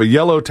possession of a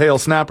yellowtail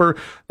snapper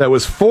that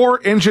was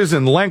 4 inches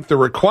in length. The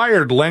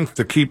required length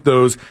to keep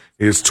those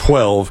is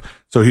 12.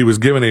 So he was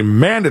given a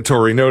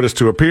mandatory notice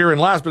to appear. And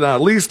last but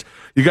not least,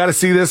 you got to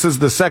see this as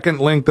the second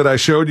link that I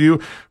showed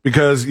you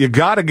because you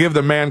got to give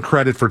the man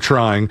credit for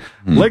trying.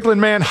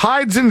 Lakeland man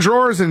hides in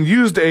drawers and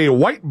used a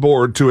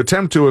whiteboard to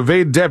attempt to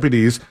evade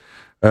deputies.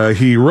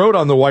 He wrote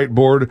on the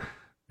whiteboard,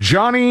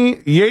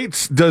 "Johnny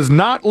Yates does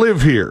not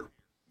live here."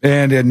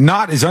 And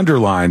not is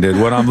underlined at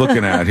what I'm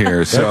looking at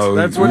here. So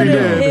that's what he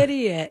did.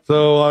 Idiot.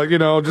 So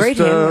Great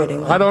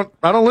handwriting. I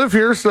don't live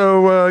here,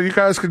 so you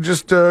guys could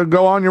just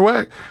go on your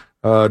way.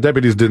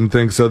 Deputies didn't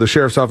think so. The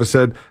sheriff's office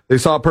said they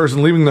saw a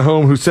person leaving the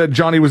home who said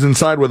Johnny was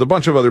inside with a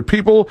bunch of other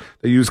people.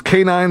 They used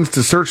canines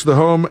to search the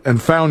home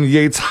and found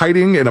Yates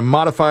hiding in a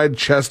modified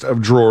chest of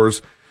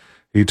drawers.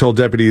 He told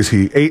deputies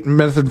he ate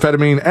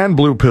methamphetamine and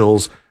blue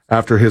pills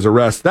after his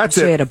arrest. That's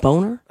so it. He had a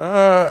boner?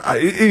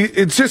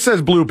 It just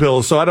says blue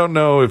pills, so I don't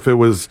know if it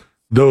was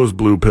those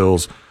blue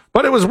pills.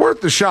 But it was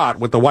worth the shot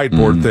with the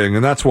whiteboard thing,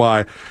 and that's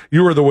why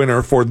you were the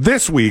winner for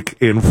this week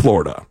in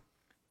Florida.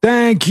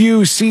 Thank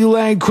you,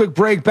 C-Lang. Quick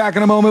break. Back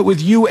in a moment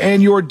with you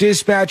and your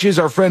dispatches.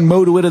 Our friend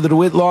Mo DeWitt of the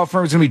DeWitt Law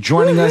Firm is going to be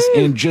joining us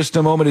in just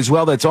a moment as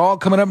well. That's all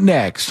coming up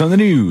next on the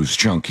News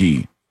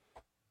Junkie.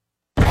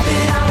 A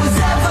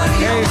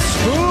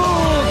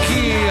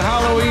spooky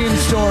Halloween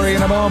story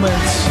in a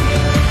moment.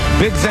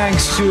 Big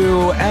thanks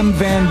to M.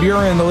 Van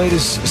Buren, the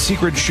latest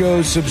Secret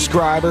Show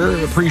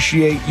subscriber.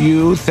 Appreciate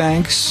you.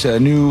 Thanks. A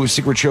new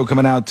Secret Show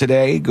coming out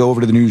today. Go over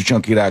to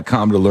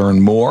thenewsjunkie.com to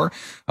learn more.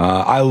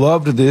 I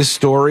loved this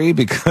story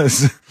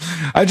because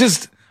I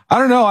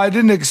don't know, I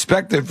didn't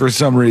expect it for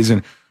some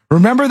reason.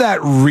 Remember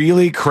that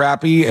really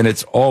crappy, and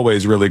it's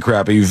always really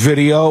crappy,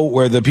 video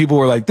where the people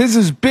were like, this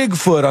is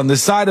Bigfoot on the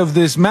side of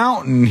this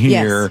mountain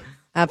here. Yes,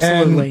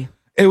 absolutely. And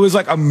it was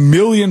like a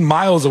million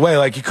miles away.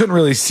 Like, you couldn't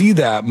really see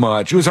that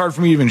much. It was hard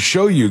for me to even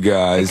show you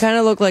guys. It kind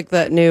of looked like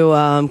that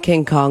new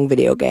King Kong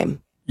video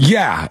game.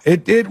 Yeah,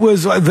 it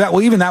was that.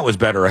 Well, even that was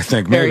better, I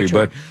think, maybe.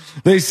 But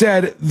they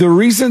said the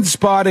recent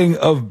spotting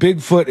of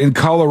Bigfoot in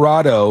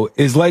Colorado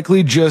is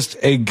likely just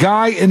a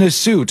guy in a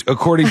suit,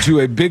 according to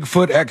a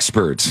Bigfoot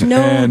expert.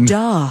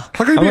 Duh.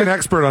 How can you be an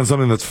expert on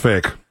something that's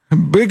fake?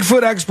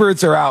 Bigfoot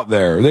experts are out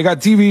there. They got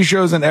TV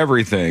shows and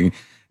everything.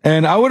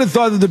 And I would have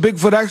thought that the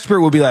Bigfoot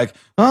expert would be like,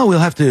 oh, we'll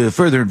have to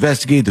further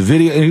investigate the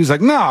video. And he was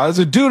like, no, there's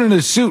a dude in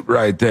a suit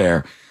right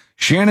there.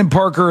 Shannon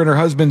Parker and her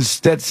husband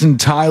Stetson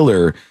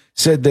Tyler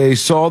said they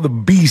saw the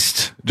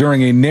beast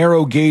during a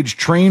narrow gauge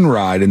train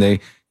ride, and they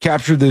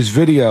captured this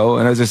video.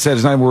 And as I said,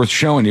 it's not worth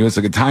showing you. It's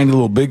like a tiny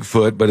little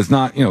Bigfoot, but it's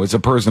not, it's a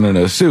person in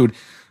a suit.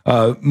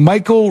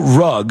 Michael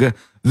Rugg,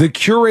 the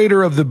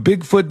curator of the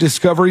Bigfoot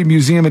Discovery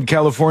Museum in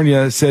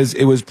California, says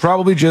it was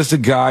probably just a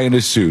guy in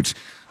a suit.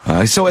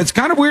 So it's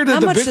kind of weird that How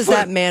the much Bigfoot, does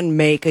that man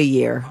make a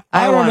year?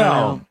 I don't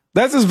know.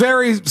 That's his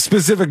very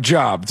specific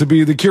job, to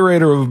be the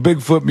curator of a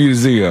Bigfoot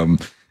museum.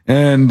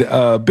 And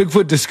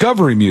Bigfoot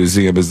Discovery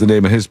Museum is the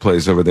name of his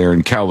place over there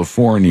in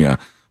California.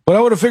 But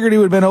I would have figured he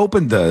would have been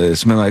open to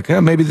this. I mean, like,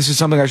 maybe this is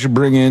something I should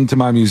bring into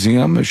my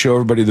museum and show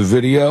everybody the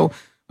video.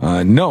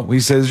 No, he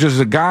says just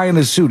a guy in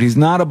a suit. He's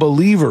not a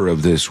believer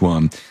of this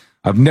one.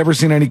 I've never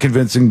seen any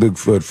convincing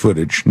Bigfoot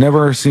footage.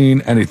 Never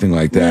seen anything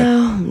like that.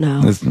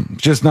 No. It's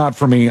just not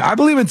for me. I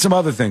believe in some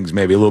other things,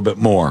 maybe a little bit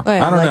more. Oh,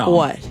 yeah, I don't know.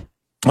 What?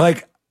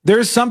 Like,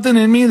 there's something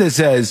in me that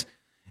says,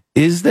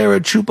 is there a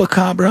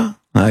chupacabra?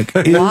 Like,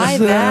 why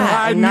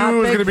that? I knew it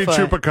was going to be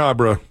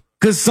chupacabra.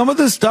 Because some of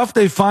the stuff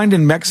they find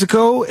in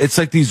Mexico, it's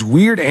like these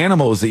weird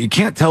animals that you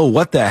can't tell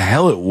what the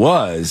hell it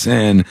was.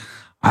 And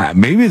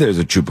maybe there's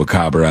a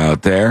chupacabra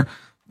out there.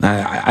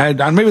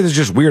 Maybe there's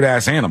just weird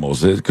ass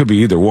animals. It could be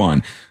either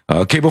one.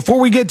 Okay, before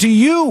we get to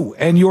you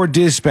and your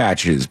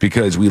dispatches,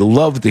 because we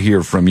love to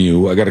hear from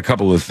you, I got a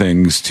couple of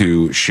things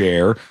to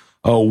share.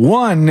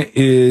 One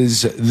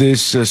is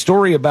this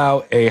story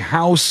about a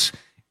house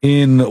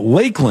in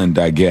Lakeland,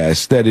 I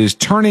guess, that is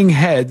turning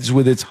heads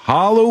with its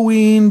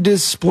Halloween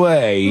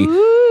display.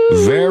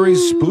 Ooh. Very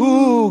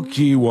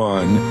spooky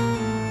one.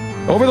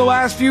 Over the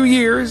last few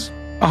years,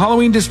 a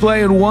Halloween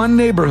display in one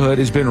neighborhood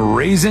has been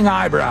raising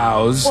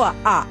eyebrows.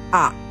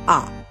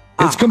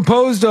 It's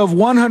composed of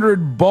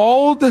 100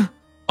 bald,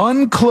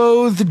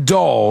 unclothed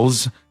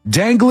dolls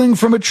dangling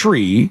from a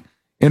tree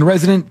in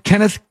resident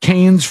Kenneth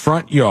Kane's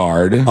front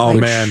yard. Oh,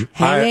 man.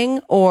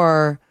 Hanging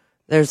or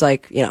there's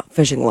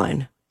fishing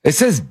line? It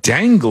says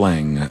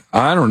dangling.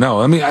 I don't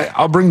know. I mean,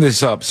 I'll bring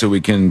this up so we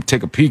can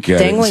take a peek at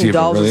Dangling it and see if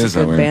Dolls it really is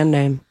a good band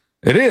name.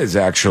 It is,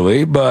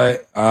 actually,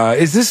 but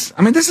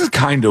this is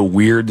kind of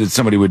weird that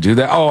somebody would do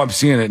that. Oh, I'm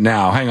seeing it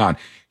now. Hang on.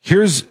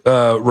 Here's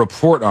a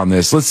report on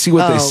this. Let's see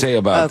what they say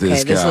about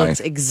this guy. This looks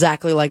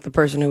exactly like the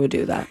person who would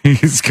do that.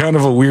 He's kind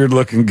of a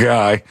weird-looking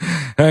guy.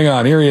 Hang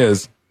on. Here he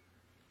is.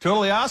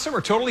 Totally awesome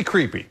or totally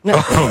creepy? No.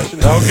 Okay,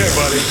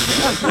 buddy.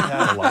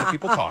 Had a lot of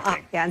people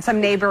talking. Yeah, and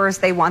some neighbors,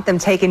 they want them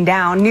taken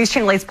down. News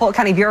Channel 8's Polk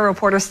County Bureau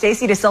reporter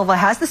Stacy DeSilva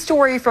has the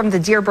story from the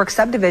Deerbrook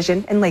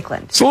subdivision in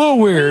Lakeland. It's a little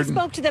weird. We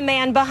spoke to the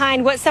man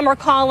behind what some are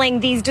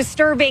calling these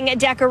disturbing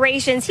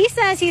decorations. He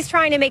says he's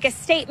trying to make a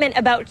statement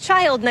about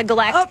child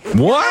neglect.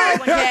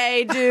 What?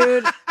 Okay,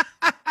 dude.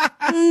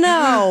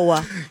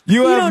 No.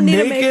 You don't need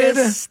to make naked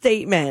a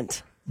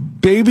statement.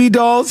 baby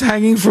dolls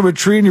hanging from a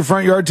tree in your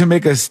front yard to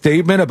make a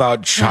statement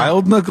about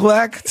child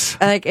neglect?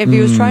 Like, if he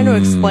was trying to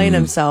explain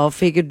himself,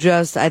 he could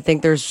just, I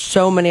think there's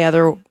so many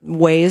other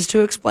ways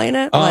to explain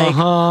it.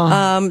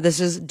 Like, this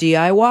is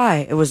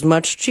DIY. It was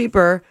much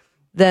cheaper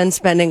than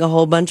spending a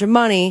whole bunch of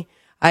money.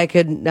 I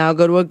could now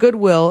go to a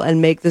Goodwill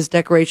and make this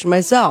decoration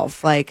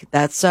myself. Like,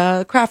 that's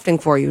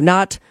crafting for you,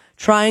 not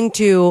trying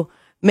to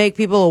make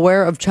people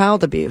aware of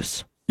child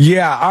abuse.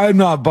 Yeah, I'm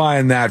not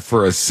buying that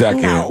for a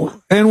second.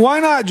 No. And why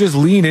not just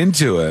lean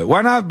into it?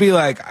 Why not be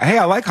like, hey,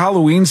 I like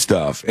Halloween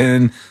stuff,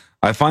 and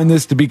I find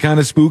this to be kind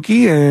of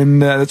spooky,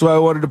 and that's why I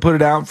wanted to put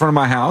it out in front of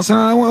my house, and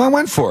I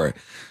went for it.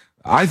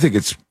 I think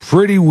it's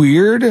pretty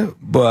weird,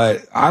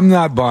 but I'm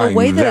not buying The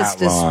way that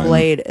it's line.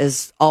 displayed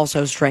is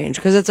also strange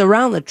because it's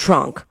around the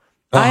trunk.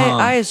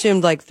 I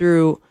assumed like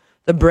through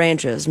the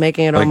branches,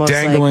 making it Like almost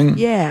dangling?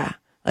 like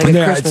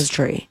a Christmas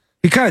tree.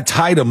 He kind of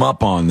tied him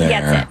up on there.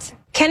 Gets it.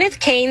 Kenneth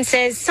Kane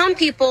says some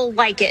people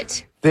like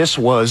it. This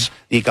was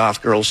the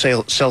goth girl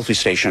selfie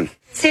station.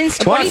 Since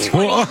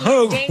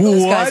 2020,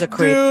 This guy's a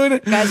creep.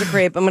 Dude? Guy's a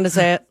creep. I'm going to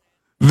say it.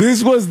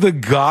 This was the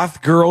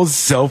goth girls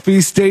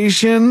selfie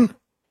station,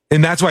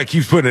 and that's why he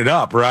keeps putting it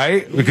up,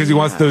 right? Because he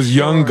wants those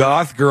young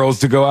goth girls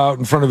to go out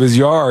in front of his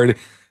yard,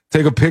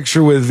 take a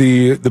picture with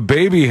the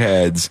baby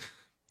heads.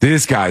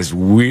 This guy's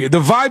weird.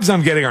 The vibes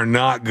I'm getting are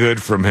not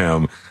good from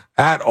him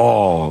at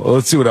all.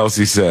 Let's see what else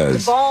he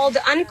says. bald,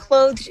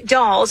 unclothed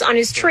dolls on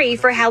his tree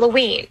for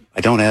Halloween.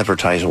 I don't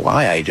advertise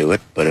why I do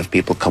it, but if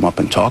people come up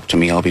and talk to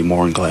me, I'll be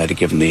more than glad to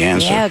give them the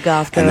answer. Yeah,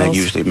 goth and that girls.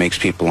 usually makes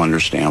people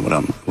understand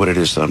what it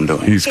is that I'm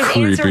doing. He's His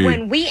creepy. answer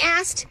when we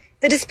asked,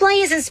 the display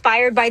is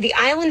inspired by the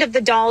Island of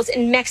the Dolls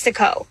in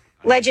Mexico.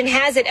 Legend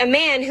has it a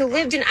man who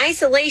lived in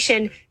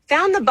isolation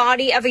found the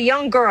body of a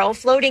young girl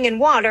floating in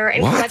water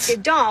and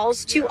collected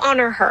dolls to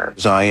honor her.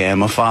 I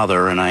am a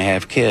father and I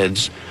have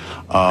kids.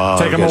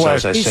 Take him away.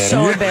 As I He's said,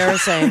 so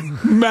embarrassing.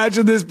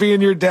 Imagine this being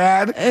your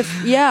dad.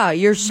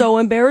 You're so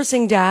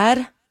embarrassing,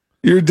 Dad.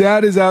 Your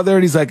dad is out there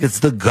and he's like, it's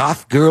the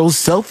goth girls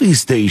selfie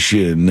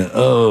station.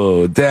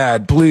 Oh,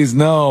 Dad, please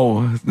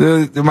no.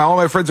 All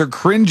my friends are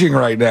cringing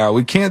right now.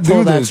 We can't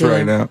do this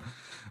right now.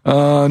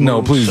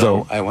 No, please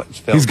don't.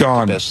 He's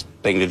gone. The best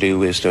thing to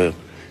do is to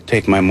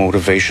take my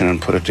motivation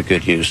and put it to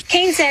good use.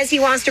 Kane says he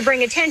wants to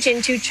bring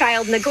attention to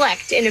child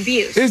neglect and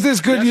abuse. Is this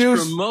good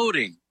use?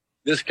 Promoting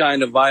this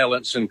kind of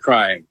violence and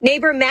crime.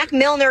 Neighbor Mac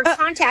Milner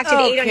contacted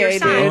Aid on Your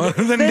Side.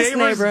 This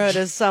neighborhood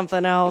is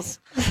something else.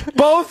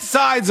 Both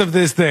sides of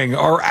this thing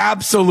are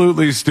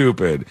absolutely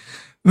stupid.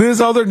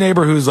 This other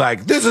neighbor who's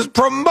like, this is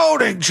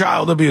promoting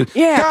child abuse.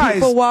 Yeah, Guys,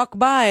 people walk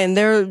by and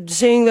they're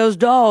seeing those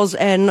dolls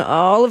and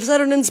all of a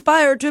sudden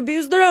inspired to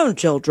abuse their own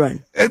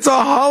children. it's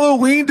a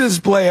Halloween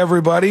display,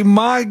 everybody.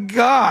 My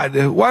God.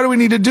 Why do we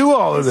need to do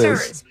all of this?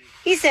 Concerns.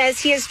 He says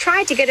he has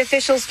tried to get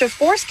officials to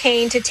force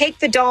Kane to take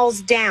the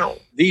dolls down.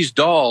 These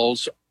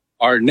dolls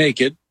are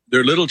naked.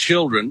 They're little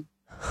children.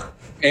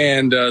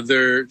 And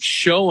they're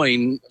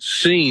showing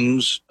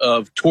scenes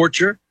of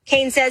torture.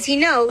 Kane says he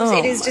knows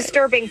it is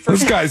disturbing for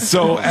This guy's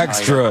so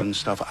extra. And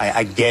stuff.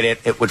 I get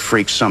it. It would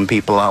freak some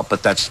people out,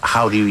 but that's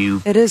how do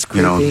you, It is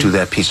creepy. do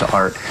that piece of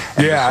art.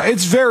 And Yeah,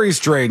 it's very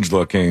strange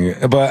looking,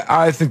 but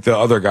I think the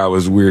other guy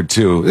was weird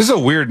too. This is a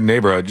weird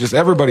neighborhood. Just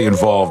everybody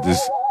involved is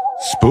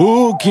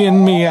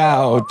spooking me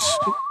out.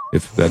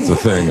 If that's a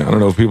thing. I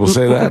don't know if people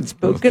say that.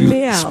 Spooking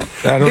me out.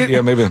 I don't,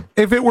 yeah, maybe.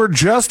 If it were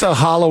just a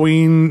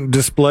Halloween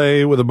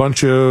display with a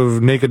bunch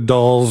of naked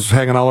dolls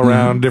hanging all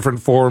around, different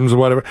forms or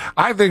whatever,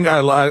 I think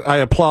I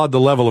applaud the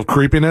level of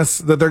creepiness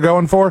that they're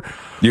going for.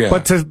 Yeah.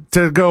 But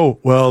to go,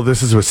 well,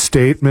 this is a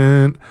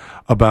statement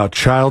about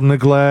child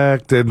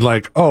neglect and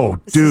like, oh,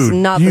 This dude, is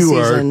not the you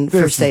season are for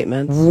this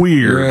statements.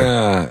 Weird.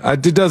 Yeah,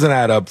 it doesn't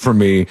add up for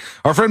me.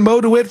 Our friend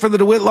Mo DeWitt from the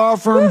DeWitt Law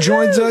Firm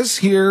joins us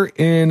here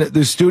in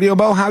the studio.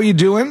 Mo, how you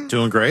doing?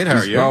 Doing great. How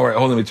are you? All right,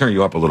 hold on, let me turn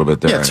you up a little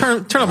bit there. Yeah,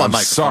 turn on my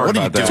microphone. Sorry What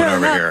are you about that. doing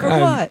over here? For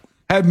what?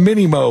 Had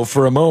Mini Mo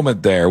for a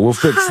moment there. We'll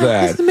fix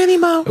that. Mini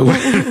Mo.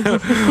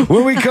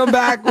 When we come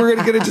back, we're going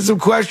to get into some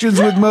questions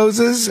with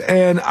Moses.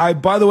 And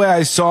by the way,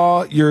 I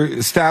saw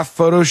your staff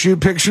photo shoot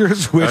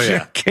pictures, which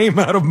came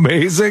out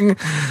amazing.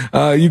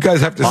 You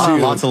guys have to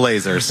see Lots of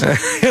lasers.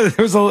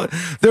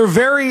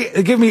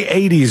 they give me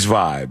 80s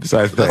vibes.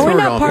 I think. Are we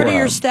not part of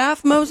your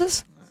staff,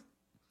 Moses?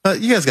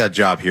 You guys got a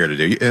job here to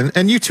do,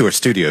 and you two are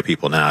studio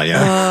people now.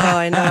 Yeah. Oh,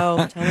 I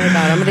know. Tell me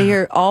about it. I'm going to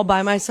hear all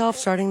by myself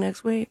starting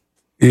next week.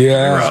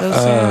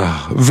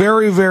 Yeah,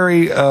 very,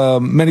 very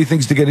many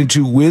things to get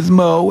into with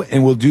Mo,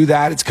 and we'll do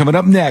that. It's coming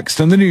up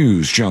next on the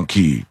News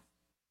Junkie.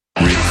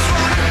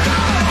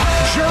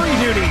 Jury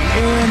duty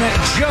in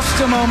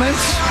just a moment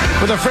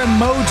with our friend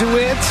Mo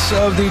DeWitt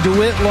of the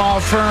DeWitt Law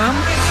Firm.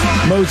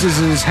 Moses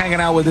is hanging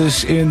out with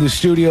us in the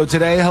studio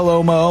today.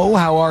 Hello, Mo.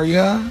 How are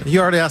you? You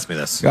already asked me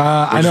this.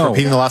 I know.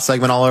 Repeating the last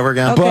segment all over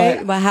again.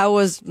 Okay, but how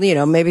was,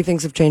 maybe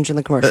things have changed in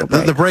the commercial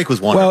break. The break was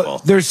wonderful.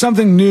 Well, there's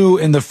something new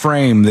in the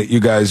frame that you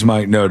guys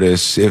might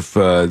notice if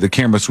the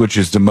camera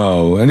switches to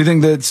Mo. Anything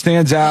that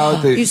stands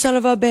out? You son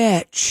of a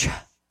bitch.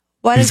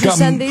 Why did you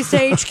send these to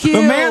HQ? The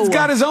man's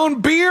got his own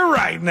beer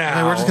right now.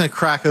 Hey, we're just going to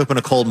crack open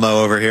a cold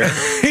Mo over here.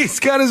 He's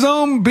got his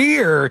own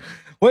beer.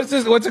 What's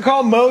it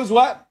called? Mo's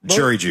what?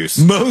 Jury juice.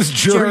 Mo's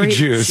jury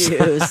juice.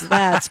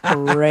 That's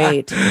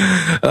great.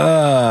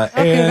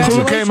 And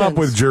who came up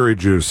with jury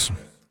juice?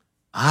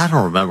 I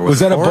don't remember. Was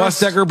that a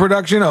Busdecker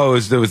production? Oh, it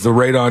was the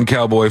Radon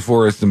Cowboy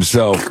Forrest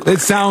himself. It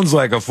sounds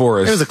like a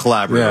Forrest. It was a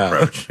collaborative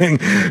approach.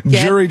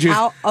 Jury juice.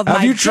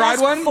 Have you tried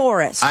one?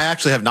 Forest. I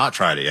actually have not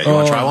tried it yet. You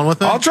want to try one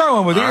with me? I'll try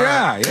one with you.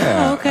 Right.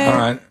 Yeah. Oh, okay. All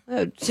right.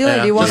 Celia,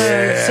 do you want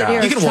to sit here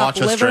You and can chop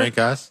watch us liver? drink,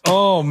 guys.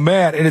 Oh,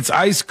 man. And it's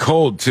ice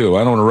cold, too.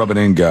 I don't want to rub it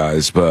in,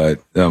 guys, but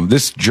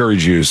this jury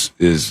juice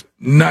is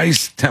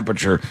nice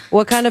temperature.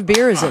 What kind of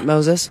beer is it,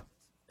 Moses?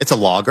 It's a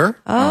lager.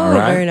 Oh,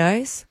 very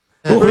nice.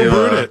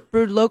 Yeah,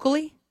 Brewed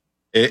locally?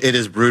 It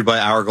is brewed by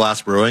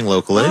Hourglass Brewing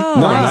locally. Oh,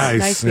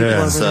 nice.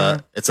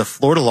 It's a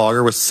Florida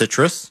lager with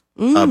citrus,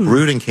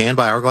 brewed and canned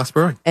by Hourglass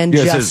Brewing. And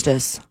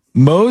Justice.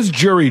 Moe's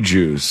Jury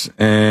Juice,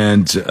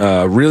 and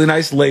really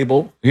nice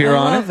label here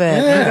on it. I love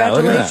it. Yeah,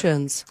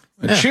 Congratulations.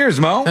 Cheers,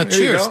 Mo.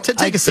 Cheers.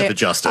 Take a sip of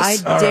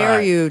Justice. I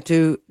dare you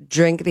to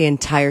drink the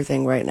entire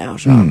thing right now,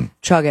 Sean.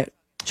 Chug it.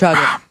 Chug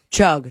it.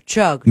 Chug.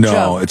 No,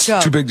 chug, it's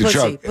chug. too big to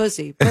chug.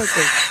 Pussy.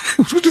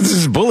 This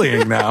is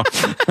bullying now.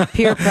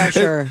 Peer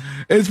pressure.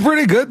 It's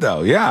pretty good,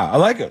 though. Yeah, I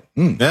like it.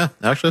 Yeah,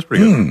 actually, it's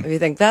pretty good. If you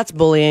think that's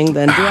bullying,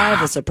 then do I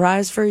have a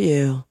surprise for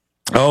you?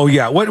 Oh,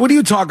 yeah. What are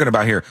you talking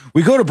about here?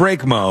 We go to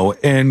break, Mo,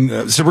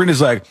 and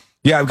Sabrina's like,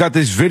 yeah, I've got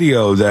this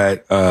video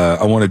that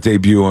I want to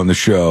debut on the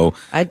show.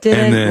 I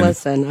didn't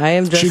listen. I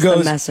am just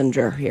the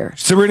messenger here.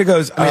 Sabrina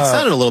goes, I mean, it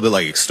sounded a little bit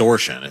like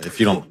extortion. If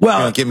you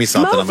don't give me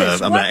something,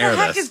 Moses, I'm gonna air this.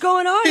 What the heck is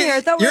going on here?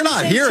 I thought You're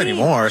not here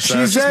anymore,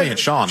 so it's just me and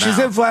Sean now. She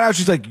said flat out,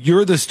 she's like,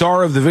 you're the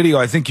star of the video.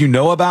 I think you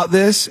know about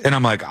this. And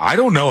I'm like, I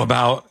don't know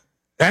about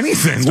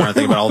anything. Trying to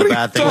think about all the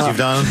bad things you've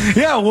done.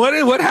 Yeah,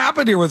 what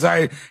happened here? Was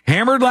I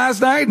hammered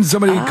last night and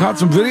somebody caught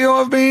some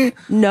video of me?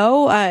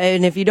 No,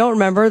 and if you don't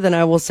remember, then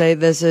I will say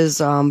this is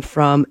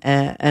from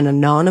an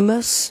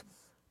anonymous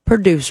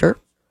producer.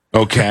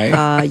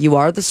 Okay. You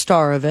are the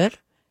star of it,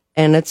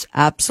 and it's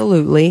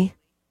absolutely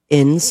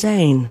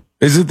insane.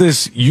 Is it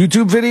this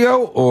YouTube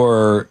video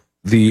or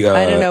the...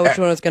 I don't know which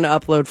one it's going to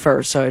upload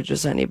first, so I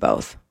just sent you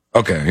both.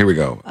 Okay, here we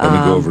go. Let me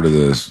go over to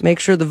this. Make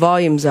sure the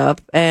volume's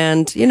up,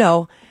 and,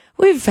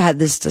 we've had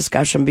this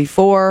discussion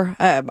before.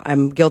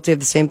 I'm guilty of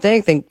the same thing.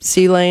 I think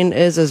C-Lane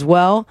is as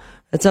well.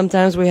 That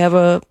sometimes we have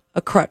a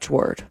crutch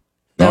word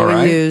that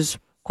we use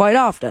quite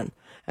often.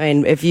 I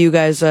mean, if you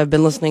guys have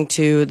been listening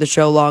to the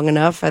show long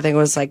enough, I think it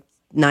was like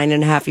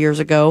 9.5 years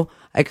ago,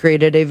 I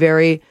created a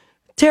very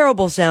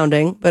terrible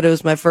sounding, but it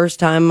was my first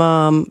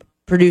time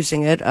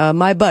producing it.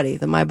 My Buddy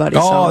song.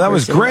 Oh, that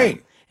was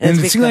great. And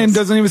C-Lane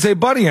doesn't even say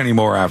buddy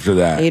anymore after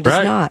that. He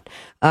does not.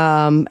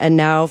 And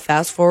now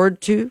fast forward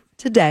to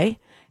today.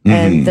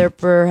 And there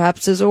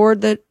perhaps is a word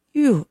that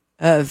you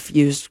have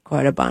used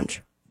quite a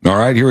bunch. All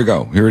right, here we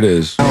go. Here it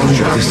is.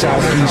 The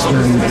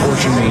southeastern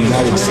portion of the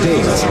United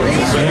States.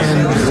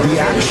 And the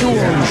actual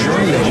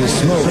journey of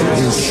this smoke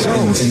is so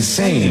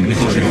insane.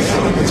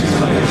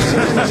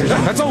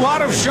 That's a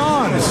lot of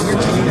Sean's.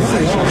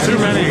 Too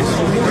many.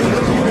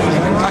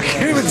 I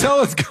can't even tell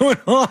what's going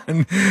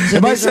on.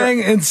 Am I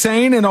saying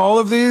insane in all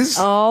of these?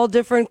 All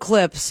different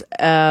clips,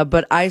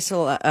 but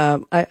isolated?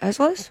 Am I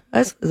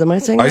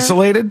saying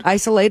isolated?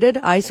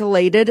 That?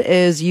 Isolated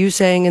is you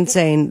saying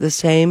insane the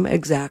same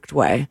exact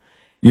way.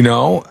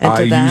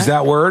 I use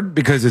that word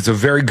because it's a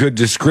very good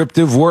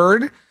descriptive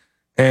word,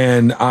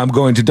 and I'm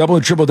going to double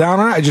and triple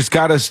down on it. I just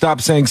got to stop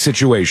saying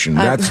situation.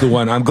 That's the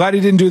one. I'm glad he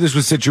didn't do this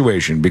with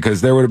situation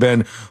because there would have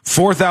been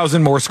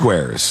 4,000 more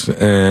squares,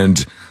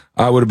 and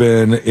I would have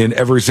been in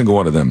every single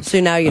one of them.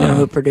 So now you know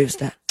who produced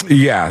that.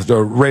 Yeah, the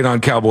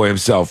Radon Cowboy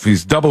himself.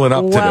 He's doubling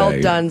up today.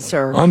 Well done,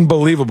 sir.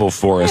 Unbelievable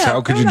for us.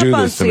 How could you do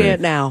this to me? See it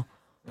now.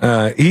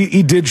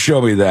 He did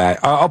show me that.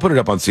 I'll put it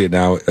up on See It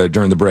Now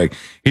during the break.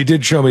 He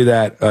did show me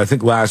that, I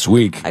think, last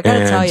week. I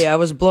gotta tell you, I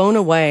was blown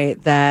away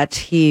that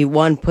he,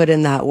 one, put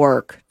in that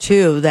work.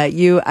 Two, that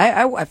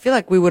I feel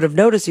like we would have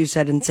noticed you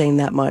said insane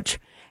that much.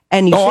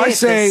 And you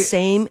say it the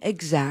same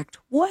exact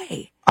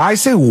way. I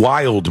say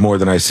wild more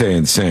than I say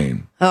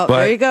insane. Oh,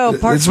 there you go.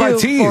 Part it's two, my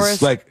tease.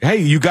 Forrest. Like, hey,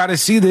 you got to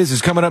see this.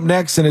 It's coming up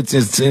next, and it's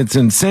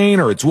insane,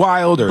 or it's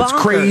wild, or it's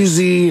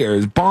crazy, or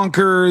it's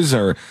bonkers,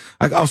 or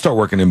I'll start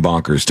working in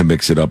bonkers to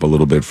mix it up a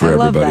little bit for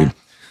everybody.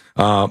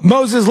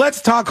 Moses, let's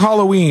talk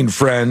Halloween,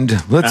 friend.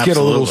 Let's get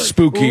a little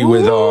spooky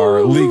with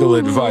our legal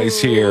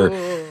advice here.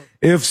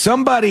 If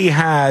somebody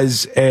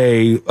has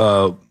their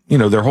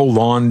whole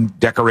lawn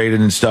decorated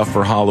and stuff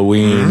for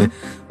Halloween.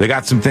 They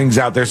got some things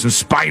out there, some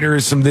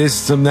spiders, some this,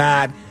 some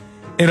that.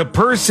 And a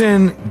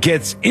person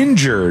gets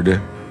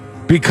injured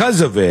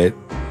because of it.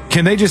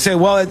 Can they just say,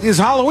 well, it's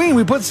Halloween.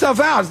 We put stuff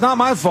out. It's not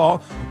my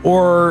fault.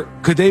 Or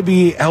could they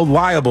be held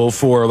liable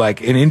for like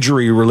an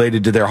injury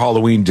related to their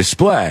Halloween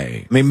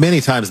display? I mean,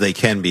 many times they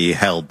can be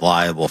held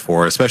liable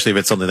for it, especially if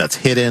it's something that's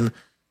hidden.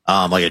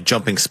 Like a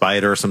jumping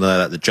spider or something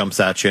like that jumps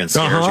at you and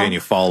scares you and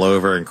you fall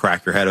over and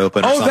crack your head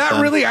open or something.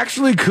 That really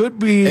actually could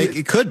be.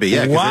 It could be,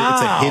 yeah,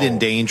 because it's a hidden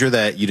danger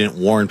that you didn't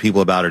warn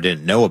people about or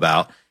didn't know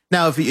about.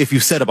 Now, if you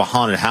set up a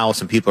haunted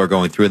house and people are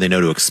going through and they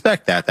know to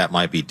expect that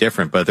might be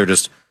different. But if they're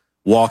just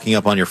walking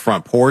up on your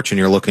front porch and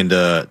you're looking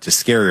to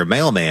scare your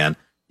mailman,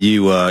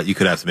 you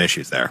could have some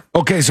issues there.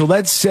 Okay, so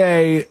let's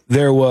say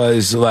there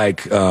was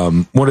like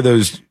one of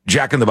those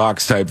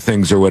Jack-in-the-Box type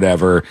things or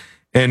whatever.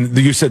 And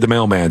you said the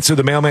mailman. So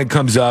the mailman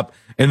comes up,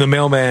 and the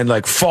mailman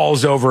like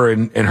falls over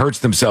and hurts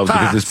themselves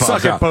because this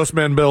pops out.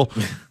 Postman Bill.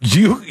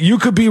 You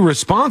could be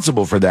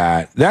responsible for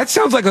that. That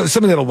sounds like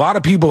something that a lot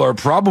of people are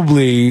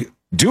probably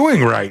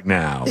doing right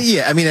now.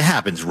 Yeah, I mean, it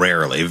happens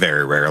rarely,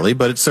 very rarely,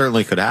 but it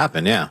certainly could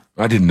happen, yeah.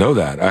 I didn't know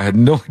that. I had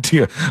no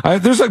idea.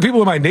 There's like people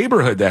in my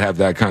neighborhood that have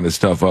that kind of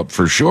stuff up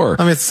for sure.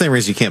 I mean, it's the same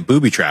reason you can't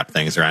booby trap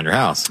things around your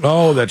house.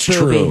 Oh, that's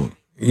true.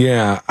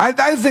 Yeah,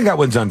 I think that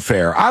one's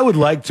unfair. I would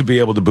like to be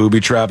able to booby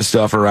trap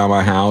stuff around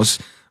my house.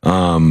 I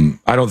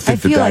don't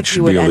think that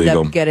should be illegal. I feel like you would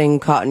end up getting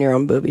caught in your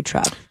own booby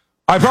trap.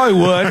 I probably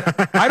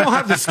would. I don't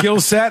have the skill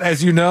set,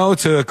 as you know,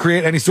 to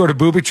create any sort of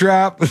booby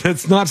trap.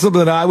 That's not something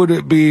that I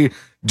would be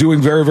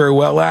doing very, very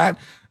well at.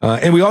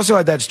 And we also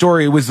had that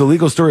story. It was the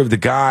legal story of the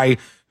guy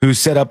who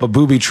set up a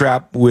booby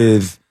trap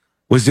was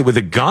it with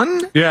a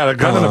gun? Yeah, the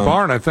gun in the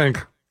barn, I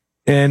think.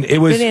 And it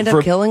was. Did he end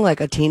up killing like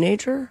a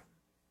teenager?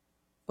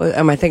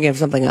 Am I thinking of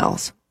something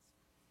else?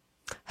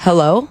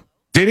 Hello?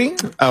 Did he?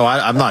 Oh,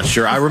 I'm not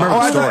sure. I remember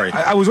the story.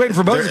 I was waiting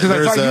for Moses because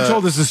I thought you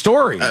told us the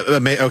story.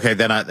 Okay,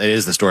 then it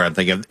is the story I'm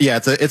thinking of. Yeah,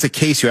 it's a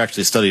case you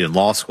actually studied in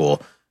law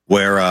school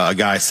where a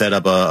guy set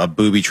up a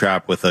booby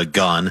trap with a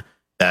gun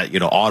that,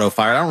 auto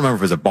fired. I don't remember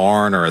if it was a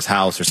barn or his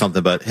house or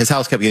something, but his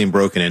house kept getting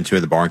broken into.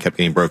 The barn kept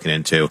getting broken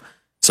into.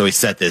 So he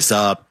set this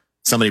up.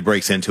 Somebody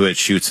breaks into it,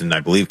 shoots, and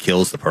I believe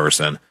kills the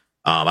person.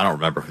 I don't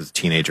remember if it was a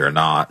teenager or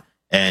not.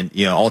 And,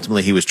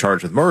 ultimately he was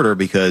charged with murder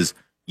because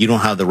you don't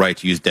have the right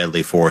to use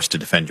deadly force to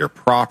defend your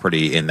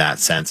property in that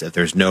sense if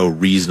there's no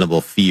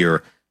reasonable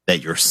fear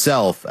that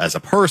yourself as a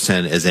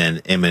person is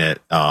in imminent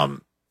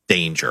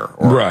danger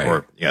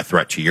or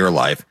threat to your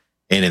life.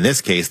 And in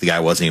this case, the guy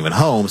wasn't even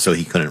home, so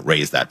he couldn't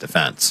raise that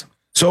defense.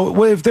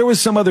 So if there was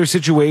some other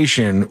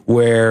situation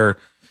where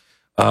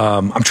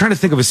I'm trying to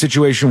think of a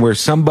situation where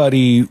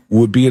somebody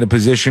would be in a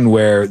position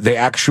where they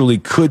actually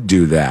could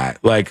do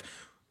that, like,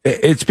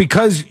 it's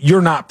because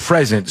you're not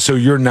present, so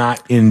you're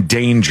not in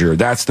danger.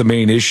 That's the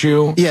main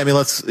issue. Yeah, I mean,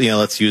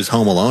 let's use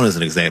Home Alone as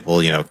an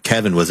example.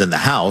 Kevin was in the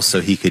house,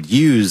 so he could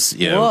use,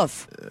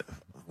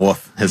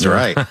 Woof is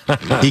right.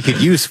 He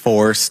could use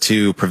force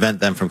to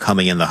prevent them from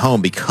coming in the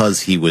home because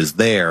he was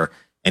there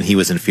and he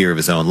was in fear of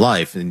his own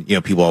life. And,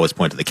 people always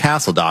point to the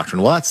castle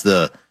doctrine. Well, that's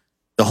the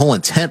whole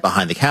intent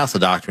behind the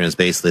castle doctrine is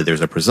basically there's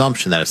a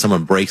presumption that if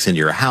someone breaks into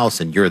your house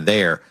and you're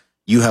there,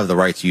 you have the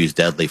right to use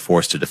deadly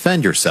force to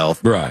defend yourself.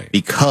 Right.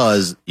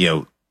 Because,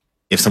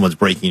 if someone's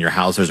breaking your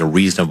house, there's a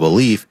reasonable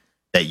belief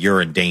that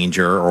you're in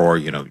danger or,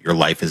 your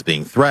life is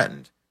being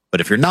threatened. But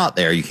if you're not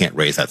there, you can't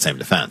raise that same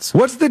defense.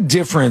 What's the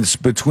difference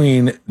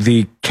between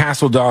the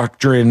castle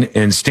doctrine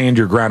and stand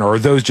your ground? Or are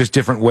those just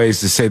different ways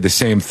to say the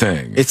same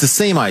thing? It's the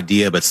same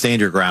idea, but stand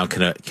your ground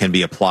can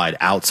be applied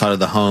outside of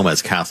the home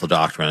as castle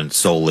doctrine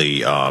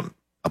solely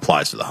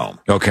applies to the home.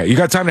 Okay. You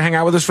got time to hang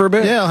out with us for a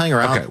bit? Yeah, I'll hang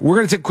around. Okay. We're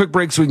going to take a quick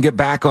break so we can get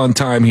back on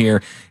time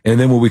here. And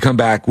then when we come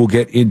back, we'll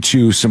get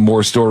into some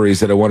more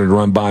stories that I wanted to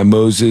run by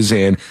Moses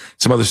and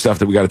some other stuff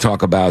that we got to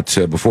talk about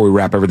before we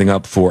wrap everything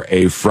up for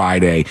a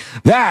Friday.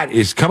 That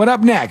is coming up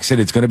next, and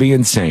it's going to be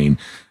insane.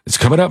 It's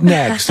coming up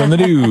next on the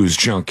News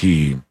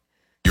Junkie.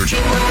 We'll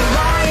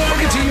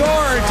get to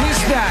your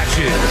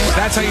dispatches.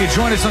 That's how you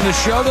join us on the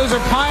show. Those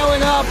are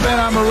piling up, and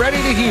I'm ready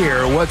to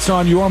hear what's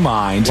on your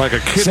mind. Like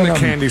a kid in a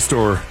candy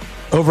store.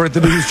 Over at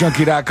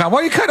thenewsjunkie.com.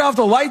 Why are you cutting off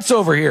the lights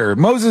over here?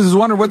 Moses is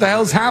wondering what the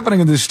hell's happening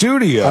in the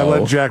studio. I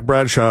let Jack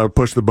Bradshaw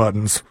push the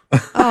buttons. Oh,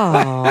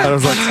 I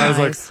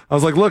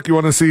was like, look, you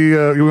want to see?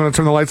 You want to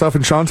turn the lights off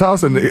in Sean's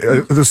house? And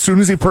as soon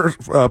as he pushed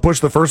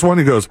the first one,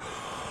 he goes,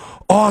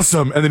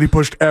 awesome. And then he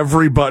pushed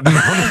every button.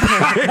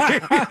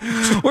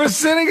 We're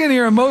sitting in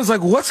here and Mo's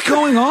like, what's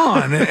going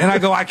on? And I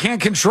go, I can't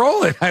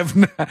control it. I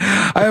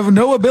have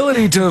no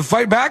ability to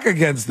fight back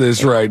against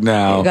this right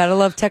now. You gotta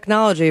love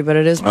technology, but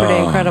it is pretty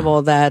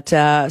incredible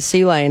that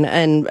C-Lane,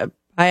 and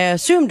I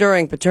assume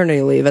during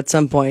paternity leave at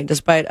some point,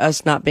 despite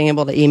us not being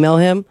able to email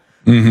him,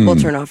 we'll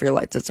turn off your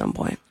lights at some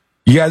point.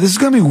 Yeah, this is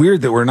going to be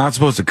weird that we're not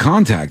supposed to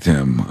contact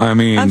him. I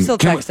mean, I'm still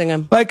texting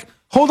him. Like,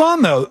 hold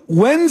on, though.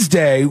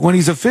 Wednesday, when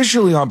he's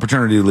officially on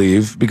paternity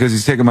leave, because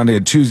he's taking Monday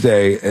and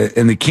Tuesday,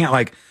 and they can't,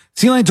 like,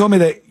 C-Lane told me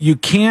that you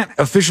can't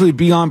officially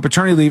be on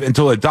paternity leave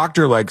until a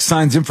doctor, like,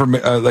 signs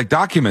like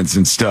documents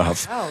and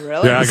stuff. Oh,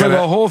 really? Yeah, it's like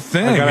a whole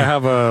thing. I gotta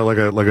have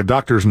a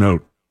doctor's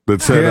note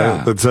that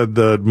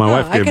said my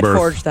wife gave birth. I could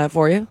forge that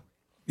for you.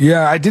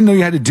 Yeah, I didn't know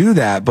you had to do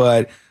that,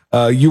 but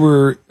you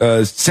were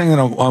saying that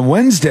on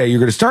Wednesday you're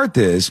going to start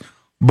this,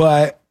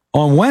 but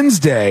on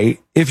Wednesday,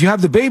 if you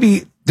have the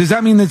baby, does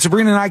that mean that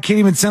Sabrina and I can't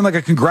even send like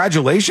a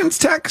congratulations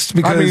text?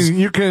 Because I mean,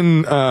 you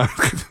can.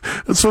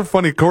 It's so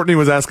funny. Courtney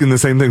was asking the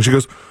same thing. She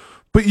goes,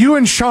 "But you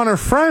and Sean are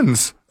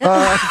friends."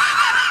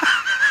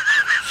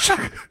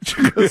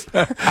 She goes,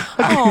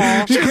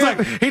 she's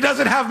like, he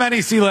doesn't have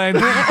many, C-Lane.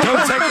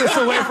 Don't take this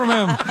away from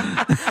him.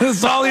 This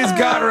is all he's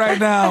got right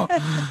now.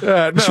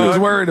 No, she was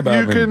worried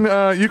about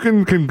me. You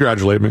can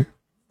congratulate me.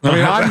 I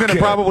mean, I'm going to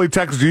probably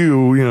text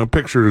you,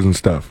 pictures and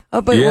stuff.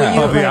 Oh, but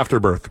of the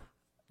afterbirth.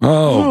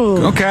 Oh,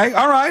 ooh. Okay.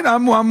 All right.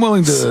 I'm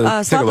willing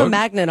to slap a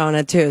magnet on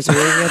it too, so we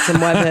can get some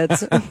web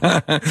hits.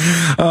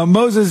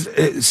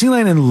 Moses,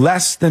 C-Lane in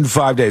less than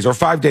 5 days, or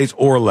 5 days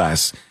or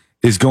less,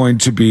 is going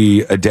to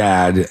be a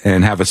dad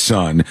and have a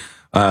son.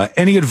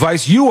 Any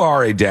advice? You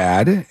are a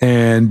dad,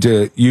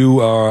 and you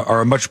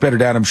are a much better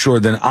dad, I'm sure,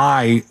 than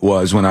I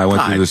was when I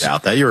went through this. I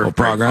doubt that. You're a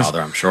great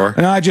father, I'm sure.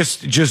 And I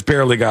just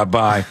barely got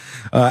by.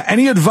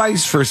 Any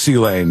advice for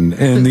C-Lane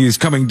in these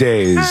coming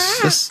days?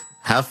 Just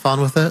have fun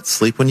with it.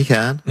 Sleep when you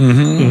can.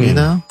 Mm-hmm. You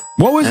know?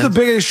 What was the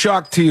biggest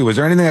shock to you? Was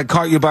there anything that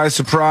caught you by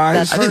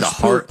surprise? I think the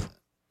hard.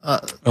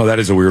 That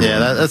is a weird one.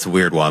 Yeah, that's a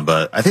weird one.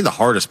 But I think the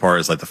hardest part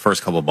is like the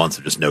first couple of months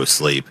of just no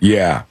sleep.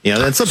 Yeah. You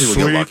know, and some people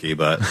get lucky,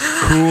 but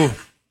cool.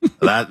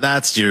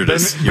 That's you're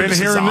just been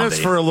hearing this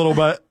for a little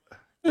bit.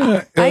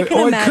 I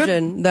can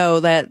imagine, though,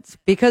 that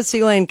because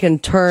C-Lane can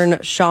turn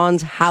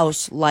Sean's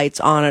house lights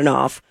on and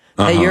off,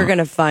 that you're going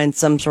to find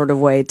some sort of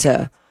way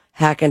to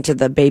hack into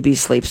the baby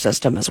sleep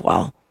system as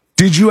well.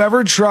 Did you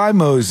ever try,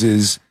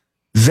 Moses,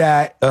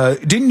 that,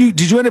 did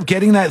you end up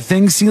getting that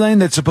thing, C-Lane,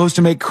 that's supposed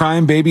to make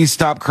crying babies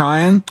stop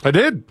crying? I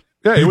did.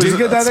 Yeah, you did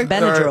get that thing?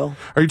 Benadryl.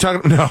 Are you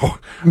talking? No.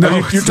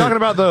 You're talking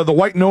about the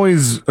white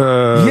noise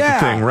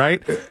thing,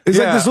 right? It's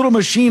like this little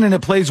machine and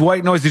it plays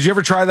white noise. Did you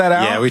ever try that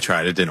out? Yeah, we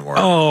tried. It didn't work.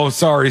 Oh,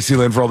 sorry,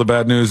 C-Lane, for all the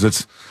bad news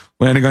that's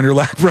landing on your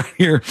lap right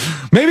here.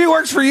 Maybe it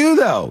works for you,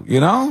 though,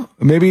 you know?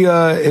 Maybe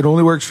it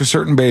only works for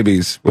certain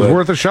babies. It was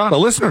worth a shot. A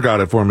listener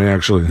got it for me,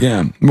 actually.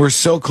 Yeah, we're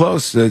so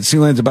close.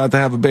 C-Lane's about to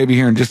have a baby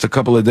here in just a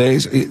couple of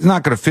days. He's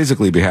not going to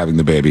physically be having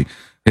the baby.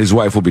 His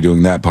wife will be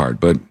doing that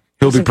part, but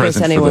he'll be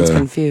present. In case anyone's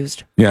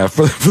confused. Yeah,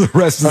 for the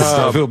rest of the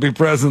stuff, he'll be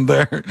present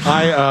there.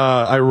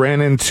 I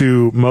ran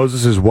into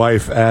Moses'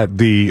 wife at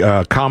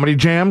the Comedy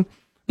Jam,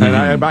 and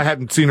I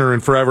hadn't seen her in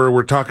forever.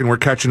 We're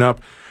catching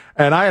up,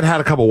 and I had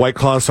a couple White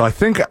Claws, so I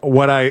think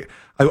what I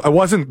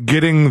wasn't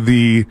getting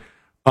the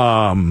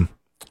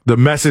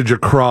message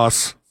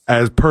across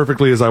as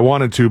perfectly as I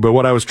wanted to, but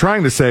what I was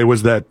trying to say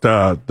was that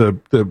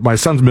my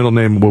son's middle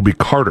name will be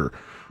Carter,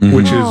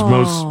 which is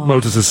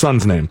Moses'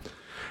 son's name.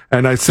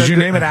 And I said, did you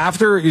name it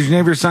after? Did you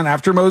name your son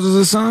after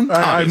Moses' son?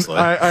 Obviously.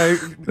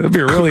 That'd be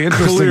a really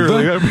interesting.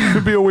 Clearly,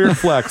 it'd be a weird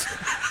flex.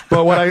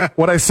 But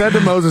what I said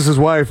to Moses'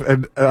 wife,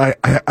 and I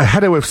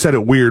had to have said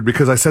it weird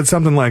because I said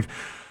something like,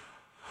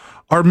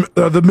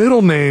 the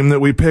middle name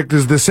that we picked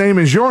is the same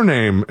as your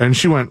name, and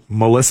she went,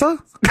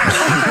 Melissa.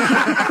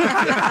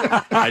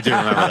 I do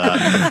remember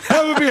that.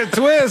 That would be a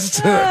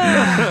twist.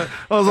 I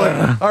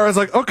was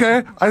like,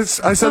 okay. I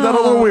said that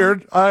a little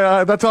weird.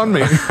 That's on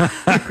me.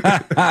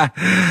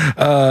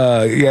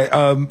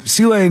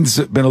 C-Lane's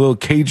been a little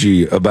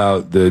cagey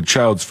about the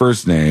child's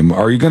first name.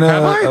 Are you gonna?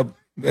 Have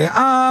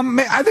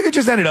I think it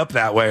just ended up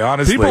that way.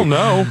 Honestly, people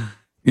know.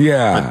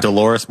 Yeah,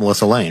 Dolores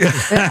Melissa Lane.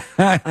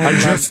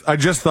 I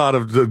just thought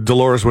of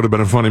Dolores would have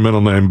been a funny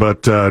middle name,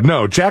 but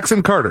no,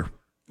 Jackson Carter.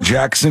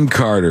 Jackson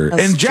Carter.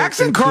 That's and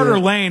Jackson Carter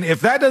cute. Lane,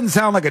 if that doesn't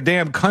sound like a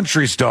damn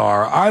country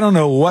star, I don't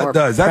know what Or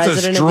does. That's a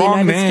President of the strong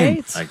United name.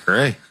 States. I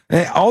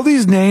agree. All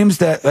these names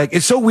that, like,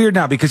 it's so weird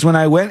now because when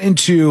I went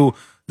into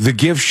the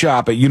gift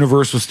shop at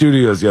Universal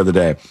Studios the other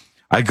day,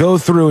 I go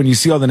through and you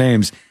see all the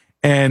names,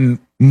 and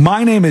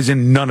my name is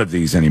in none of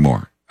these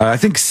anymore. I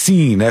think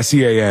Sean,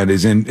 S-E-A-N,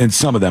 is in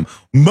some of them.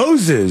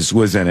 Moses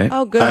was in it.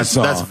 Oh, good.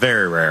 That's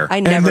very rare. I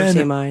never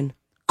see mine.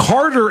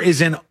 Carter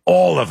is in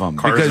all of them.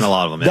 Carter's in a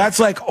lot of them. Yeah. That's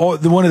like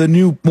one of the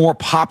new, more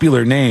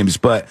popular names.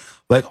 But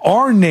like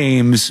our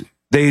names,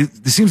 they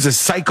seems to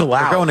cycle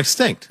out. They're going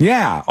extinct.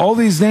 Yeah, all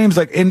these names,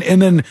 like, and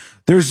then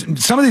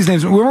there's some of these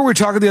names. Remember we were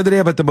talking the other day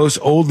about the most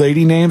old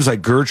lady names,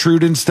 like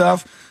Gertrude and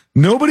stuff.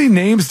 Nobody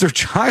names their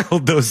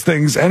child those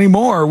things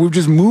anymore. We've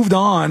just moved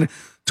on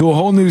to a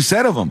whole new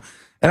set of them.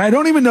 And I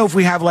don't even know if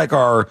we have like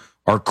our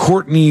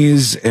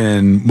Courtneys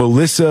and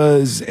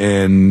Melissas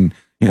and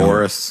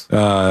Forrest.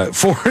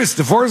 Forrest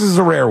is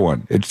a rare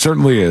one. It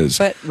certainly is.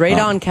 But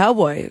Radon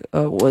Cowboy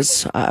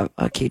was a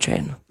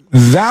keychain.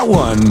 That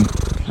one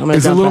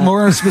is a little that.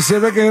 more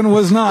specific and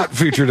was not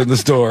featured in the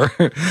store.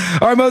 All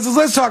right, Moses,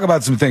 let's talk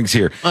about some things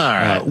here. All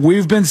right.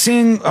 We've been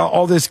seeing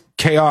all this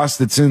chaos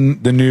that's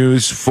in the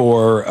news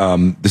for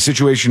the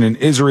situation in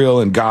Israel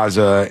and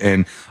Gaza,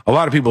 and a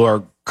lot of people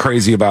are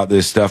crazy about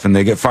this stuff, and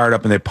they get fired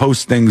up and they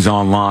post things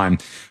online.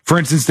 For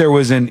instance, there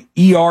was an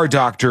ER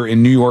doctor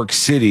in New York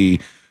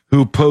City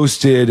who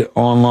posted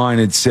online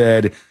and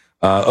said,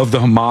 of the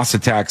Hamas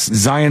attacks,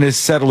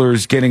 Zionist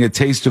settlers getting a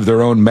taste of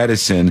their own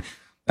medicine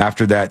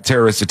after that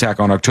terrorist attack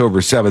on October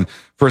 7th.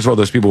 First of all,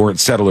 those people weren't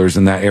settlers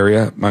in that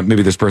area.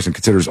 Maybe this person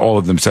considers all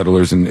of them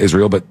settlers in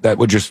Israel, but that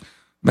would just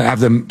have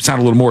them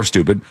sound a little more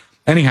stupid.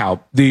 Anyhow,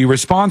 the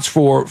response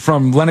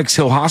from Lenox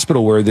Hill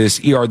Hospital, where this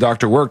ER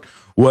doctor worked,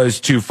 was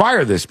to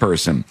fire this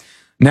person.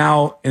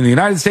 Now, in the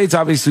United States,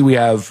 obviously we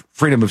have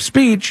freedom of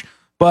speech,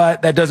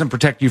 but that doesn't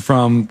protect you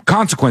from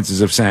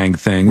consequences of saying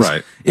things.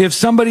 Right. If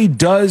somebody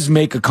does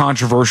make a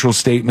controversial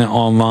statement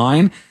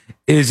online,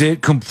 is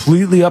it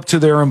completely up to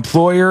their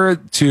employer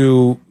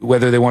to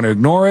whether they want to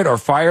ignore it or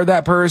fire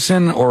that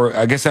person? Or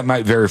I guess that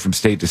might vary from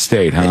state to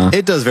state, huh?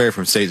 It does vary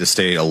from state to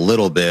state a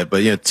little bit,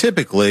 but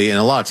typically, and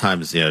a lot of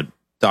times,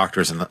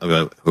 doctors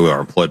who are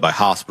employed by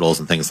hospitals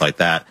and things like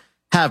that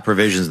have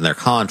provisions in their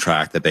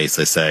contract that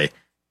basically say,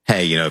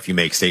 hey, if you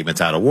make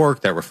statements out of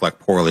work that reflect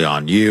poorly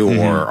on you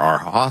or our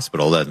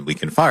hospital, then we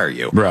can fire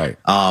you. Right.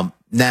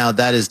 Now,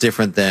 that is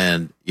different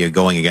than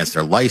going against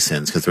their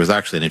license, because there was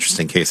actually an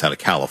interesting case out of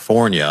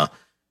California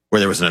where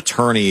there was an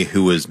attorney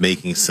who was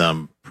making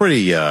some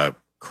pretty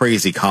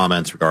crazy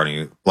comments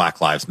regarding Black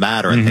Lives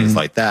Matter and things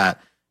like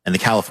that. And the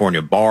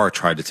California bar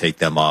tried to take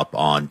them up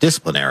on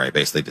disciplinary,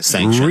 basically to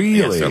sanction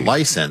against their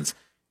license.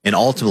 And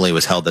ultimately it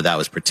was held that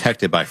was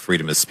protected by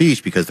freedom of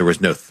speech because there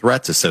was no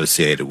threats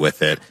associated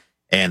with it.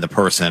 And the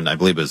person, I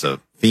believe it was a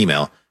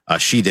female,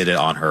 she did it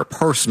on her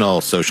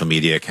personal social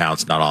media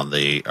accounts, not on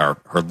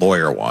her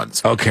lawyer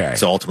ones. Okay.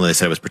 So ultimately they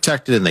said it was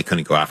protected and they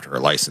couldn't go after her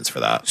license for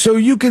that. So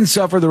you can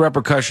suffer the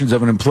repercussions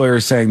of an employer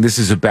saying this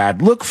is a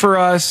bad look for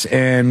us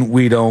and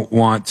we don't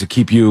want to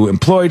keep you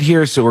employed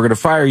here, so we're going to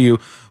fire you.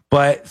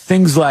 But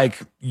things like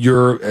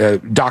your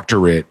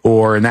doctorate,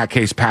 or in that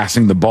case,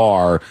 passing the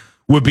bar,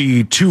 would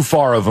be too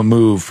far of a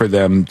move for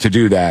them to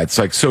do that. It's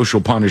like social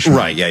punishment.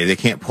 Right. Yeah. They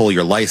can't pull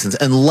your license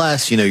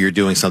unless, you're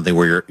doing something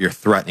where you're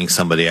threatening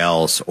somebody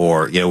else,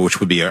 or, which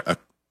would be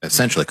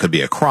essentially could be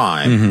a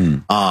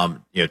crime,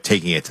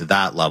 taking it to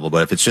that level.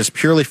 But if it's just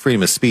purely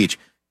freedom of speech,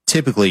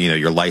 typically,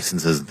 your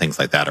licenses and things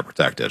like that are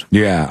protected.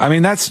 Yeah. I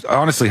mean, that's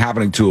honestly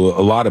happening to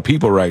a lot of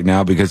people right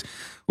now, because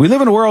we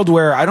live in a world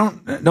where I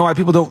don't know why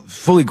people don't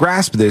fully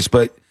grasp this,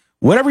 but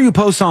whatever you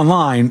post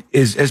online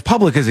is as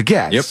public as it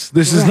gets. Yep.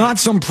 This is not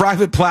some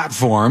private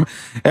platform.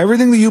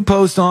 Everything that you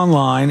post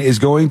online is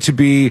going to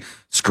be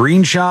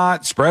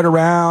screenshot, spread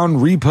around,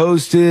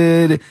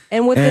 reposted.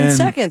 And within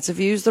seconds, if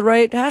you use the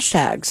right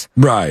hashtags.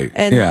 Right.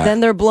 And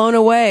then they're blown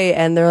away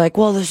and they're like,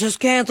 well, this is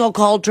cancel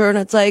culture. And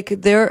it's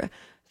like, there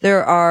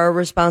are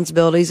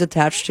responsibilities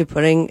attached to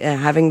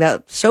having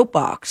that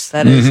soapbox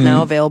that is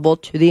now available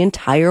to the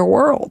entire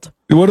world.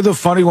 One of the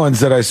funny ones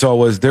that I saw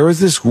was there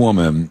was this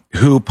woman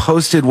who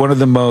posted one of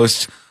the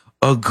most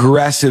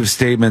aggressive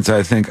statements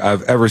I think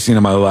I've ever seen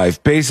in my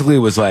life. Basically, it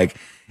was like,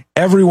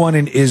 everyone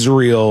in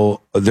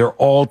Israel, they're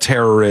all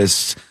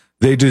terrorists.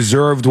 They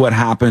deserved what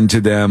happened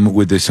to them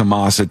with this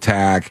Hamas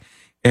attack,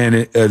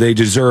 and they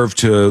deserve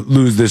to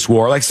lose this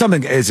war. Like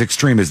something as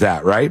extreme as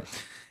that, right?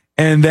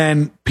 And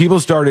then people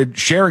started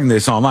sharing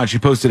this online. She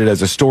posted it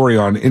as a story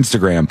on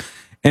Instagram.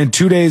 And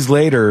 2 days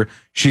later,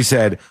 she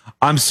said,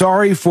 I'm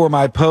sorry for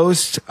my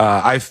post.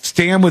 I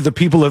stand with the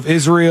people of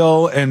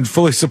Israel and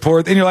fully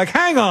support. And you're like,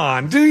 hang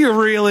on, do you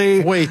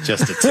really? Wait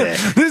just a tick.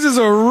 This is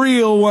a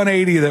real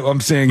 180 that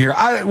I'm seeing here.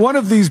 One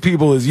of these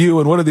people is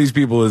you and one of these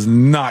people is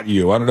not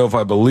you. I don't know if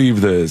I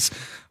believe this.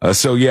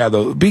 So yeah,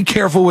 though, be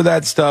careful with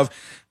that stuff.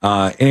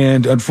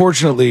 And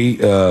unfortunately,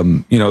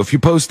 if you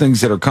post things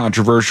that are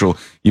controversial,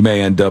 you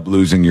may end up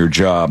losing your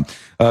job.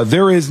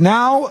 There is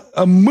now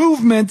a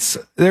movement.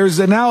 There's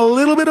now a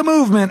little bit of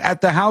movement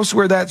at the house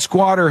where that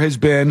squatter has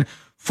been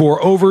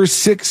for over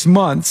 6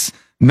 months,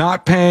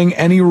 not paying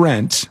any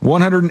rent,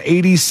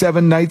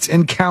 187 nights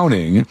and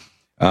counting.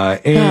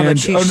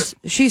 But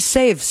she's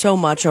saved so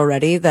much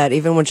already that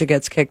even when she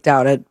gets kicked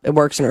out, it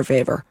works in her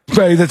favor.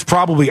 That's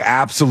probably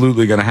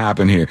absolutely going to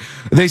happen here.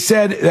 They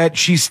said that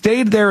she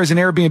stayed there as an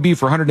Airbnb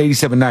for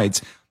 187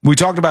 nights. We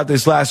talked about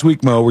this last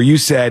week, Mo, where you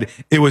said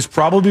it was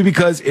probably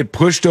because it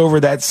pushed over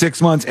that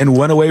 6 months and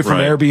went away from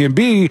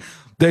Airbnb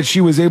that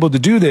she was able to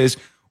do this.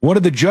 One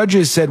of the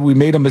judges said we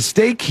made a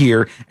mistake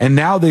here, and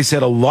now they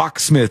said a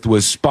locksmith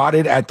was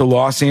spotted at the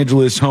Los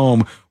Angeles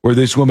home where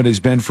this woman has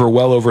been for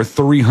well over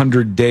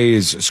 300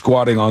 days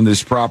squatting on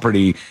this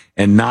property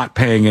and not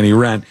paying any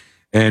rent.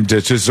 And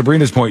to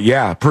Sabrina's point,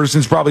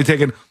 person's probably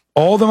taking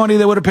all the money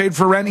they would have paid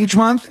for rent each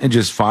month and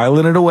just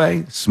filing it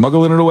away,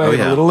 smuggling it away in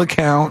a little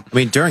account. I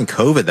mean, during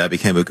COVID, that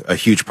became a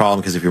huge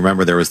problem because if you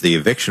remember, there was the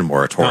eviction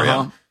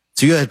moratorium.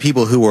 So you had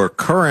people who were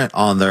current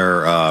on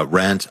their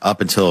rent up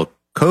until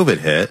COVID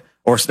hit.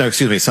 Or, no,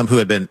 excuse me, some who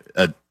had been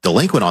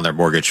delinquent on their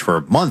mortgage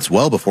for months,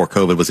 well before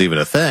COVID was even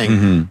a thing.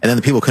 And then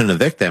the people couldn't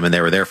evict them, and they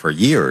were there for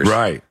years.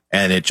 Right.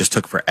 And it just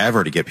took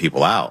forever to get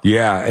people out.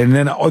 Yeah. And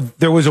then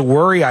there was a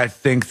worry, I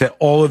think, that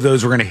all of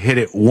those were going to hit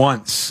at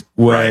once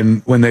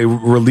when they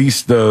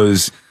released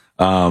those,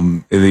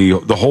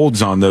 the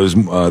holds on those,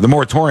 the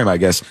moratorium, I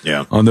guess,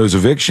 on those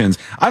evictions.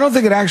 I don't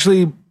think it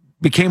actually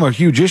became a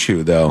huge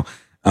issue, though.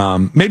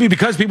 Maybe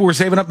because people were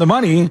saving up the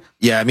money.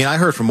 Yeah, I mean, I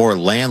heard from more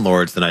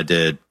landlords than I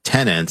did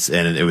tenants,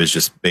 and it was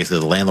just basically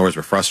the landlords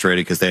were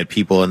frustrated because they had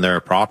people in their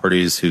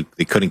properties who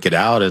they couldn't get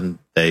out and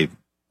they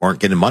weren't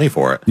getting money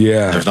for it.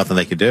 Yeah. There's nothing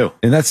they could do.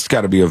 And that's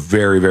got to be a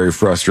very, very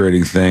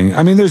frustrating thing.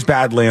 I mean, there's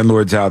bad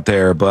landlords out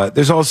there, but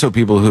there's also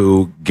people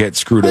who get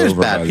screwed over. There's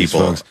bad people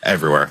folks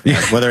everywhere.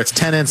 Whether it's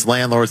tenants,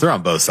 landlords, they're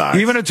on both sides.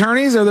 Even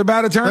attorneys? Are there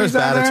bad attorneys?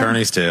 There's bad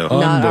attorneys too.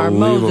 Not our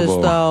Moses,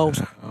 though.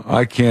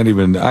 I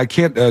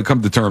can't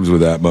come to terms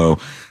with that, Mo.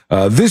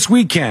 This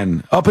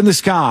weekend, up in the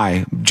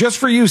sky, just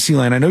for you,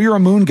 Sealand. I know you're a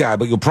moon guy,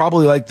 but you'll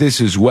probably like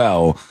this as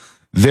well.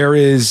 There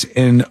is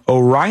an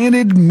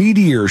Orionid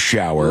meteor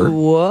shower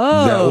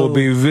that will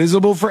be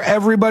visible for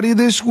everybody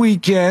this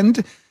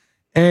weekend.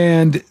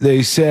 And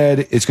they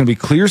said it's going to be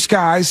clear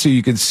skies, so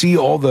you can see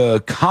all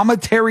the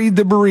cometary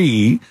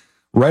debris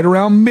right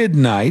around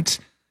midnight.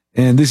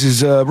 And this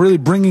is really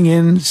bringing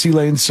in Sea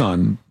Lane's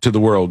sun to the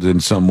world in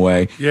some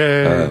way.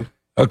 Yeah.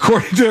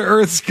 According to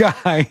Earth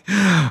Sky,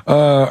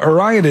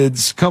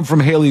 Orionids come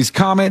from Halley's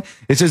Comet.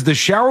 It says the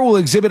shower will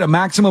exhibit a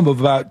maximum of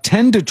about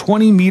 10 to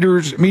 20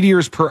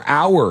 meteors per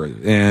hour.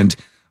 And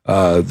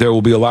there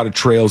will be a lot of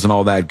trails and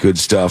all that good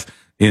stuff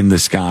in the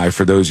sky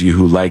for those of you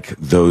who like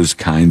those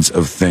kinds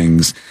of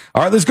things.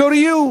 All right, let's go to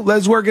you.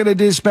 Let's work at a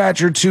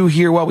dispatch or two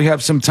here while we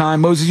have some time.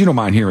 Moses, you don't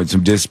mind hearing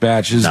some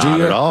dispatches, do you?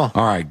 Not at all.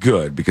 All right,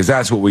 good, because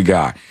that's what we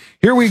got.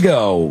 Here we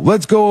go.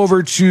 Let's go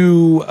over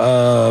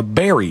to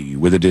Barry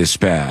with a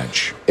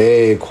dispatch.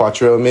 Hey,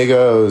 Cuatro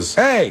Amigos.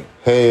 Hey.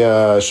 Hey,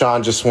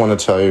 Sean, just want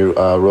to tell you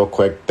real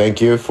quick, thank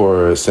you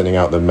for sending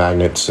out the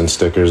magnets and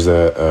stickers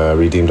that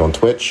redeemed on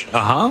Twitch.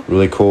 Uh-huh.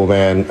 Really cool,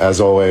 man. As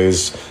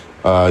always,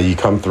 you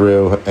come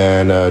through,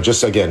 and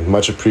just, again,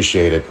 much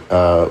appreciated.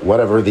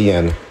 Whatever, the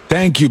end.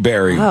 Thank you,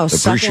 Barry. Oh,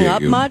 Appreciate sucking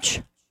up you.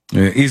 much?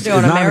 He's Doing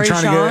a not even Mary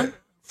trying Sean? to get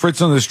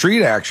Fritz on the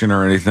street action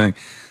or anything.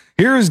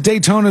 Here's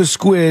Daytona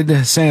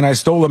Squid saying, I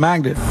stole a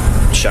magnet.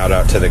 Shout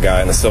out to the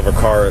guy in the silver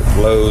car at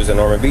Lowe's in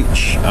Norman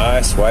Beach.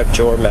 I swiped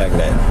your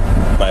magnet.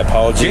 My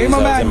apologies, Game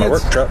of I was in my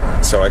magnets. work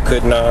truck, so I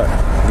could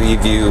not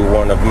leave you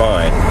one of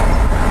mine.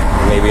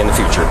 Maybe in the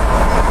future.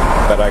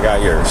 But I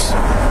got yours.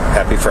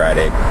 Happy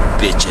Friday,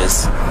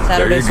 bitches.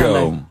 There you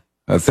go.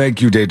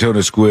 Thank you,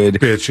 Daytona Squid.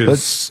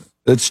 Bitches.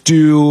 Let's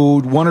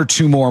do one or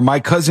two more. My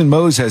cousin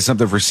Mose has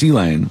something for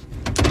C-Lane.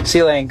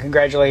 C-Lane,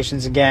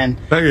 congratulations again.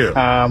 Thank you.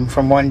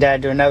 From one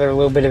dad to another, a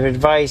little bit of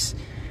advice.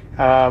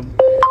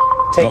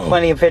 Take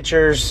plenty of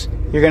pictures.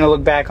 You're going to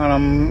look back on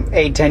them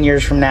 8-10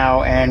 years from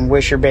now and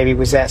wish your baby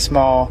was that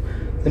small.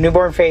 The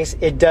newborn face,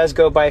 it does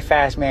go by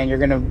fast, man. You're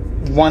going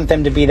to want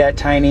them to be that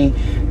tiny.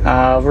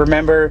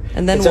 Remember,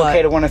 And then it's what?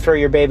 okay to want to throw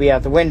your baby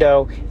out the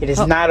window. It is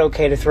not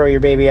okay to throw your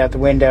baby out the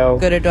window.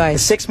 Good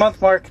advice. The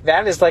 6-month mark,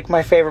 that is like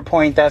my favorite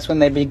point. That's when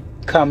they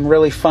become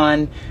really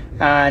fun.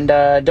 And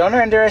don't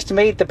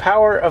underestimate the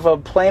power of a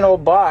plain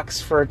old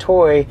box for a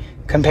toy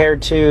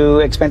compared to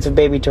expensive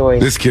baby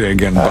toys. This kid ain't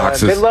getting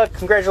boxes. Good luck.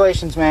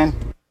 Congratulations, man.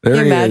 There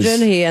Can you he imagine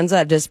is. he ends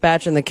that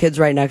dispatch and the kid's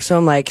right next to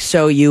him like,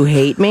 so you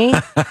hate me?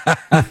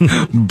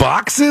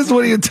 Boxes?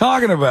 What are you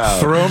talking about?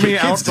 Throw me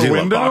Kids out the do love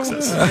window?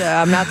 boxes.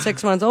 I'm not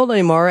 6 months old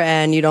anymore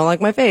and you don't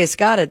like my face.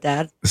 Got it,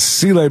 Dad.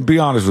 C-Lane, be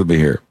honest with me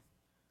here.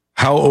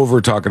 How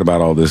over talking about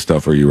all this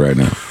stuff are you right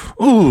now?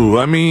 Ooh,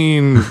 I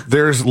mean,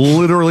 there's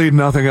literally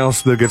nothing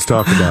else that gets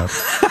talked about.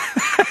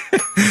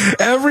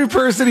 Every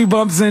person he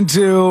bumps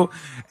into,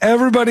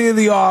 everybody in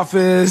the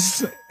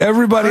office,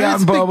 everybody out in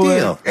it's a big public.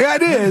 deal. Yeah,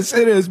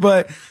 it is.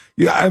 But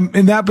yeah, I'm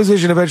in that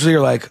position. Eventually,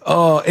 you're like,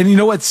 oh, and you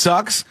know what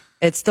sucks?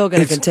 It's still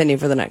going to continue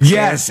for the next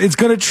year. Yes, it's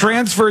going to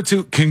transfer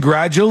to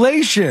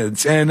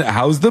congratulations and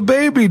how's the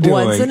baby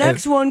doing? When's the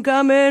next one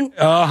coming?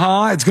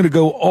 It's going to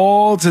go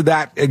all to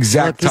that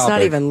exact Look, he's topic.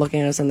 not even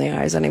looking us in the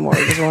eyes anymore.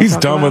 He just wants He's to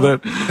talk done with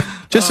about it.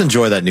 Just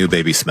enjoy that new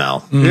baby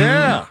smell.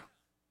 Yeah.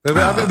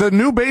 The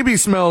new baby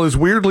smell is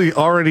weirdly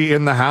already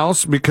in the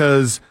house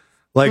because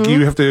like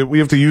we have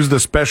to use the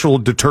special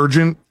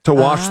detergent to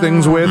wash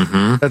things with.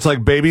 That's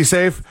like baby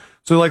safe.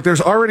 So like there's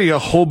already a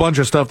whole bunch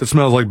of stuff that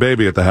smells like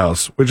baby at the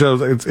house, which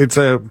it's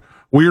a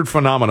weird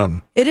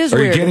phenomenon. It is Are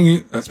weird.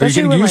 you Especially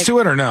getting when, used to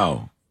it or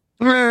no?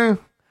 I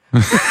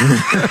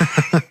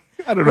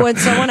don't know. When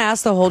someone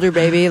asks to hold your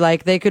baby,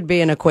 like they could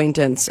be an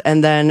acquaintance,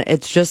 and then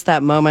it's just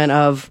that moment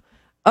of,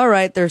 all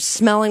right, they're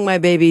smelling my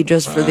baby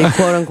just for the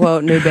quote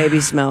unquote new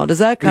baby smell. Does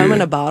that come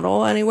in a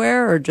bottle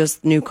anywhere or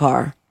just new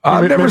car?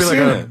 I've never Maybe seen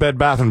like a it. Bed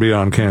Bath and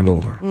Beyond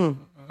candle.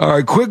 All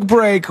right, quick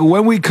break.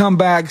 When we come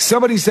back,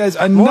 somebody says,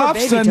 enough's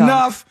baby talk.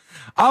 enough.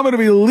 I'm going to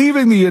be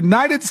leaving the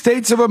United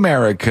States of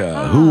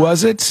America. Who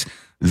was it?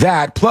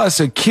 That, plus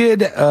a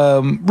kid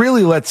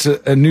really lets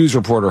a news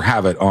reporter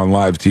have it on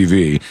live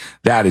TV.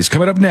 That is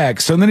coming up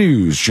next on the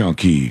News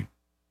Junkie.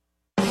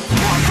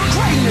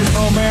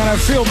 Oh, man, I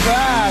feel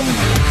bad.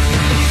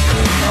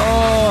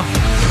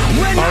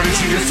 Oh, did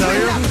she just tell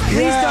you?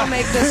 Please don't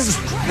make this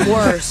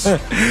worse.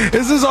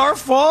 Is this our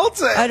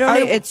fault? I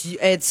don't.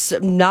 It's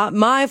not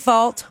my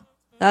fault.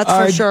 That's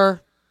for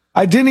sure.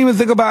 I didn't even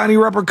think about any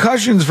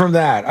repercussions from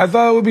that. I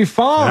thought it would be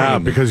fine. Yeah,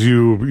 because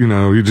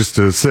you just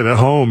sit at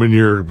home in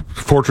your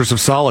fortress of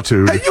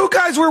solitude. Hey, you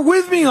guys were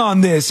with me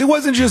on this. It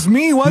wasn't just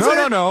me, was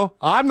it? No.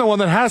 I'm the one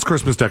that has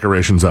Christmas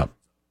decorations up.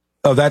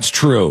 Oh, that's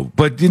true.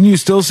 But didn't you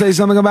still say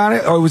something about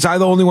it? Or was I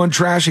the only one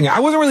trashing it? I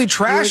wasn't really You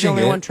were the trashing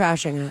only it. one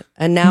trashing it,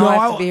 and now I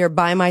have to be here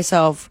by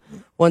myself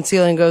when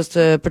Celine goes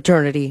to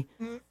paternity.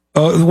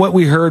 What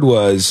we heard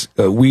was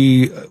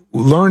we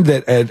learned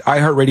that at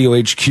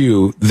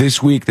iHeartRadio HQ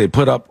this week they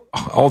put up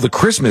all the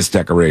Christmas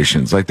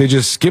decorations. Like they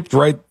just skipped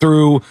right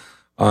through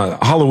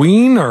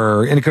Halloween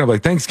or any kind of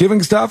like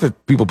Thanksgiving stuff. If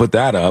people put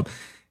that up,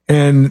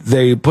 and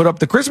they put up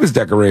the Christmas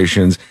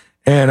decorations.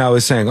 And I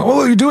was saying,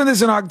 oh, you're doing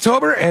this in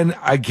October? And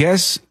I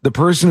guess the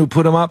person who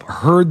put them up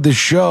heard the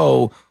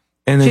show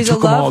and then She's a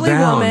took them all lovely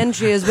down. woman.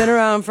 She has been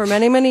around for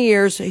many, many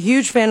years. A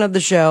huge fan of the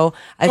show.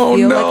 I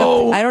feel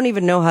like I don't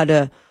even know how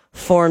to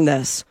form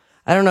this.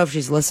 I don't know if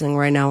she's listening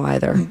right now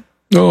either.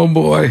 Oh,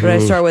 boy. But I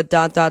start with ...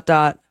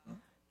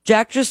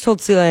 Jack just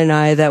told Celia and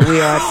I that we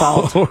are at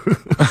fault.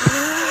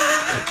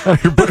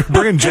 You're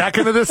bringing Jack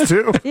into this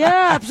too?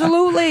 Yeah,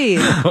 absolutely.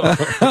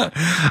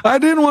 I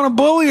didn't want to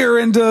bully her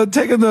into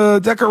taking the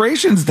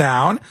decorations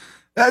down.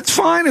 That's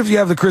fine if you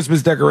have the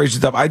Christmas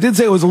decorations up. I did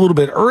say it was a little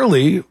bit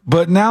early,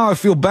 but now I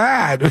feel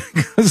bad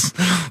because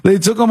they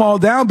took them all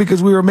down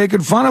because we were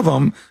making fun of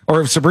them, or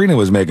if Sabrina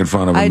was making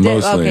fun of them. I did.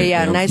 Mostly. Okay,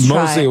 yeah, nice try.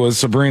 Mostly it was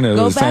Sabrina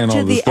who was saying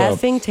all this stuff. Go back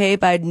to the effing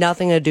tape. I had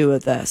nothing to do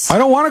with this. I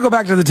don't want to go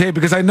back to the tape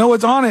because I know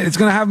it's on it. It's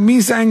going to have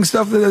me saying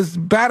stuff that is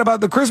bad about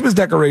the Christmas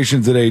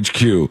decorations at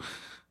HQ.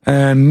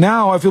 And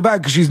now I feel bad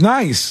because she's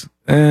nice.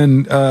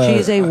 And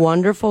she's a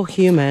wonderful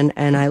human,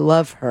 and I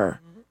love her.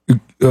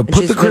 Put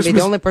she's the going to be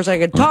the only person I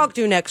can talk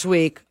to next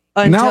week.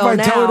 Now, if I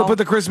tell her to put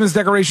the Christmas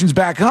decorations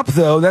back up,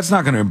 though, that's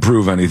not going to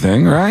improve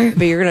anything, right?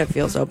 But you're going to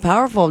feel so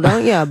powerful,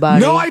 don't you,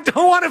 buddy? No, I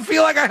don't want to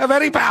feel like I have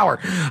any power.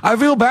 I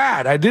feel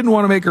bad. I didn't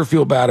want to make her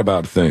feel bad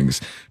about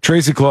things.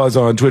 Tracy Claus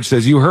on Twitch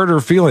says, you hurt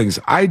her feelings.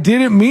 I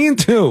didn't mean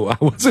to. I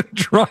wasn't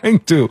trying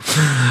to.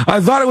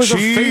 I thought it was a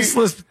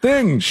faceless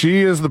thing.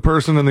 She is the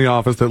person in the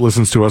office that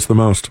listens to us the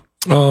most.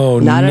 Oh,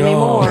 Not no.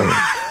 anymore.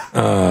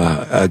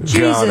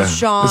 Jesus, God,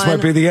 Sean. this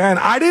might be the end.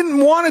 I didn't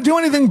want to do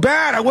anything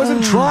bad. I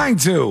wasn't trying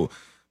to.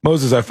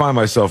 Moses, I find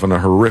myself in a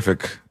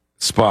horrific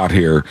spot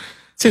here.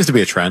 Seems to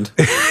be a trend.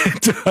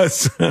 It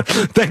does.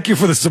 Thank you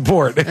for the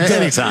support.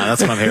 Anytime.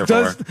 That's what I'm here it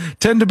does for.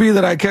 Tend to be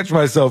that I catch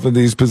myself in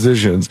these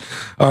positions.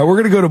 We're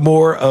going to go to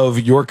more of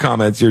your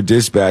comments, your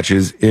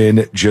dispatches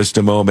in just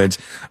a moment.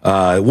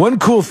 One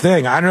cool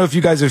thing. I don't know if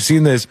you guys have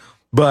seen this,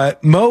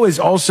 but Mo is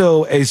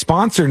also a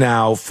sponsor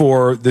now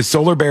for the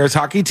Solar Bears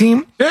hockey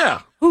team.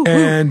 Yeah.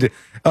 And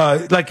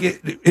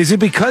is it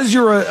because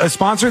you're a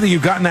sponsor that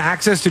you've gotten the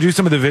access to do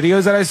some of the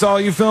videos that I saw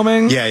you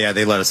filming? Yeah,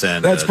 they let us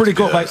in. That's pretty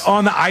cool. Like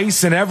on the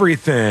ice and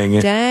everything.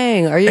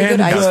 Dang, are you a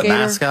good ice the skater?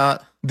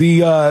 mascot.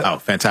 Oh,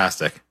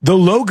 fantastic. The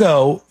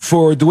logo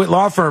for DeWitt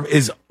Law Firm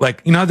is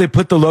like, you know how they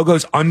put the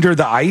logos under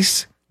the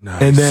ice?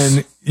 Nice. And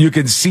then you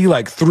can see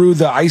like through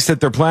the ice that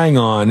they're playing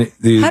on. How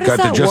does got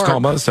that the Just work? Call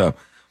Mo stuff.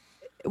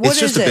 What It's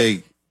just is a it?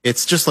 big.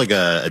 It's just like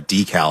a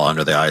decal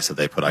under the ice that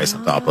they put ice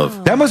on top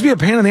of. That must be a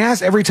pain in the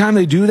ass. Every time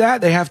they do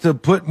that, they have to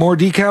put more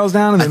decals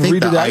down and I then think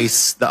redo the the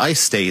ice. The ice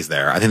stays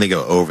there. I think they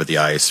go over the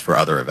ice for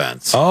other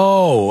events.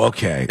 Oh,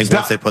 okay. I think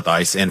once they put the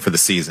ice in for the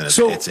season,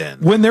 it's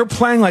in. When they're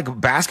playing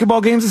like basketball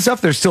games and stuff,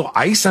 there's still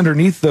ice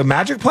underneath the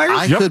Magic players?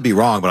 I could be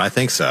wrong, but I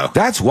think so.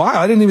 That's wild.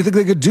 I didn't even think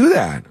they could do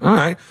that. All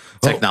right.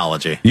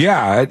 Technology.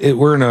 Yeah,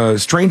 we're in a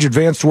strange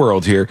advanced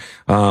world here.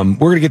 We're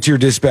going to get to your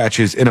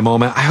dispatches in a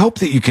moment. I hope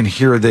that you can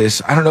hear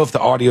this. I don't know if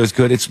the audio is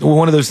good. It's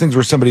one of those things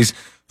where somebody's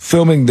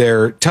filming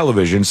their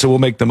television, so we'll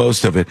make the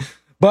most of it.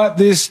 But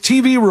this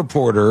TV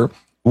reporter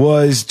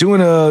was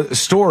doing a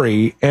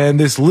story, and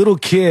this little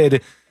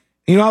kid,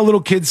 you know how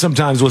little kids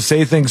sometimes will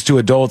say things to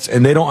adults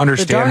and they don't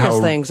understand the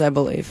darndest things, I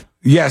believe.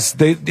 Yes,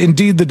 they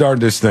indeed the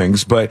darndest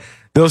things, but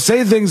they'll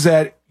say things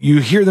that you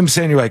hear them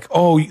saying, you're like,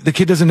 oh, the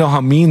kid doesn't know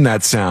how mean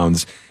that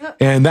sounds.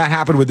 And that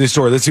happened with this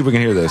story. Let's see if we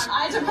can hear this.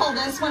 I had to pull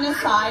this one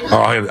aside.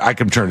 Oh, I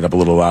can turn it up a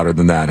little louder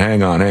than that.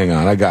 Hang on.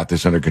 I got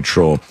this under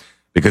control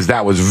because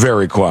that was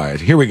very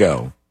quiet. Here we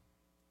go.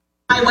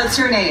 Hi, what's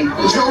your name?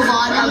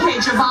 Giovanni. Okay,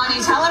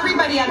 Giovanni, tell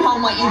everybody at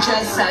home what you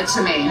just said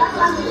to me.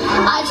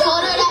 I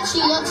told her that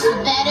she looks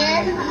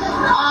better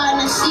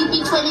on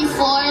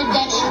CP24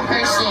 than in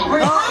person.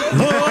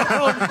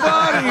 Oh,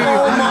 buddy.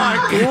 Oh,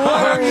 my God.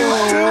 What are you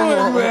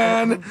doing,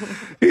 man?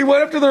 He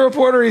went up to the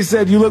reporter. He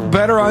said, you look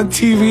better on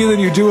TV than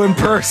you do in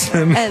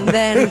person. And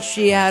then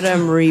she had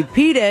him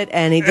repeat it,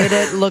 and he did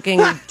it looking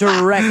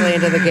directly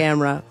into the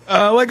camera.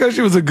 I like how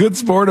she was a good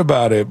sport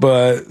about it,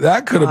 but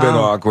that could have been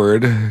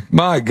awkward.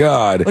 My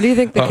God. What do you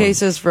think the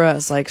case is for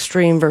us, like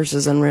stream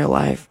versus in real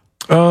life?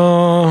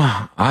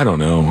 I don't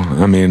know.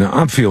 I mean,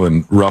 I'm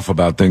feeling rough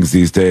about things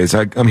these days.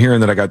 I'm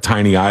hearing that I got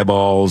tiny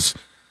eyeballs.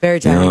 Very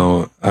tiny. You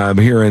know, I'm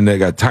hearing they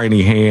got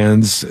tiny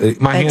hands.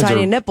 My And hands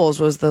tiny are nipples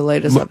was the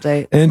latest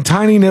update. and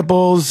tiny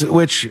nipples,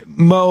 which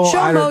Mo.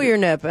 Show Mo your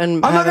nip,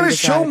 and I'm not going to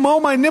show Mo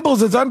my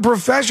nipples. It's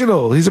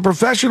unprofessional. He's a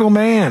professional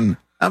man.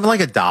 I'm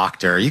like a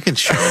doctor. You can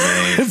show me.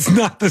 It's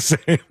not the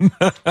same.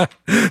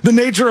 The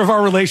nature of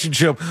our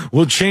relationship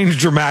will change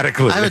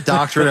dramatically. I have a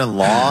doctorate in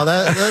law.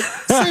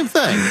 That's same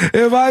thing.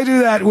 If I do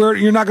that,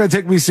 you're not going to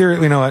take me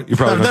seriously. You know what? You're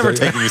probably I'm never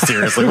taking you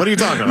seriously. What are you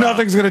talking about?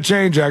 Nothing's going to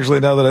change, actually,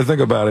 now that I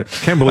think about it.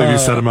 Can't believe you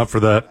set him up for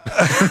that.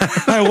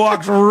 I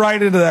walked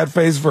right into that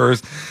face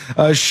first.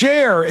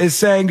 Cher is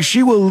saying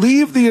she will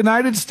leave the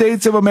United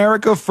States of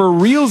America for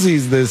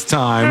realsies this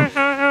time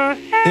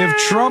if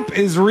Trump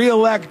is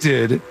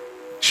reelected.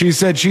 She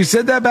said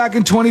that back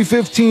in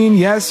 2015.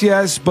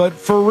 Yes, but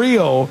for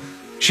real,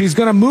 she's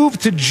going to move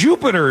to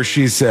Jupiter,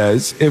 she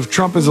says, if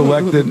Trump is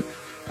elected.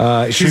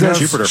 She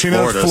knows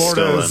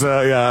Florida is,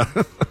 yeah.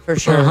 For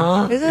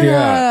sure. Isn't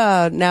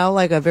it now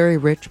like a very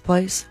rich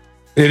place?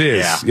 It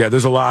is. Yeah,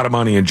 there's a lot of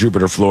money in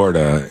Jupiter,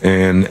 Florida,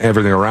 and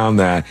everything around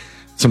that.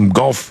 Some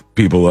golf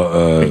people.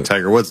 I think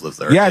Tiger Woods lives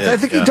there. Yeah, I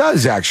think he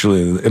does,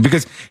 actually,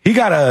 because he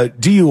got a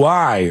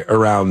DUI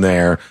around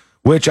there,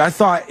 which I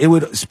thought it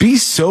would be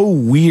so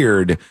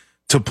weird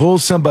to pull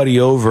somebody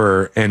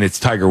over and it's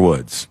Tiger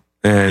Woods.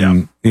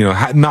 and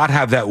not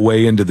have that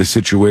way into the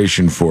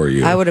situation for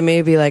you. I would have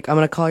maybe like, I'm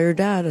going to call your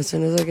dad as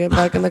soon as I get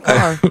back in the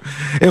car.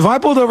 If I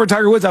pulled over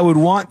Tiger Woods, I would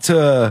want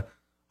to.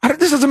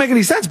 This doesn't make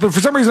any sense, but for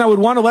some reason, I would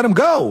want to let him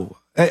go.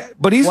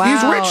 But he's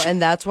rich, and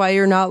that's why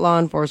you're not law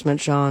enforcement,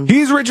 Sean.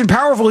 He's rich and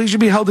powerful. He should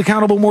be held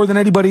accountable more than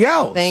anybody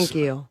else. Thank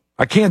you.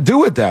 I can't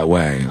do it that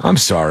way. I'm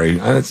sorry.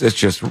 It's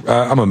just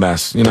I'm a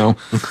mess. I don't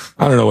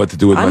know what to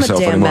do with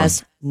myself anymore. I'm a damn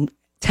mess.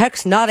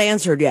 Text not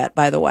answered yet,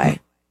 by the way.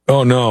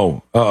 Oh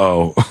no!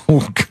 Uh-oh.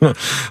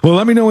 Well,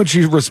 let me know when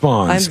she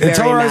responds. I'm very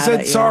tell her I mad said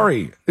at you.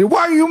 sorry.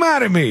 Why are you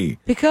mad at me?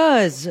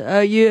 Because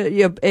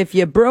if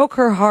you broke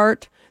her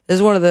heart, this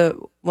is one of the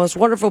most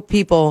wonderful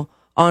people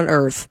on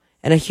earth,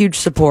 and a huge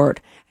support,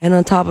 and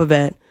on top of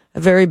it, a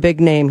very big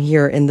name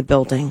here in the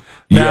building.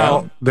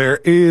 Now,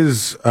 there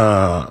is,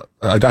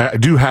 I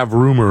do have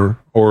rumor,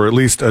 or at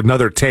least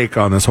another take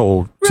on this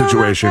whole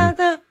situation.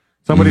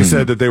 Somebody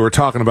said that they were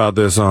talking about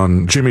this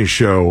on Jimmy's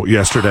show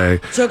yesterday.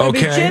 So it could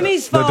be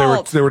Jimmy's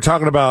fault. That they were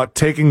talking about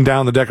taking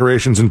down the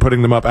decorations and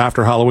putting them up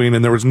after Halloween,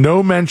 and there was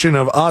no mention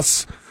of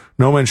us,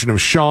 no mention of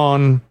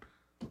Sean.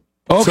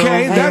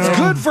 Okay, that's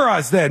good for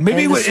us then.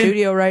 Maybe in the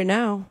studio right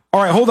now.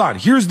 All right, hold on.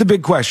 Here's the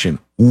big question.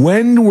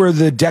 When were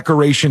the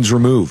decorations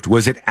removed?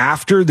 Was it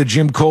after the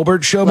Jim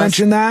Colbert show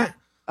mentioned that?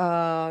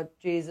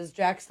 Jesus,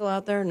 Jack still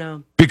out there?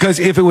 No. Because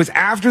if it was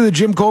after the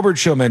Jim Colbert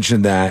show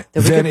mentioned that,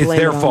 then it's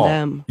their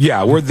fault.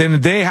 Yeah,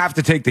 then they have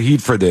to take the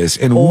heat for this,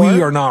 and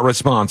we are not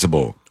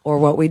responsible. Or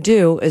what we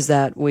do is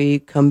that we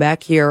come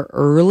back here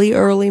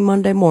early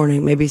Monday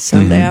morning, maybe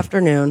Sunday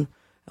afternoon,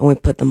 and we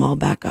put them all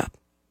back up.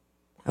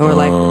 And we're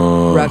like,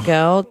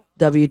 Raquel,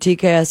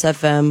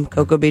 WTKS-FM,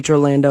 Cocoa Beach,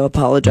 Orlando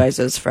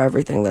apologizes for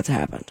everything that's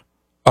happened.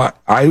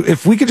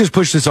 If we could just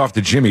push this off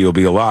to Jimmy, it'll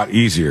be a lot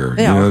easier.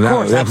 Yeah, of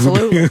course,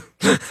 absolutely.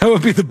 That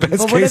would be the best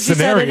But what case if you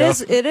scenario.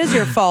 said it is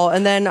your fault,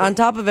 and then on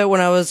top of it,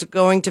 when I was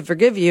going to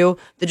forgive you,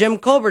 the Jim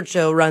Colbert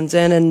show runs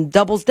in and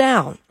doubles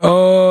down.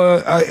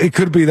 It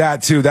could be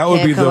that too. That would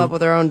Can't be come up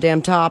with their own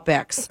damn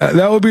topics.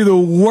 That would be the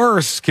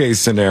worst case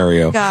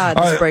scenario. God,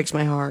 this breaks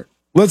my heart.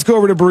 Let's go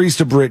over to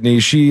Barista Brittany.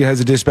 She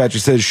has a dispatch that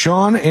says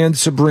Sean and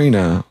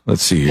Sabrina.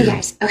 Let's see here. Hey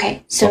guys.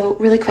 Okay. So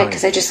really quick,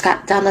 because I just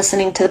got done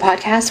listening to the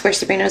podcast where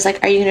Sabrina was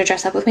like, "Are you going to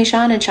dress up with me,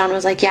 Sean?" And Sean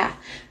was like, "Yeah."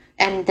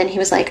 And then he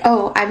was like,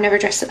 "Oh, I've never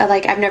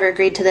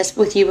agreed to this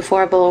with you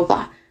before, blah, blah,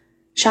 blah."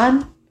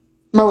 Sean,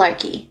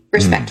 malarkey,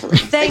 respectfully.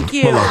 Thank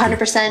you.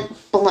 100%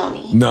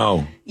 baloney.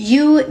 No.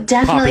 You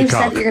definitely Poppycock.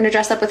 said that you're going to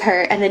dress up with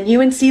her, and then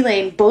you and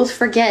C-Lane both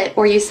forget,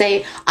 or you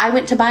say, "I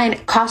went to buy a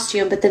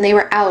costume, but then they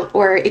were out,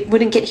 or it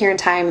wouldn't get here in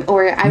time,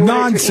 or I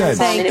ordered through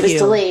Amazon and it was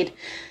delayed."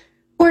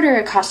 Order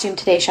a costume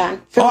today,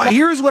 Sean.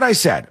 Here's what I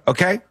said,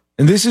 okay?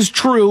 And this is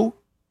true,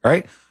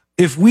 right?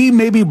 If we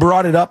maybe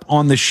brought it up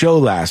on the show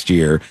last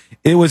year,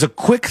 it was a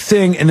quick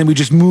thing, and then we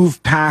just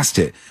moved past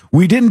it.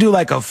 We didn't do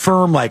like a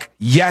firm,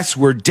 yes,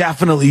 we're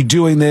definitely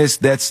doing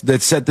this. Let's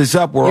set this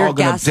up. We're all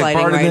going to take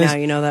part in right this. now.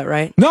 You know that,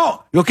 right?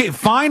 No. Okay.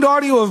 Find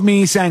audio of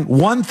me saying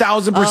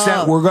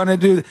 1,000% we're going to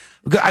do.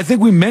 I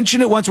think we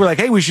mentioned it once. We're like,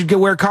 hey, we should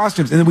wear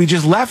costumes. And then we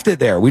just left it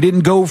there. We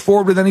didn't go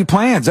forward with any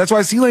plans. That's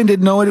why C-Lane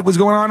didn't know it was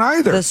going on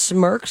either. The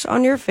smirks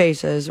on your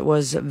faces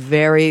was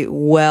very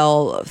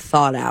well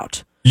thought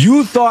out.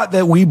 You thought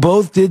that we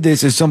both did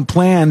this as some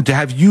plan to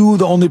have you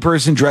the only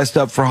person dressed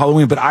up for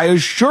Halloween, but I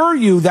assure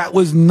you that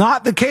was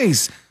not the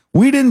case.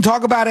 We didn't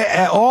talk about it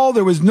at all.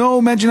 There was no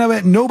mention of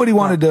it. Nobody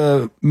wanted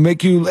to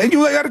make you, and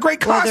you had a great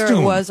costume.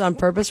 Whether it was on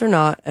purpose or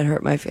not, it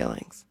hurt my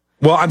feelings.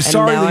 Well, I'm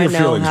sorry that your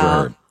feelings were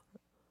hurt.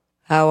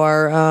 How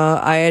our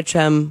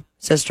IHM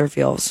sister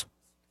feels.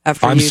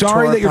 After I'm you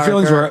sorry tore that your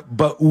feelings were hurt,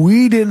 but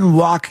we didn't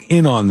lock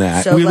in on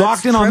that. So we let's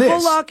locked in on triple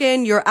this. lock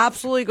in. You're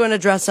absolutely going to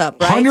dress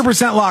up, right?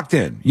 100% locked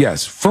in.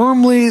 Yes,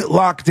 firmly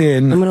locked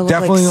in. I'm going to look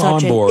Definitely like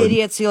such on board. an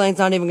idiot. C-Lane's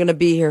not even going to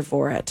be here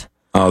for it.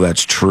 Oh,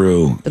 that's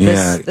true. But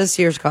yeah. this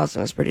year's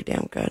costume is pretty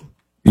damn good.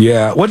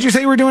 Yeah. What did you say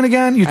you were doing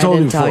again? You told I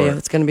me didn't before. tell you.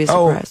 It's going to be a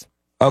surprise.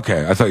 Oh,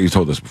 okay. I thought you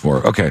told us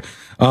before. Okay.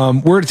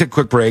 We're going to take a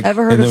quick break.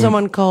 Ever heard of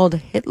someone called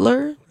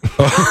Hitler?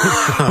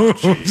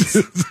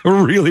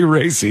 Really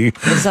racy.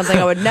 It's something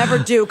I would never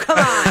do. Come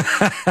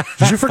on.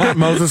 Did you forget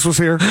Moses was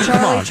here?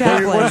 Charlie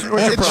Chaplin. What's your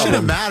It problem?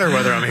 shouldn't matter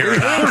whether I'm here or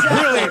not.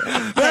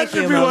 Really? That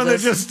should you, be one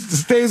that Moses. just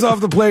stays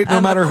off the plate no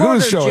I'm matter a who's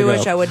quarter showing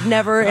Jewish. up. I would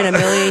never in a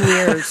million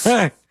years.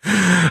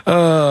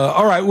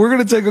 All right, we're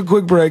going to take a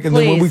quick break, and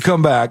then when Please. we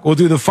come back, we'll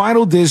do the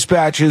final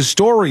dispatches,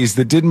 stories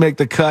that didn't make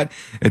the cut,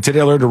 and today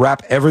I learned to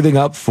wrap everything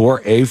up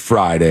for a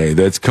Friday.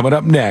 That's coming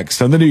up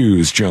next on the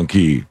News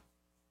Junkie.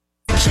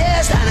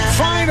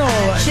 Final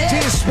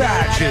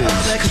dispatches,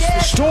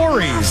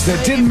 stories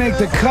that didn't make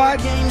the cut,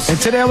 and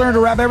today I learned to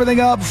wrap everything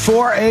up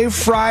for a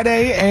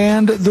Friday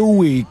and the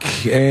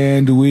week.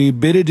 And we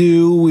bid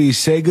adieu, we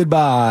say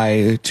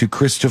goodbye to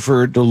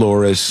Christopher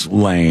Dolores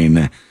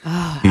Lane.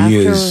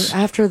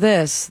 After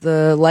this,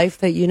 the life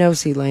that you know,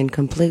 C-Lane,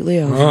 completely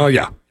over. Oh,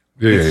 yeah.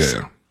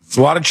 Yeah. It's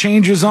a lot of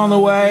changes on the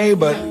way,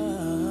 but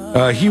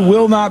he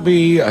will not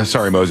be.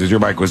 Sorry, Moses, your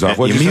mic was off.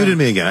 You muted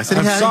me again. I said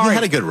he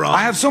had a good run.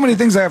 I have so many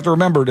things I have to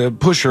remember to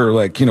push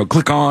her,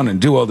 click on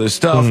and do all this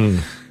stuff.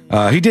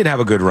 He did have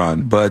a good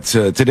run, but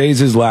today's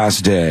his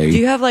last day. Do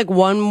you have like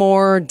one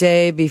more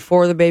day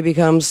before the baby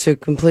comes to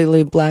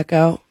completely black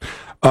out?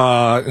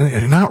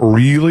 Not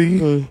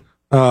really.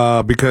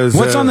 Because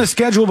what's on the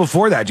schedule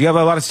before that? Do you have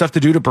a lot of stuff to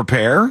do to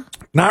prepare?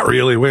 Not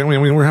really.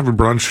 We're having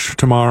brunch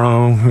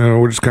tomorrow. You know,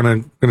 we're just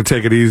gonna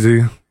take it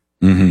easy.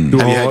 Mm-hmm.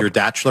 Have you had your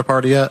bachelor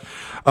party yet?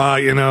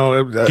 You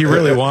know, he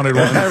really wanted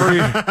one.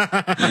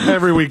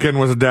 Every weekend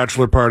was a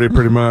bachelor party,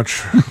 pretty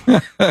much.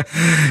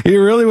 He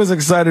really was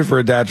excited for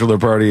a bachelor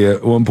party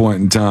at one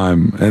point in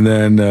time, and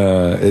then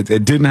it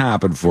didn't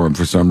happen for him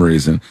for some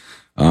reason.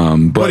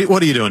 But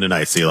what are you doing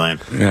tonight, C-Lane?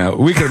 Yeah,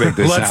 we could make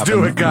this Let's happen.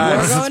 do it,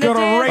 guys. Let's go to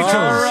Rachel's.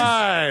 All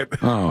right.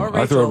 Oh,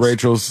 I threw at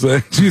Rachel's.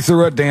 You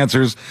threw at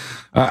Dancers.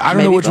 I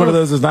don't know which one of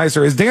those is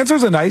nicer. Is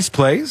Dancers a nice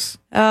place?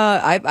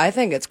 I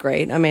think it's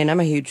great. I mean, I'm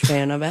a huge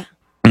fan of it.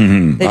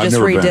 Mm-hmm. They just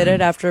redid it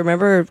after,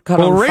 remember, caught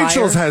on fire?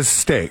 Rachel's has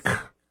steak.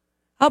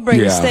 I'll bring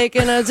the steak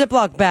in a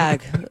Ziploc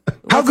bag.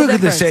 How good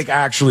could the steak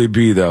actually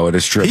be, though, at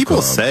a strip People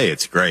club? say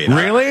it's great.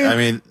 Really? I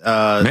mean,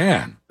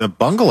 man. The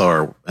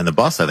Bungalow and the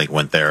Bus, I think,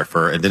 went there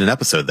and did an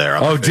episode there.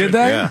 Oh, did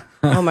they? Yeah.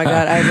 Oh, my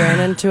God. I ran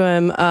into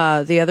him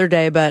the other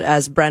day, but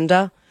as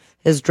Brenda,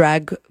 his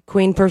drag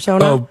queen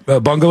persona. Oh,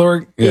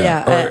 Bungalow?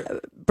 Yeah.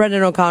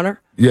 Brendan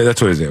O'Connor. Yeah,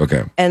 that's what his name.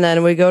 Okay. And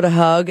then we go to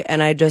hug,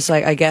 and I just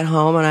I get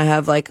home and I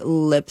have like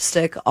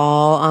lipstick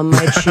all on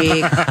my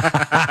cheek.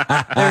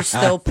 There's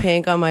still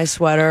pink on my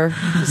sweater.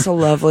 Just a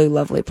lovely,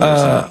 lovely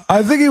person.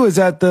 I think he was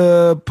at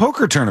the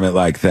poker tournament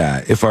like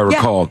that, if I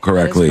recall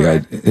correctly.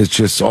 It's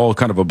just all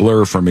kind of a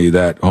blur for me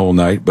that whole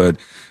night, but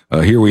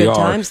here we Good are.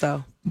 times,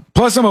 though.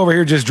 Plus, I'm over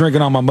here just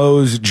drinking on my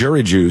Moe's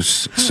jury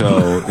juice.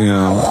 So,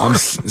 I'm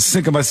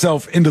sinking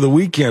myself into the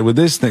weekend with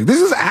this thing.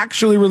 This is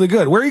actually really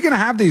good. Where are you going to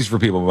have these for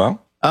people, Mo?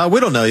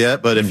 We don't know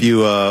yet, but if you,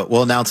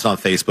 we'll announce it on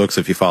Facebook.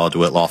 So if you follow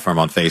DeWitt Law Firm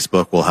on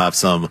Facebook, we'll have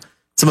some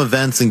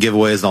events and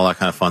giveaways and all that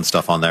kind of fun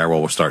stuff on there where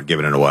we'll start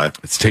giving it away.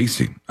 It's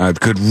tasty. I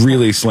could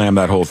really slam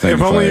that whole thing.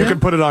 If only you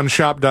could put it on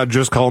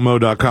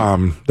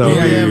shop.justcallmo.com.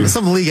 Yeah,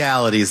 some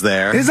legalities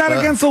there. Is that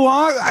against the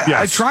law?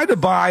 I tried to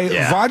buy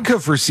vodka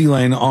for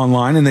C-Lane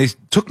online, and they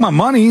took my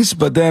monies,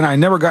 but then I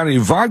never got any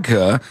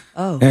vodka.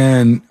 Oh.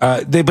 And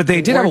they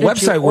did have a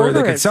website where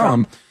they could sell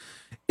them.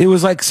 It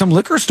was like some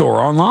liquor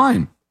store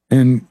online.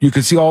 And you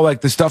could see all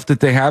like the stuff that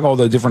they have, all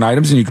the different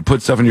items, and you could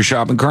put stuff in your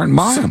shopping cart and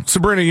buy them.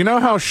 Sabrina, you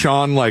know how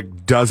Sean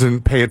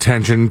doesn't pay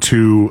attention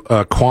to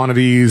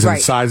quantities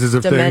and sizes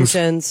of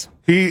dimensions.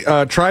 Things?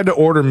 He tried to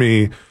order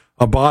me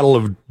a bottle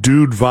of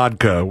Dude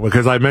vodka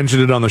because I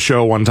mentioned it on the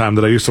show one time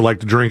that I used to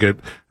like to drink it,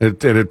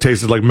 and it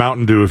tasted like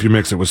Mountain Dew if you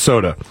mix it with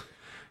soda.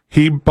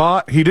 He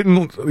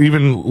didn't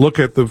even look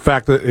at the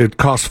fact that it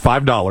cost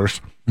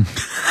 $5.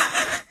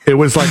 It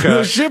was like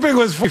the shipping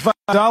was $5.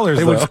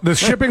 The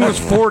shipping was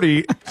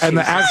 $40, and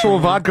the actual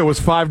vodka was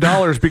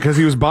 $5 because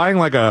he was buying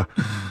like a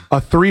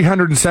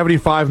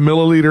 375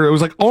 milliliter. It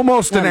was like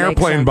almost an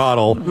airplane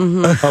bottle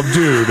of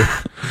Dude,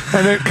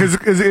 and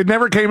because it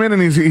never came in,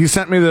 and he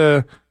sent me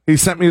the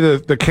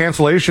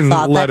cancellation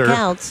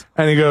letter,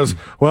 and he goes,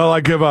 "Well, I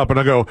give up." And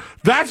I go,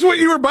 "That's what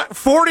you were buying?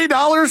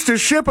 $40 to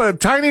ship a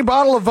tiny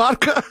bottle of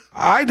vodka?"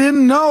 I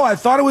didn't know. I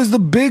thought it was the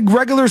big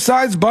regular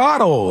size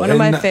bottle. One of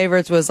my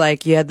favorites was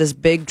you had this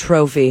big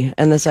trophy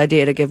and this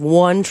idea to give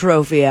one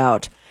trophy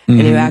out.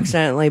 And you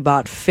accidentally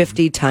bought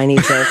 50 tiny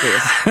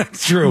trophies.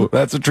 That's true.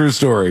 That's a true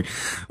story.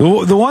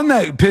 The one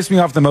that pissed me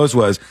off the most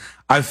was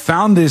I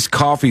found this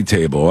coffee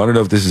table. I don't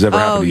know if this has ever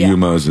happened to you,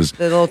 Moses.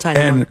 The little tiny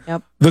one.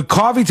 Yep. The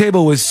coffee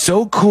table was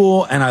so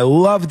cool, and I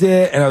loved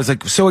it, and I was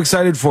so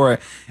excited for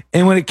it.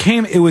 And when it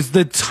came, it was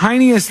the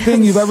tiniest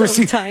thing you've ever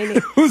seen. Tiny.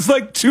 It was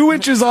 2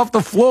 inches off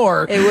the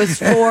floor. It was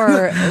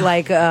for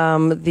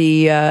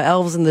the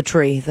elves in the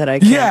tree that I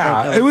can't think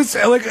of. It was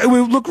it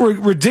would look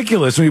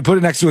ridiculous when you put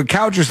it next to a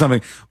couch or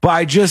something. But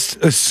I just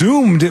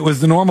assumed it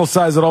was the normal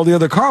size that all the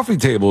other coffee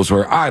tables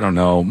were. I don't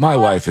know. My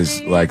life is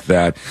like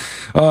that.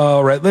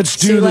 All right, let's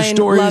do the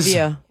stories. Love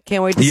you.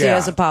 Can't wait to see you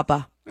as a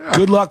papa.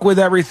 Good luck with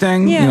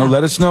everything. Yeah.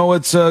 Let us know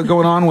what's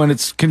going on when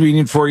it's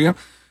convenient for you,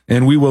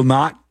 and we will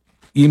not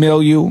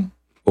email you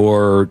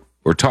or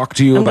talk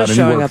to you about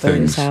any work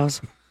things. At his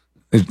house.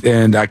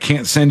 And I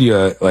can't send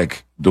you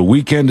the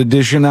weekend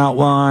edition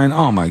outline.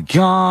 Oh my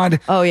God.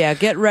 Oh yeah,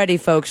 get ready,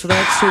 folks. For the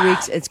next 2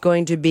 weeks, it's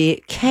going to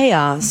be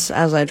chaos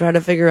as I try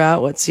to figure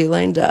out what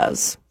C-Lane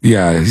does.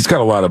 Yeah, he's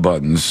got a lot of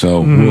buttons,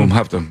 so we'll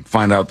have to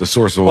find out the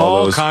source of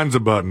all those. All kinds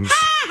of buttons.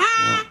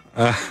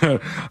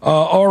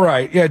 All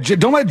right. Yeah,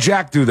 don't let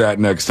Jack do that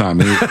next time.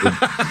 He's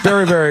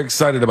very, very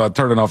excited about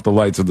turning off the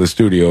lights of the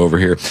studio over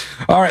here.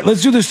 All right,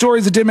 let's do the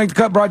stories that did make the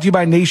cut, brought to you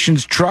by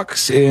Nations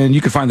Trucks. And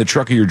you can find the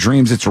truck of your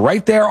dreams. It's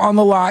right there on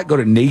the lot. Go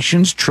to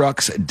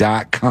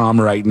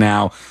nationstrucks.com right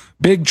now.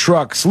 Big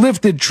trucks,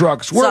 lifted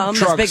trucks, work Some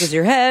trucks. as big as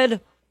your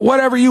head.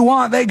 Whatever you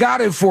want, they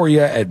got it for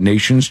you at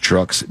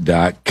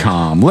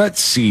nationstrucks.com.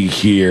 Let's see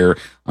here.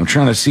 I'm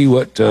trying to see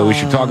what we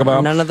should talk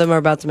about. None of them are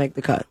about to make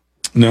the cut.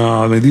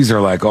 No, I mean, these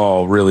are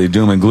all really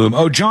doom and gloom.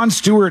 Oh, Jon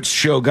Stewart's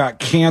show got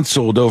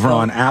canceled over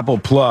on Apple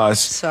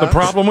Plus. The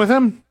problem with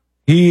him?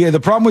 The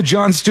problem with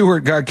Jon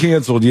Stewart got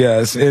canceled,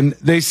 yes. And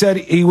they said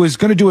he was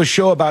going to do a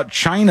show about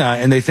China,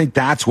 and they think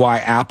that's why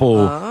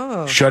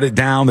Apple shut it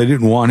down. They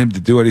didn't want him to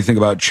do anything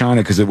about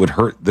China because it would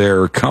hurt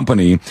their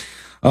company.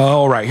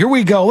 All right, here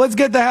we go. Let's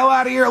get the hell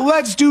out of here.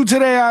 Let's do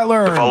Today I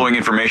Learned. The following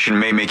information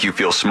may make you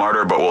feel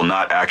smarter, but will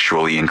not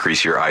actually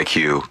increase your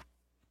IQ.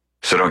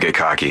 So don't get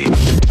cocky.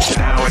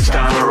 Now it's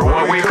time for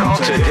what we call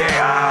Today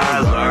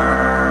I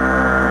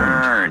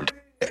Learned.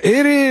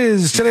 It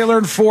is Today I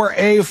Learned for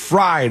a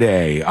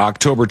Friday,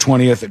 October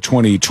 20th,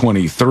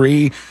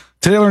 2023.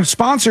 Today I Learned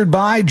sponsored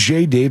by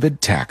J.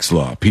 David Tax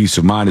Law. Peace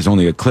of mind is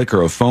only a click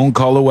or a phone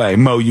call away.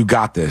 Mo, you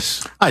got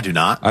this. I do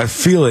not. I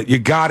feel it. You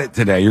got it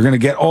today. You're going to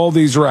get all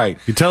these right.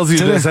 He tells you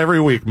this every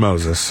week,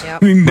 Moses.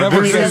 Yep. He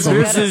never says says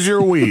this is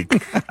your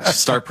week.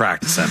 Start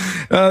practicing.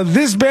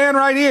 This band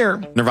right here.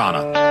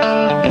 Nirvana.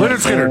 Lynyrd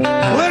Skynyrd.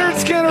 Lynyrd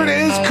Skynyrd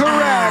is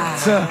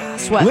correct.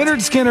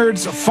 Lynyrd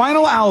Skynyrd's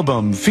final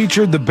album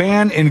featured the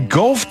band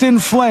engulfed in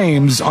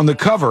flames on the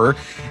cover.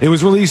 It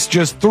was released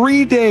just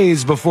 3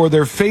 days before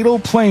their fatal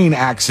plane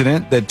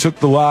accident that took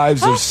the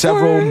lives of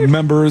several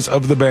members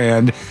of the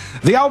band.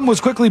 The album was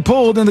quickly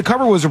pulled and the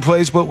cover was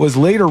replaced, but was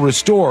later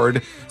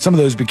restored. Some of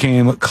those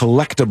became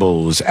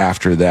collectibles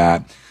after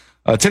that.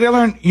 Today I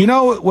learned, you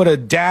know what a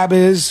dab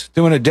is?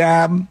 Doing a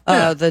dab?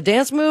 The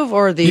dance move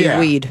or the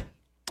weed?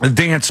 A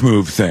dance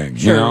move thing,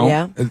 Sure, you know?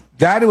 yeah.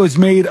 That was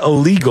made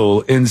illegal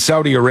in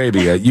Saudi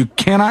Arabia. You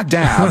cannot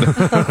dab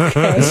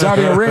in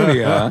Saudi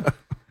Arabia.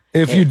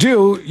 If you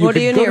do, you What are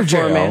could you go in to here for,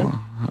 jail. man?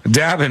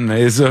 Dabbing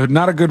is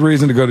not a good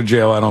reason to go to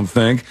jail, I don't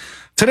think.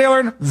 Today I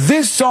learned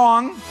this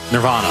song.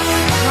 Nirvana.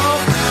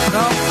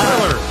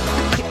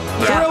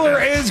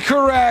 Thriller is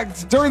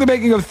correct. During the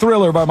making of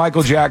Thriller by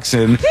Michael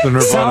Jackson. The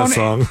Nirvana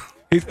song.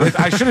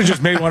 I should have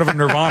just made one of them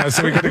Nirvana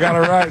so we could have got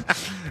it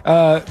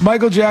right.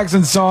 Michael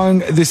Jackson's song,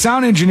 the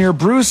sound engineer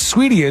Bruce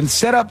Sweetian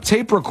set up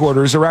tape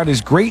recorders around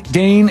his Great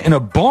Dane in a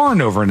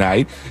barn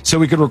overnight so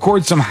he could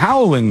record some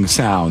howling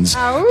sounds.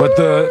 But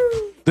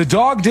the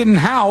dog didn't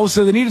howl,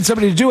 so they needed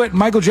somebody to do it.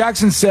 Michael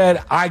Jackson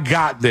said, I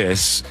got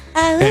this.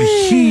 And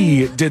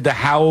he did the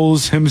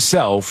howls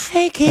himself.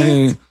 Hey,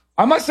 kid.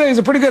 I must say, he's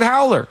a pretty good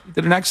howler. He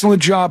did an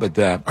excellent job at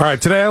that. All right,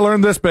 today I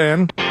learned this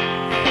band.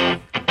 Nirvana.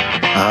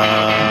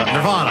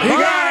 You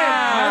got it!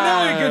 I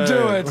know he could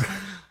do it.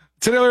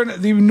 Today I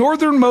learned the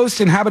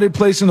northernmost inhabited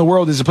place in the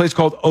world is a place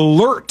called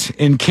Alert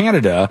in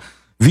Canada.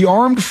 The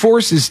armed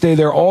forces stay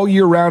there all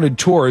year round in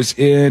tours,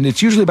 and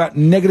it's usually about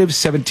negative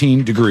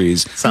 17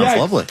 degrees. Sounds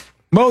lovely.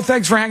 Mo,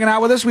 thanks for hanging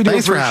out with us. We do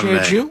Thanks for having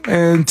appreciate me. you.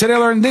 And today I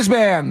learned this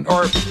band,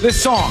 or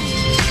this song.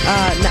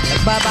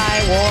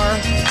 Bye-bye, war.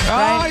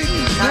 Right?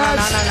 No,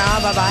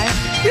 bye-bye.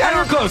 Yeah,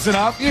 you're close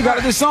enough. You got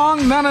it. This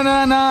song,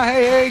 na-na-na-na,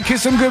 hey,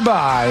 kiss him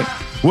goodbye,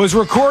 was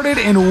recorded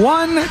in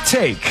one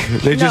take.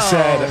 They just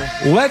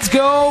said, let's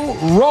go,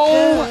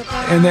 roll,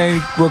 and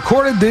they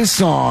recorded this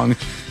song.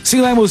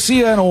 Sealand, we'll see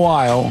you in a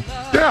while.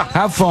 Yeah.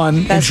 Have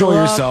fun. Enjoy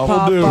yourself.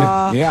 Papa.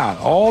 We'll do. Yeah.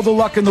 All the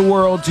luck in the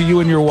world to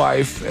you and your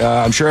wife.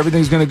 I'm sure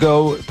everything's going to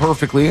go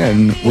perfectly,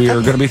 and we are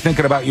going to be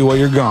thinking about you while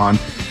you're gone.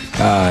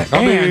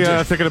 I'll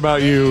be thinking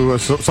about you,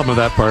 some of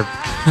that part.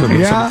 Some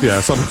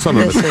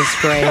of This it. is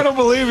great. I don't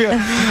believe you.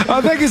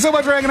 Thank you so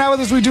much for hanging out with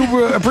us. We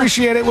do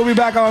appreciate it. We'll be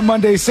back on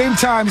Monday, same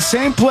time,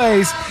 same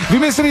place. If you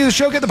missed any of the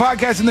show, get the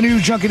podcast in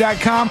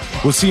thenewsjunkie.com.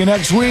 We'll see you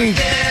next week.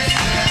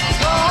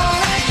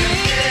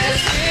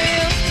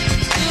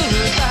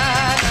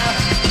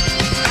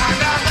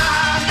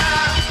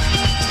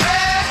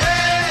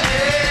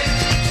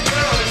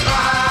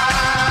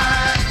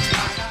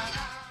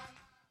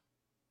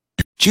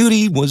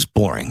 Judy was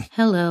boring.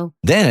 Hello.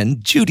 Then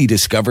Judy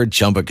discovered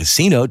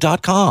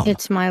ChumbaCasino.com.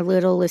 It's my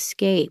little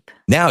escape.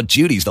 Now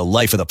Judy's the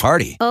life of the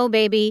party. Oh,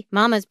 baby,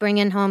 mama's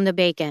bringing home the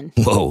bacon.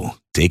 Whoa,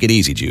 take it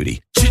easy,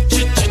 Judy.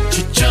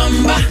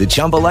 The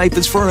Chumba life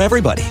is for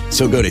everybody.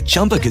 So go to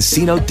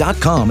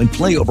ChumbaCasino.com and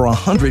play over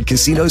 100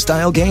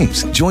 casino-style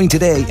games. Join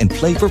today and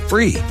play for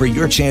free for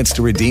your chance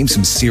to redeem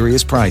some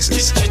serious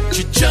prizes.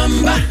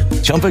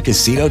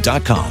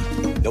 ChumbaCasino.com.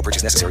 No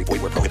purchase necessary.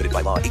 Void where prohibited by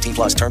law.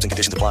 18+ terms and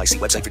conditions apply. See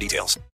website for details.